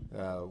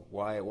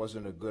why it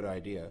wasn't a good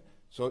idea.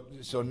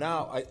 So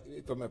now,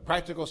 from a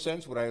practical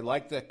sense, would I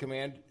like the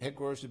command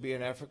headquarters to be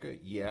in Africa?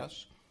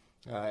 Yes.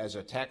 As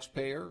a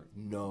taxpayer,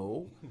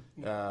 no.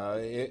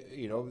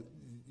 The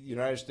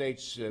United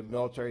States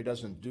military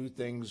doesn't do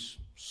things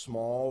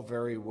small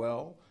very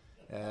well.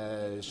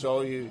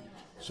 So you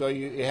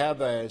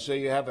have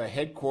a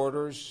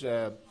headquarters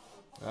that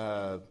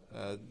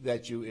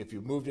if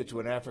you moved it to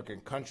an African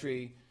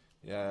country,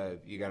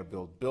 you got to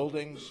build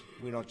buildings.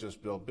 We don't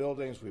just build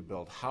buildings. We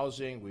build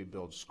housing. We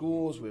build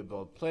schools. We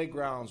build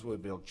playgrounds. We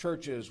build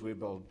churches. We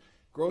build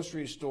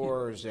grocery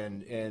stores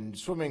and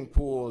swimming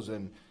pools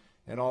and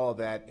all of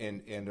that.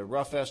 And a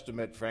rough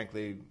estimate,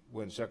 frankly,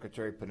 when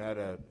Secretary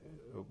Panetta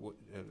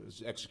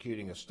was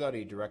executing a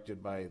study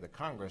directed by the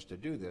Congress to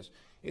do this,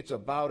 it's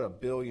about $1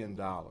 billion.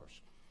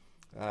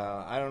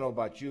 I don't know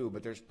about you,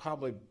 but there's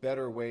probably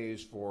better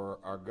ways for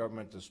our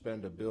government to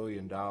spend $1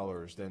 billion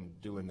than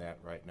doing that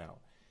right now.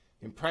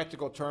 In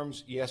practical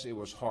terms, yes, it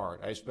was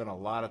hard. I spent a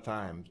lot of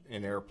time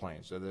in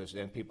airplanes,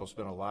 and people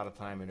spend a lot of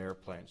time in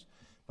airplanes.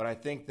 But I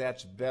think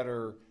that's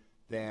better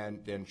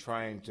than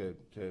trying to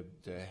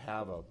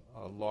have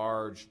a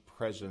large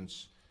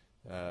presence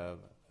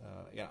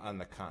on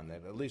the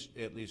continent, at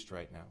least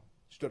right now.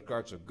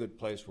 Stuttgart's a good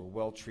place. We're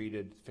well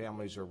treated.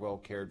 Families are well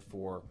cared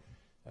for.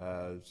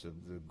 It's a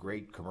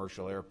great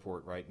commercial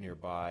airport right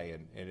nearby,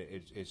 and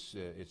it's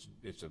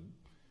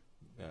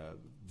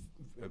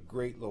a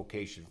great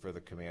location for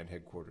the command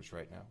headquarters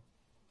right now.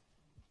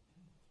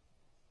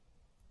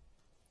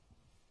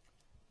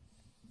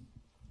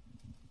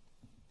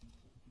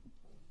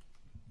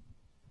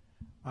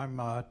 I'm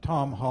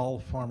Tom Hull,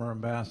 former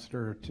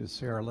ambassador to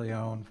Sierra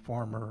Leone,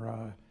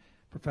 former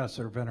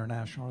professor of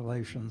international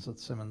relations at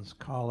Simmons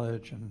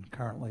College, and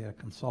currently a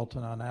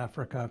consultant on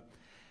Africa.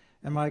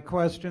 And my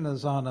question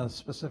is on a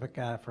specific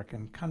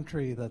African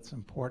country that's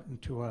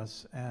important to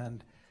us,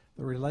 and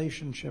the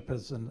relationship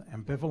is an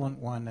ambivalent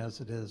one,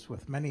 as it is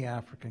with many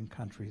African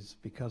countries,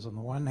 because on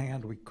the one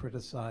hand we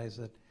criticize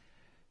it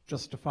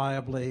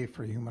justifiably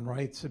for human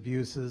rights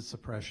abuses,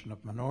 suppression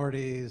of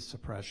minorities,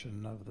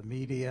 suppression of the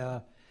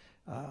media,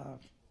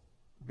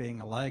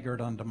 being a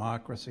laggard on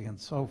democracy and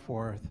so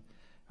forth.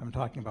 I'm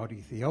talking about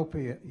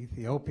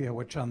Ethiopia,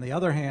 which on the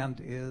other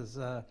hand is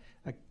a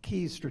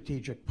key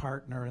strategic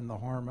partner in the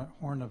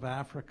Horn of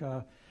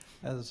Africa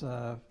as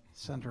a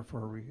center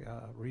for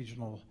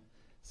regional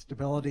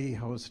stability,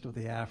 host of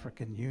the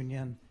African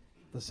Union.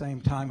 At the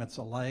same time, it's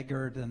a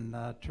laggard in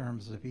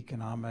terms of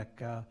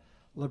economic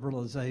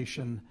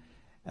liberalization.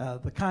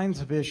 The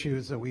kinds of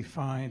issues that we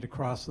find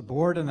across the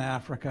board in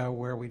Africa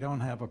where we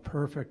don't have a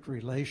perfect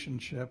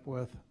relationship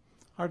with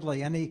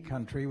hardly any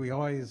country. We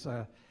always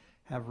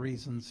have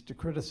reasons to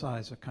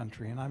criticize a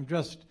country. And I'm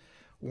just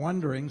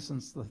wondering,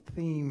 since the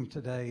theme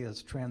today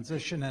is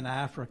transition in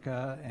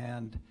Africa,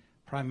 and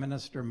Prime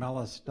Minister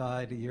Meles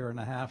died a year and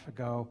a half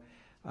ago,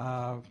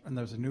 and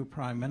there's a new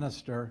Prime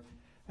Minister,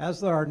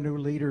 as there are new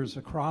leaders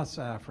across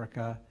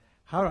Africa,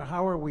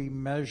 how are we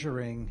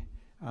measuring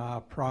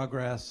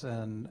progress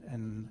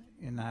in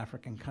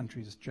African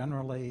countries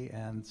generally,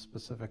 and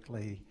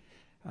specifically,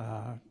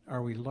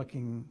 are we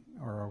looking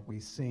or are we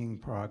seeing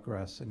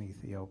progress in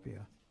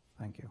Ethiopia?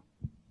 Thank you.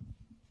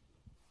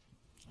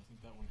 I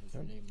think that one has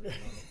your name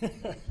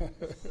written on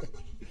it.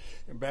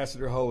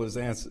 Ambassador Hull has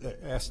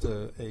asked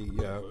a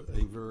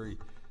very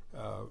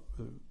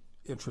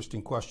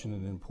interesting question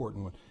and an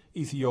important one.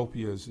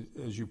 Ethiopia,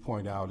 as you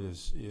point out,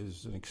 is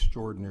an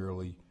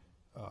extraordinarily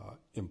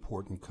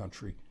important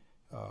country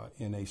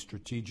in a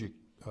strategic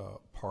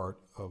part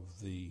of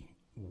the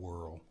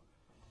world,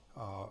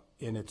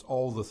 and it's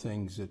all the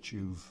things that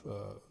you've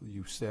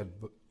said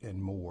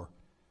and more.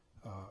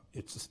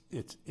 It's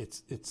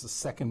the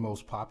second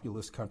most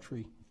populous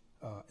country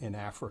in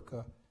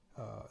Africa,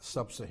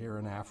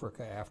 sub-Saharan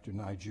Africa, after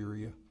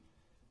Nigeria.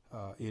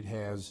 It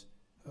has,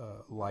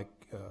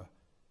 like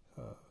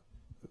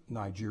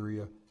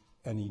Nigeria,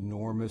 an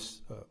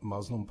enormous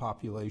Muslim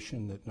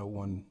population that no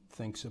one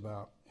thinks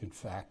about. In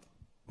fact,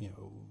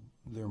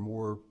 there are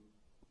more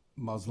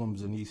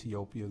Muslims in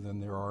Ethiopia than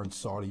there are in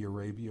Saudi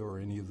Arabia or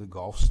any of the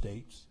Gulf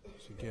states.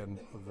 It's, again,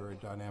 a very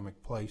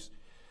dynamic place.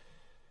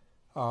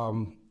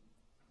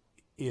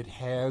 It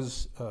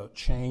has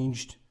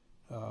changed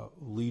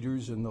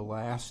leaders in the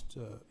last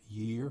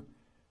year.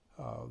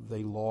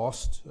 They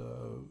lost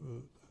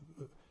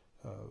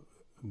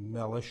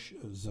Meles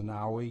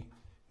Zenawi,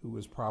 who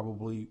was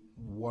probably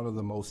one of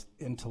the most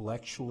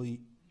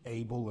intellectually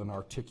able and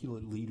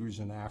articulate leaders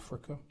in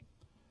Africa,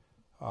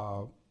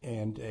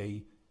 and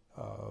a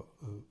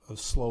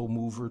slow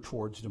mover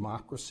towards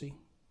democracy.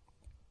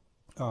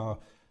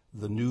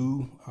 The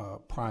new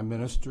Prime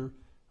Minister,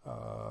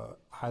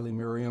 Haile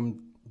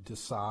Mariam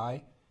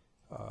Desalegn,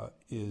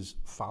 is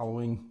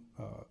following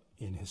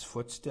in his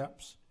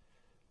footsteps.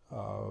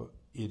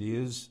 It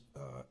is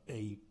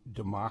a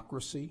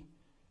democracy,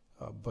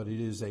 but it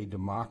is a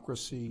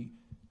democracy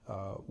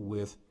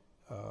with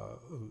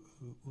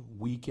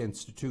weak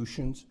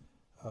institutions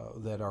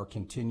that are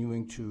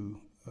continuing to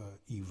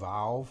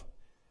evolve.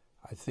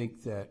 I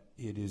think that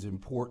it is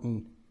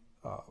important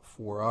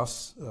for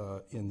us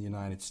in the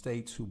United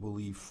States, who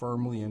believe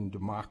firmly in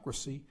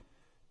democracy,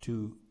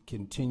 to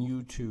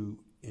continue to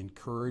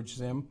encourage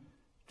them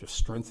to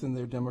strengthen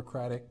their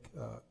democratic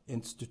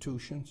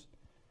institutions,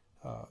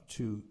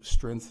 to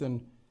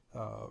strengthen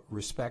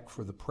respect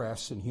for the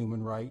press and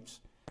human rights,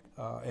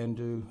 and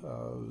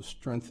to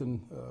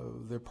strengthen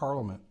their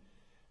parliament.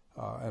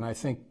 And I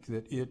think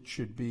that it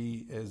should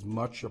be as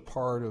much a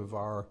part of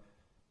our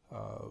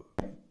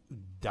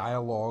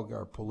dialogue,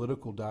 our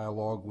political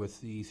dialogue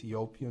with the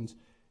Ethiopians,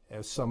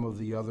 as some of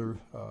the other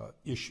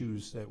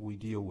issues that we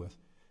deal with.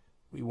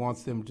 We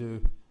want them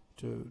to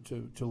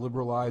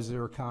liberalize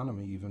their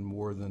economy even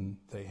more than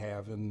they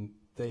have, and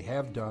they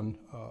have done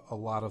a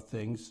lot of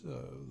things.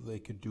 They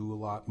could do a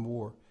lot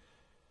more.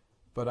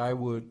 But I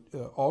would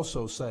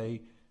also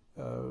say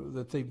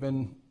that they've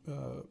been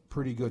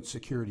pretty good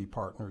security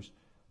partners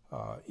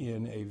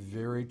in a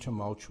very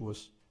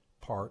tumultuous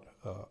part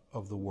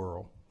of the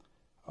world.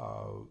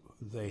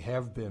 They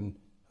have been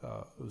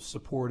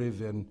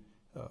supportive in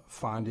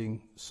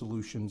finding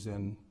solutions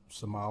in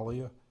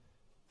Somalia.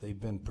 They've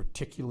been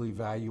particularly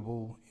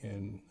valuable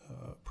in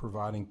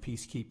providing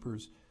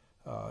peacekeepers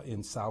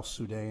in South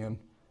Sudan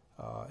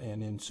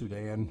and in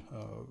Sudan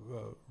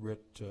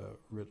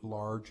writ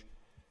large.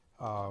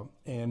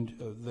 And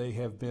they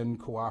have been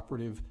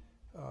cooperative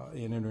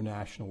in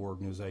international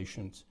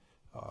organizations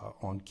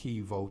on key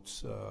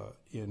votes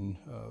in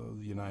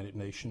the United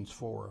Nations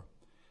Fora.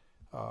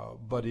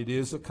 But it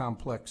is a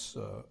complex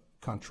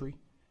country.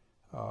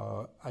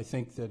 I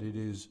think that it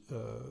is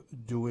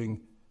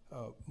doing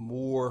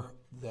more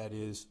that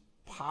is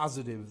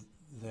positive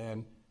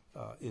than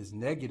is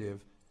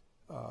negative,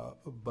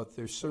 but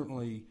there's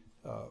certainly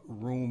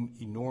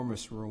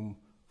enormous room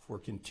for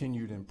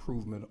continued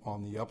improvement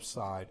on the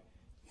upside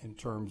in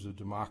terms of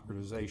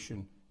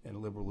democratization and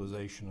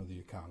liberalization of the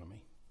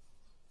economy.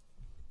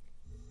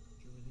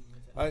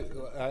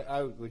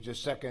 I would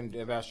just second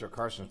Ambassador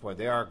Carson's point.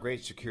 They are a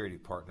great security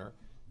partner,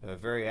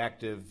 very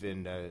active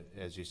in,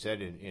 as he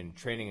said, in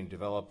training and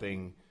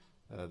developing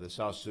the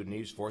South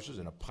Sudanese forces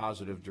in a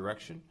positive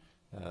direction.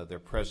 They're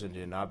present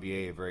in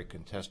Abyei, a very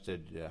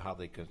contested,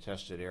 hotly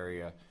contested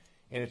area.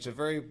 And it's a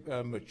very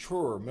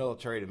mature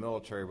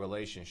military-to-military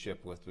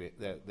relationship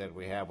that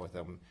we have with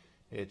them.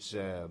 It's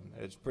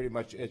pretty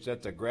much, it's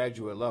at the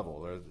graduate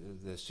level.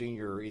 The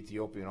senior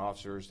Ethiopian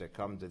officers that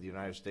come to the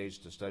United States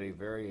to study,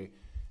 very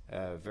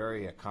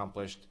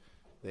accomplished.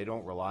 They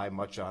don't rely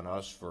much on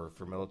us for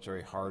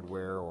military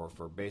hardware or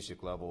for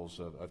basic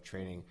levels of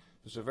training.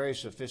 It's a very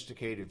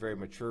sophisticated, very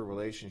mature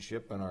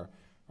relationship, and our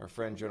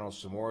friend General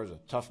Samora is a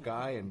tough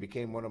guy and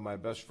became one of my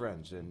best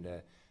friends. And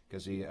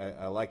because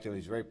I liked him,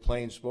 he's very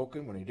plain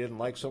spoken. When he didn't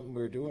like something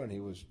we were doing,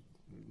 he was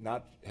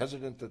not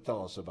hesitant to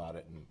tell us about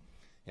it.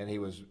 And he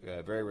was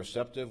very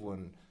receptive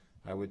when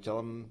I would tell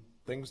him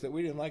things that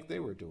we didn't like they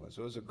were doing.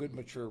 So it was a good,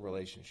 mature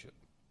relationship.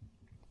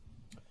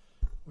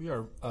 We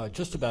are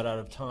just about out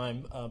of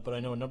time, but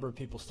I know a number of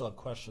people still have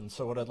questions.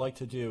 So what I'd like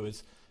to do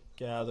is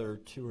gather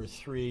 2 or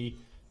 3,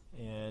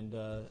 and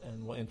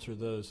we'll answer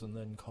those and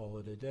then call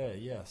it a day.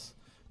 Yes.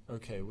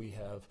 Okay, we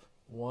have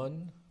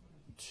 1,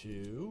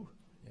 2,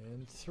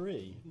 and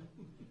 3,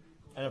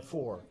 and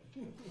 4.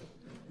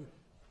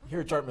 Here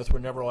at Dartmouth, we're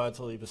never allowed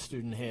to leave a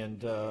student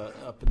hand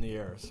up in the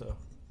air. So.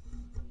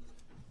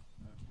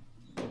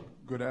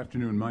 Good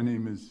afternoon. My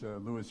name is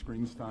Louis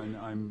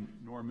Greenstein. I'm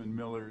Norman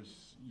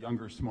Miller's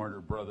younger, smarter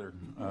brother.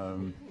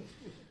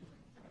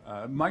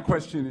 My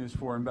question is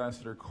for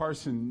Ambassador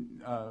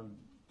Carson.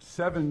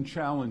 7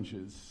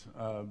 challenges,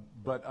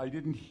 but I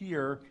didn't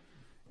hear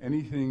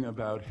anything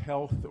about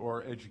health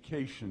or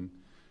education.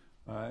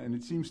 And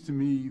it seems to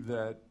me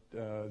that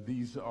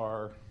these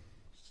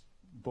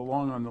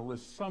belong on the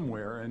list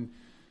somewhere, and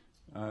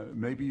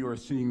maybe you're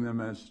seeing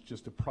them as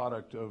just a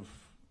product of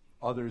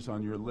others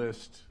on your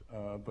list,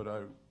 but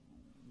I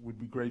would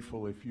be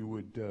grateful if you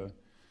would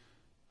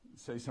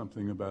say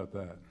something about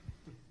that.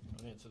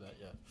 Don't answer that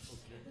yet.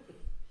 Okay.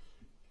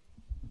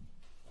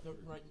 No,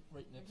 right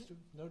next to.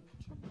 No,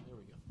 there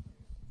we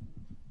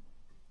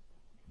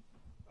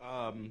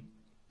go.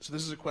 So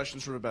this is a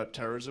question sort of about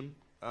terrorism.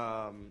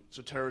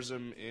 So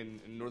terrorism in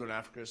Northern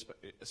Africa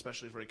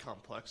especially is very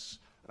complex,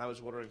 and I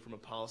was wondering from a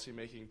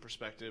policy-making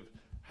perspective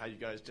how you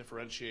guys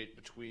differentiate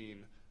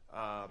between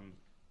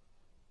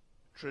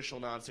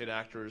traditional non-state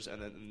actors and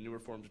then newer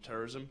forms of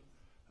terrorism.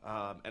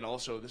 And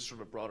also, this is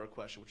sort of a broader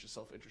question, which is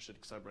self-interested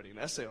because I'm writing an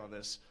essay on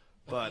this.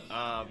 But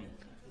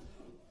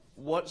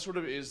what sort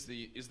of is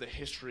the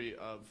history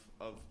of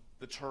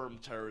the term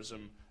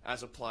terrorism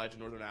as applied to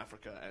Northern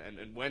Africa,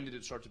 and when did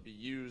it start to be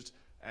used,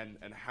 and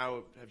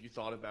how have you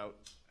thought about,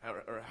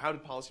 or how do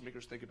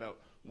policymakers think about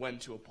when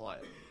to apply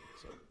it?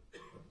 So.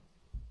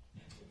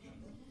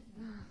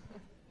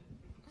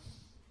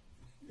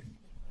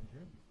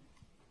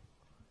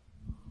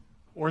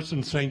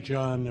 Orson St.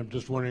 John, I'm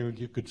just wondering if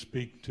you could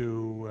speak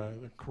to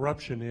the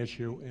corruption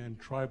issue and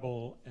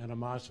tribal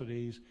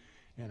animosities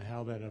and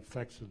how that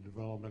affects the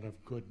development of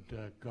good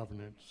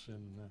governance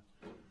in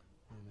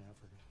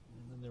Africa.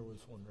 And then there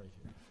was one right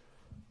here.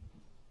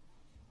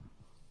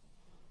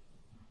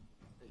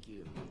 Thank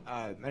you.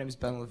 My name is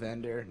Ben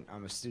Lavender.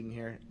 I'm a student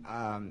here.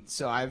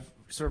 So I've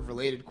sort of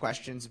related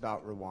questions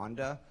about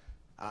Rwanda.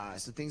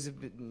 So things have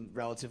been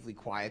relatively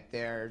quiet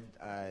there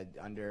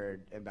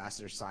under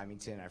Ambassador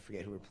Symington. I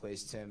forget who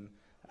replaced him.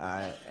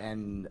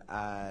 And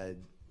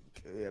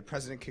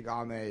President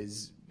Kagame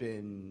has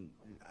been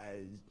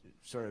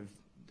sort of,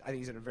 I think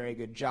he's done a very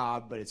good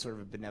job, but it's sort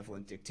of a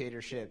benevolent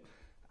dictatorship.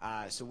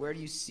 So where do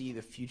you see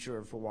the future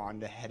of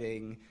Rwanda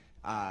heading?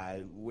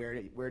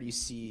 Where do you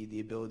see the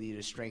ability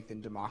to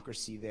strengthen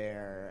democracy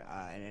there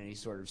and any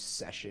sort of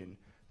secession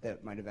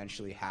that might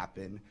eventually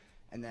happen?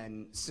 And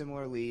then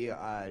similarly,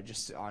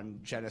 just on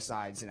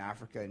genocides in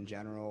Africa in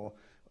general,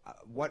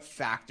 what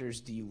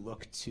factors do you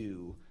look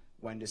to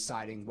when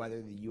deciding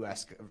whether the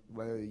U.S.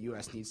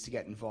 needs to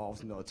get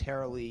involved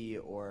militarily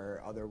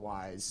or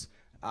otherwise,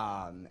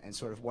 and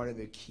sort of what are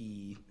the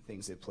key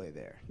things at play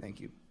there? Thank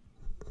you.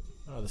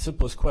 The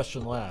simplest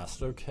question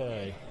last.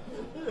 Okay.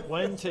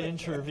 When to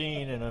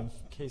intervene in a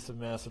case of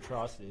mass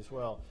atrocities?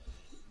 Well,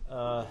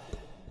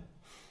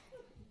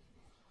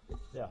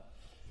 yeah.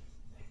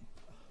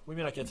 We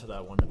may not get to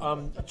that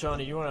one.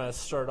 Johnny, you want to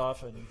start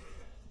off and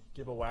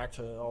give a whack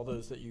to all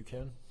those that you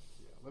can?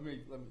 Yeah,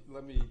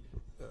 let me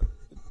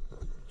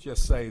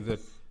just say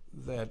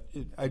that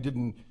I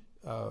didn't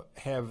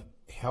have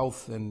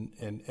health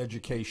and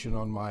education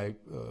on my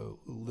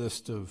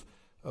list of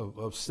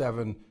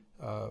 7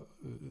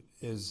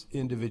 as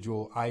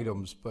individual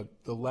items, but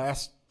the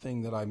last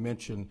thing that I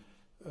mentioned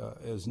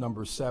as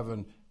number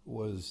 7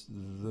 was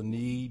the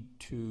need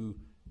to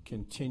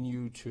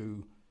continue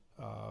to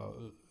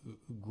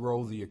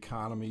grow the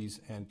economies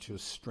and to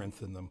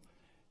strengthen them.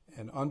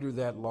 And under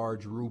that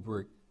large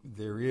rubric,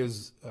 there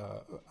is,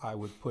 I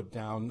would put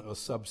down a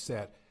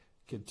subset,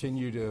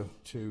 continue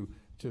to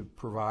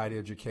provide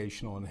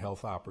educational and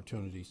health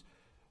opportunities.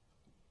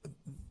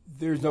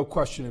 There's no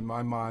question in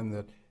my mind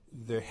that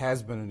there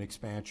has been an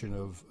expansion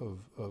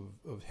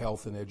of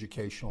health and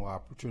educational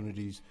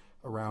opportunities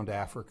around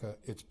Africa.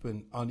 It's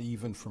been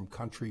uneven from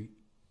country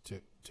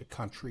to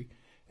country,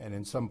 and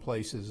in some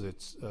places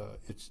it's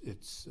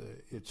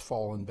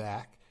fallen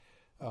back.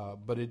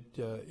 But it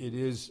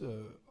is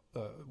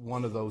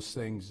one of those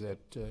things that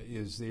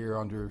is there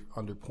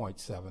under point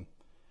 7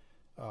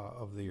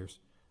 of the years.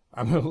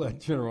 I'm going to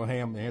let General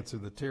Ham answer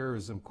the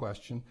terrorism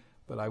question,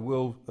 but I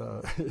will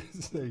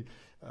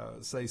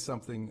say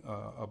something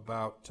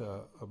about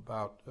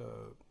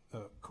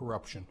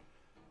corruption.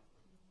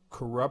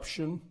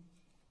 Corruption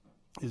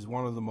is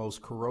one of the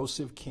most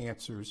corrosive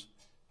cancers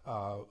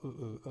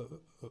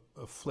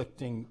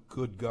afflicting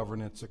good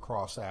governance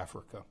across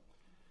Africa.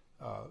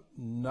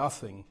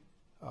 Nothing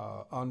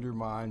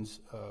undermines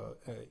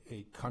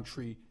a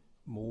country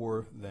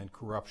more than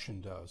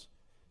corruption does.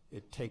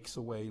 It takes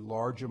away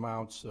large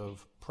amounts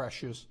of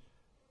precious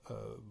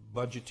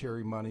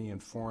budgetary money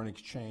and foreign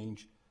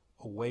exchange,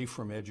 away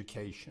from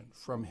education,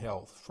 from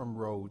health, from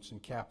roads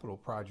and capital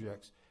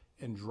projects,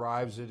 and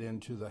drives it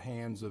into the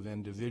hands of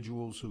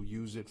individuals who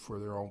use it for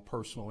their own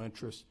personal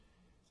interests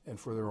and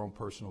for their own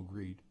personal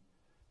greed.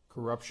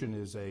 Corruption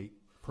is a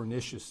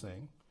pernicious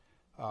thing,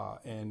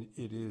 and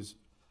it is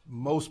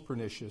most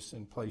pernicious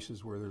in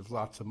places where there's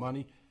lots of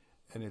money,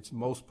 and it's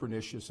most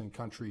pernicious in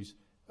countries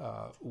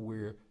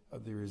where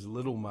there is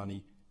little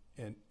money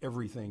and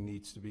everything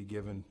needs to be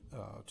given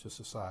to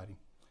society.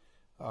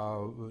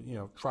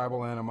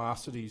 Tribal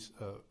animosities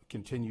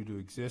continue to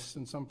exist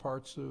in some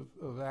parts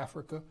of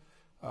Africa,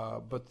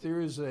 but there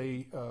is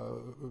a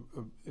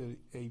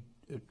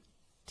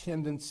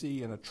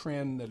tendency and a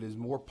trend that is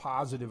more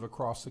positive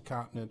across the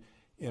continent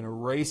in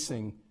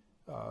erasing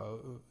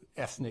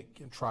ethnic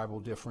and tribal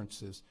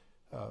differences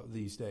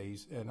these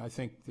days, and I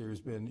think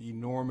there's been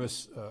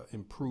enormous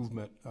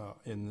improvement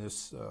in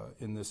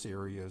this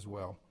area as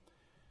well.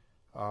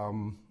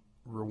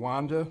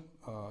 Rwanda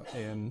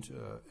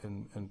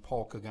and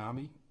Paul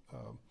Kagame.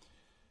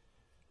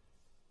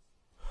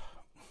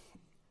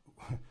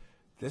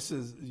 This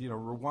is,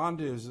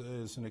 Rwanda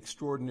is an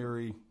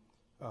extraordinary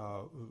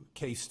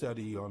case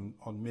study on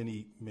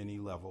many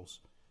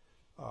levels.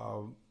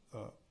 On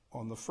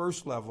the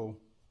first level,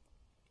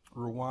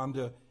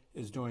 Rwanda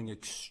is doing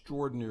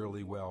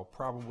extraordinarily well,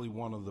 probably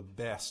one of the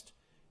best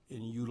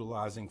in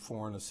utilizing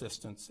foreign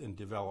assistance in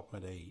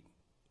development aid.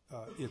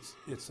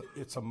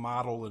 It's a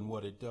model in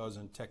what it does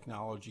in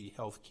technology,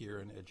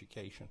 healthcare, and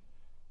education.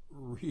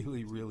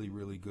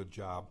 Really good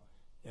job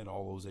in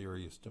all those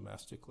areas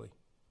domestically.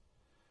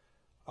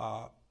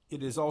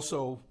 It is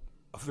also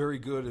a very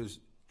good, as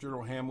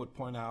General Ham would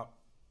point out,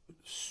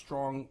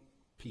 strong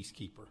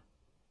peacekeeper.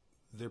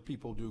 Their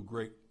people do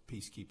great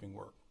peacekeeping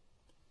work.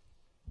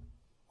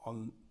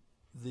 On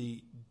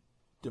the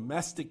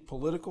domestic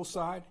political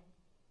side,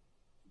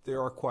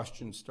 there are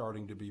questions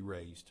starting to be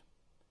raised,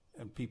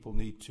 and people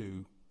need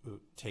to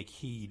take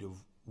heed of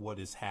what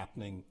is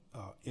happening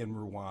in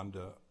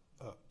Rwanda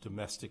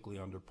domestically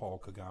under Paul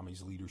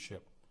Kagame's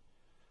leadership.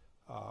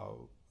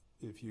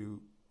 If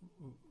you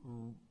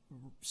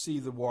see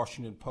the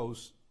Washington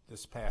Post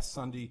this past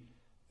Sunday,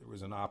 there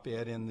was an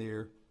op-ed in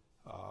there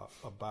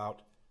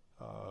about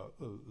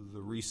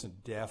the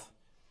recent death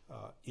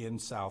in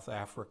South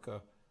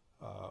Africa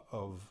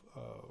of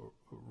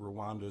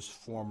Rwanda's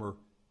former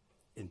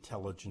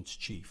intelligence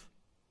chief.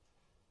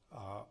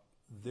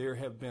 There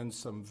have been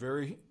some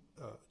very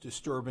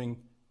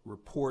disturbing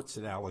reports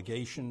and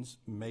allegations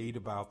made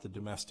about the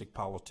domestic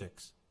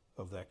politics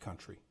of that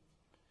country.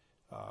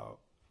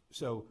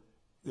 So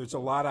there's a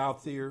lot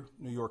out there.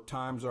 New York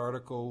Times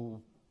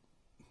article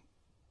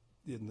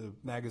in the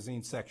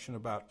magazine section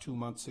about 2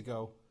 months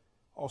ago,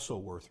 also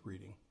worth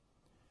reading.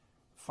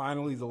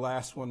 Finally, the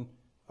last one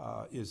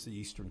is the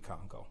Eastern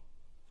Congo,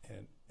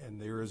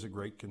 and there is a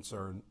great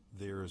concern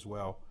there as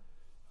well.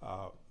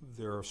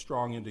 There are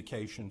strong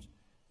indications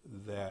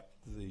that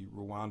the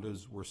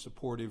Rwandans were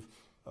supportive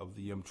of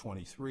the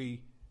M23,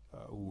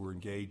 who were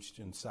engaged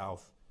in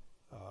South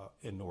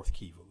and North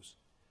Kivus.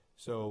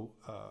 So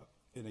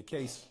in a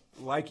case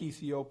like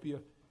Ethiopia,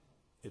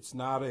 it's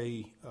not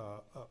a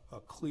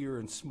clear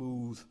and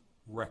smooth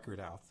record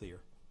out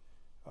there.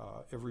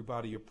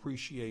 Everybody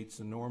appreciates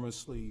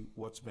enormously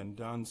what's been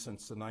done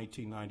since the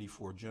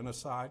 1994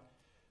 genocide,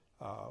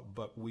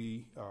 but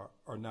we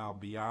are now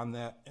beyond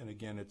that, and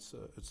again, it's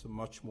a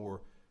much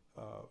more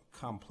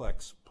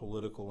complex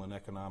political and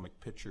economic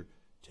picture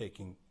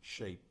taking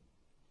shape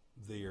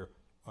there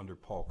under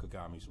Paul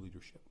Kagame's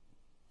leadership.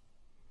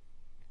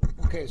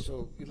 Okay,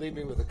 so you leave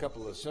me with a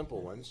couple of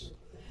simple ones.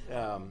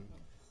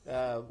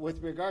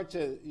 With regard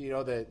to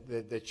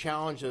the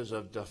challenges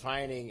of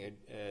defining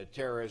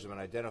terrorism and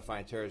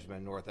identifying terrorism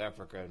in North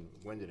Africa, and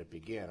when did it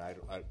begin?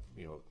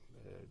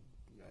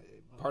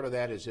 Part of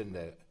that is in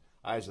the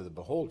eyes of the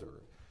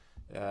beholder,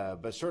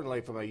 but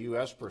certainly from a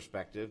U.S.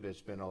 perspective,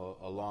 it's been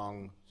a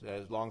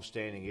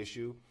long-standing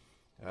issue.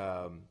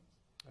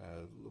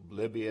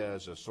 Libya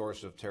as a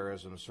source of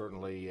terrorism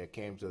certainly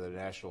came to the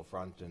national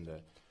front in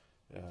the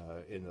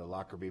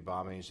Lockerbie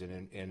bombings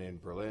and in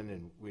Berlin,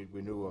 and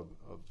we knew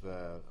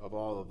of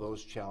all of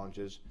those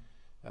challenges.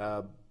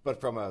 But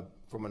from a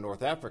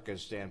North African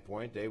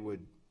standpoint, they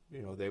would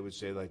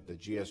say like the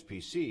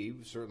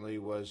GSPC certainly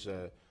was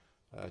a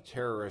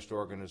terrorist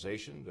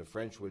organization. The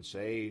French would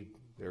say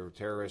they were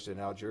terrorists in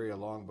Algeria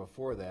long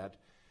before that.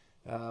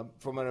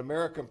 From an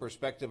American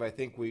perspective, I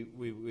think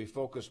we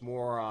focus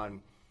more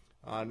on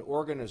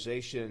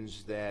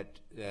organizations that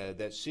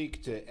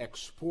seek to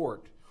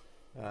export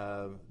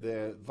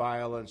the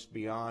violence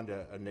beyond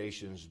a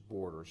nation's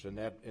borders, and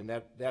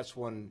that's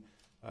when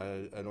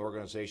an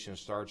organization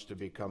starts to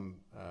become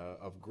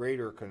of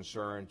greater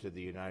concern to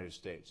the United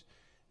States.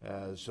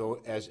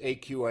 So as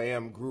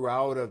AQIM grew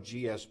out of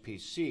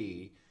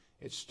GSPC,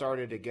 it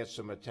started to get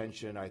some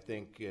attention, I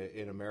think,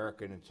 in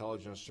American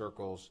intelligence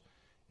circles,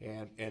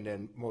 and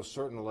then most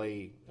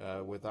certainly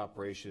with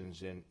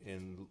operations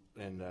in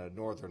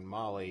northern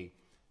Mali,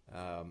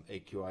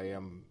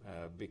 AQIM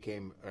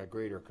became a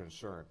greater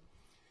concern.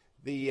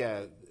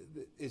 it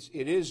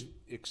is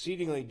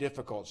exceedingly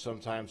difficult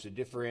sometimes to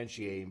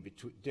differentiate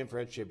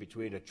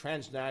between a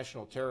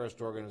transnational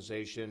terrorist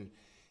organization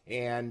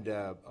and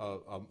a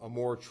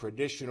more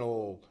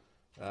traditional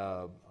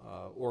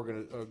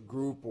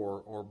group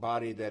or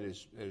body that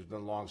has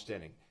been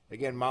longstanding.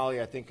 Again, Mali,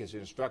 I think, is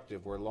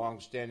instructive. We're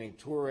longstanding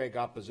Tuareg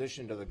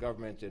opposition to the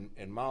government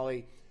in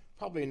Mali,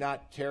 probably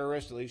not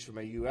terrorists, at least from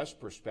a U.S.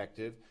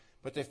 perspective,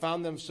 but they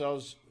found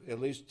themselves, at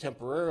least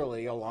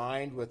temporarily,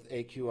 aligned with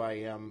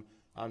AQIM,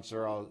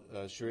 Ansar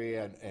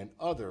al-Sharia, and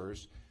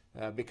others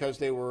because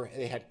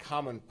they had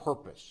common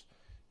purpose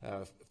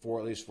for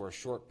at least for a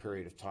short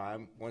period of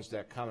time. Once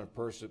that common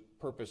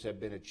purpose had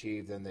been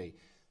achieved, then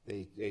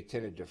they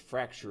tended to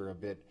fracture a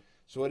bit.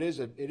 So it is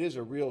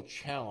a real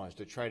challenge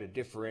to try to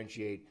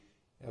differentiate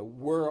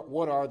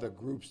what are the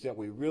groups that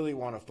we really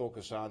want to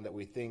focus on that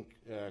we think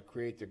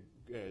create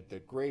the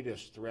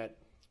greatest threat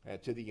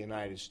to the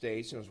United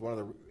States. And it was one of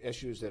the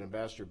issues that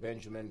Ambassador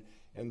Benjamin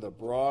and the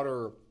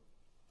broader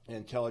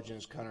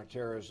intelligence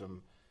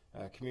counterterrorism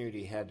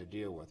community had to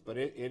deal with. But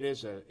it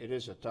is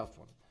a tough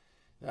one.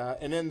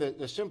 And then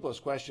the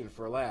simplest question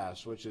for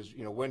last, which is,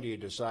 when do you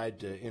decide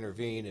to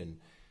intervene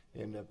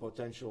in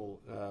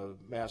potential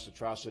mass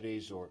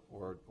atrocities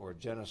or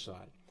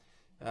genocide?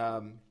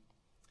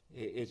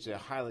 It's a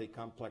highly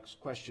complex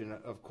question.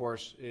 Of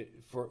course,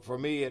 for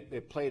me,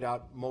 it played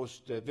out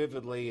most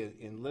vividly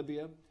in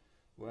Libya,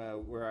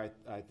 where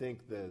I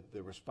think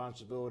the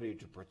responsibility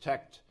to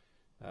protect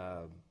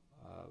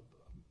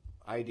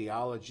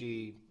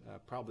ideology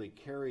probably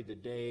carried the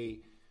day.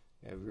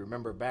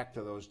 Remember back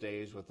to those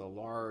days with a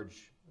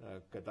large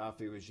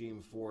Gaddafi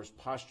regime force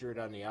postured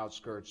on the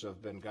outskirts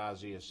of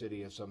Benghazi, a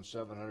city of some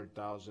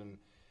 700,000,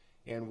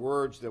 and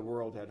words the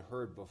world had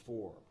heard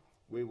before.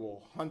 We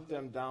will hunt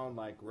them down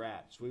like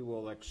rats. We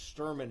will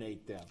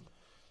exterminate them.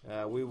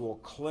 We will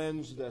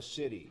cleanse the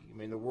city. I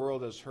mean, the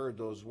world has heard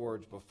those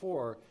words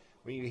before.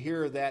 When you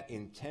hear that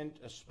intent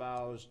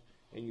espoused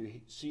and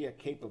you see a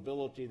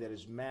capability that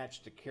is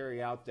matched to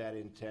carry out that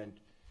intent,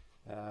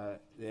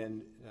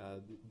 then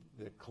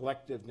the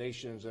collective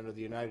nations under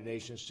the United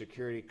Nations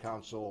Security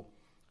Council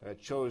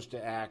chose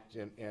to act,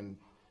 and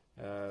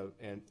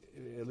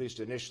at least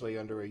initially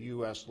under a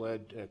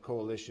U.S.-led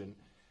coalition.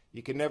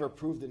 You can never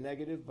prove the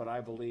negative, but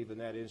I believe in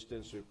that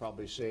instance we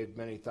probably saved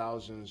many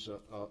thousands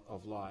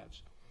of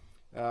lives.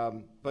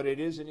 But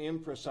it is an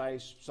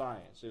imprecise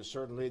science, and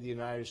certainly the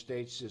United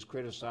States is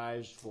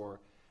criticized for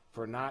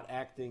not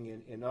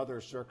acting in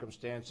other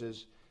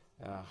circumstances.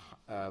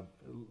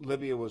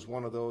 Libya was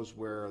one of those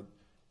where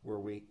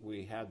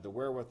we had the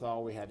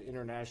wherewithal, we had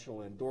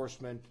international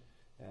endorsement,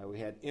 we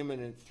had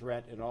imminent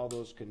threat, and all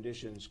those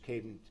conditions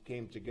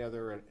came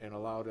together and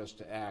allowed us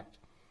to act.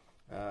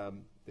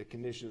 The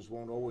conditions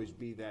won't always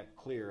be that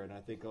clear, and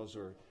I think those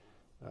are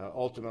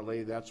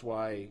ultimately that's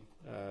why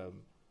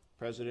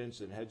presidents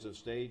and heads of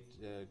state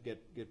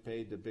get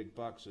paid the big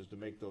bucks, is to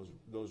make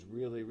those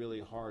really, really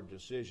hard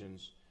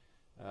decisions.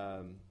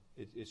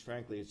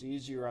 It's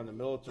easier on the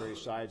military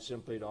side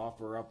simply to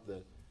offer up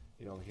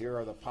here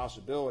are the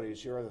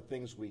possibilities, here are the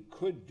things we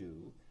could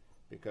do,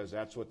 because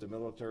that's what the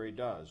military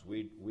does.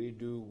 We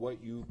do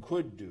what you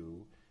could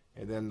do,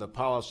 and then the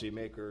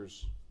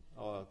policymakers,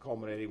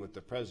 culminating with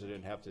the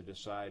president, have to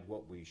decide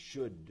what we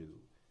should do.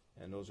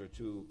 And those are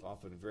two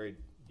often very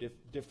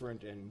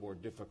different and more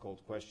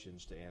difficult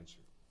questions to answer.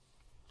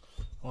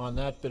 Well, on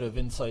that bit of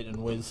insight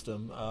and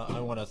wisdom, I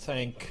want to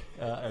thank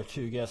our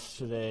two guests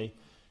today,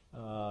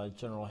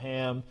 General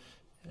Ham,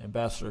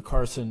 Ambassador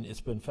Carson. It's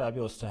been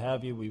fabulous to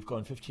have you. We've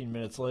gone 15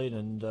 minutes late,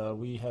 and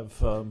we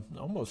have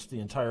almost the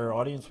entire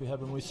audience we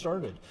had when we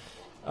started.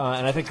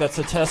 And I think that's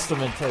a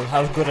testament to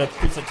how good a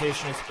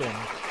presentation it's been.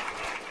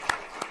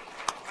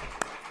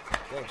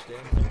 Thanks, Dan.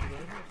 Thank you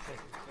very much.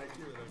 Thank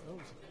you.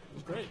 It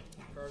was great.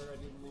 Carter, I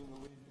didn't mean to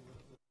leave you.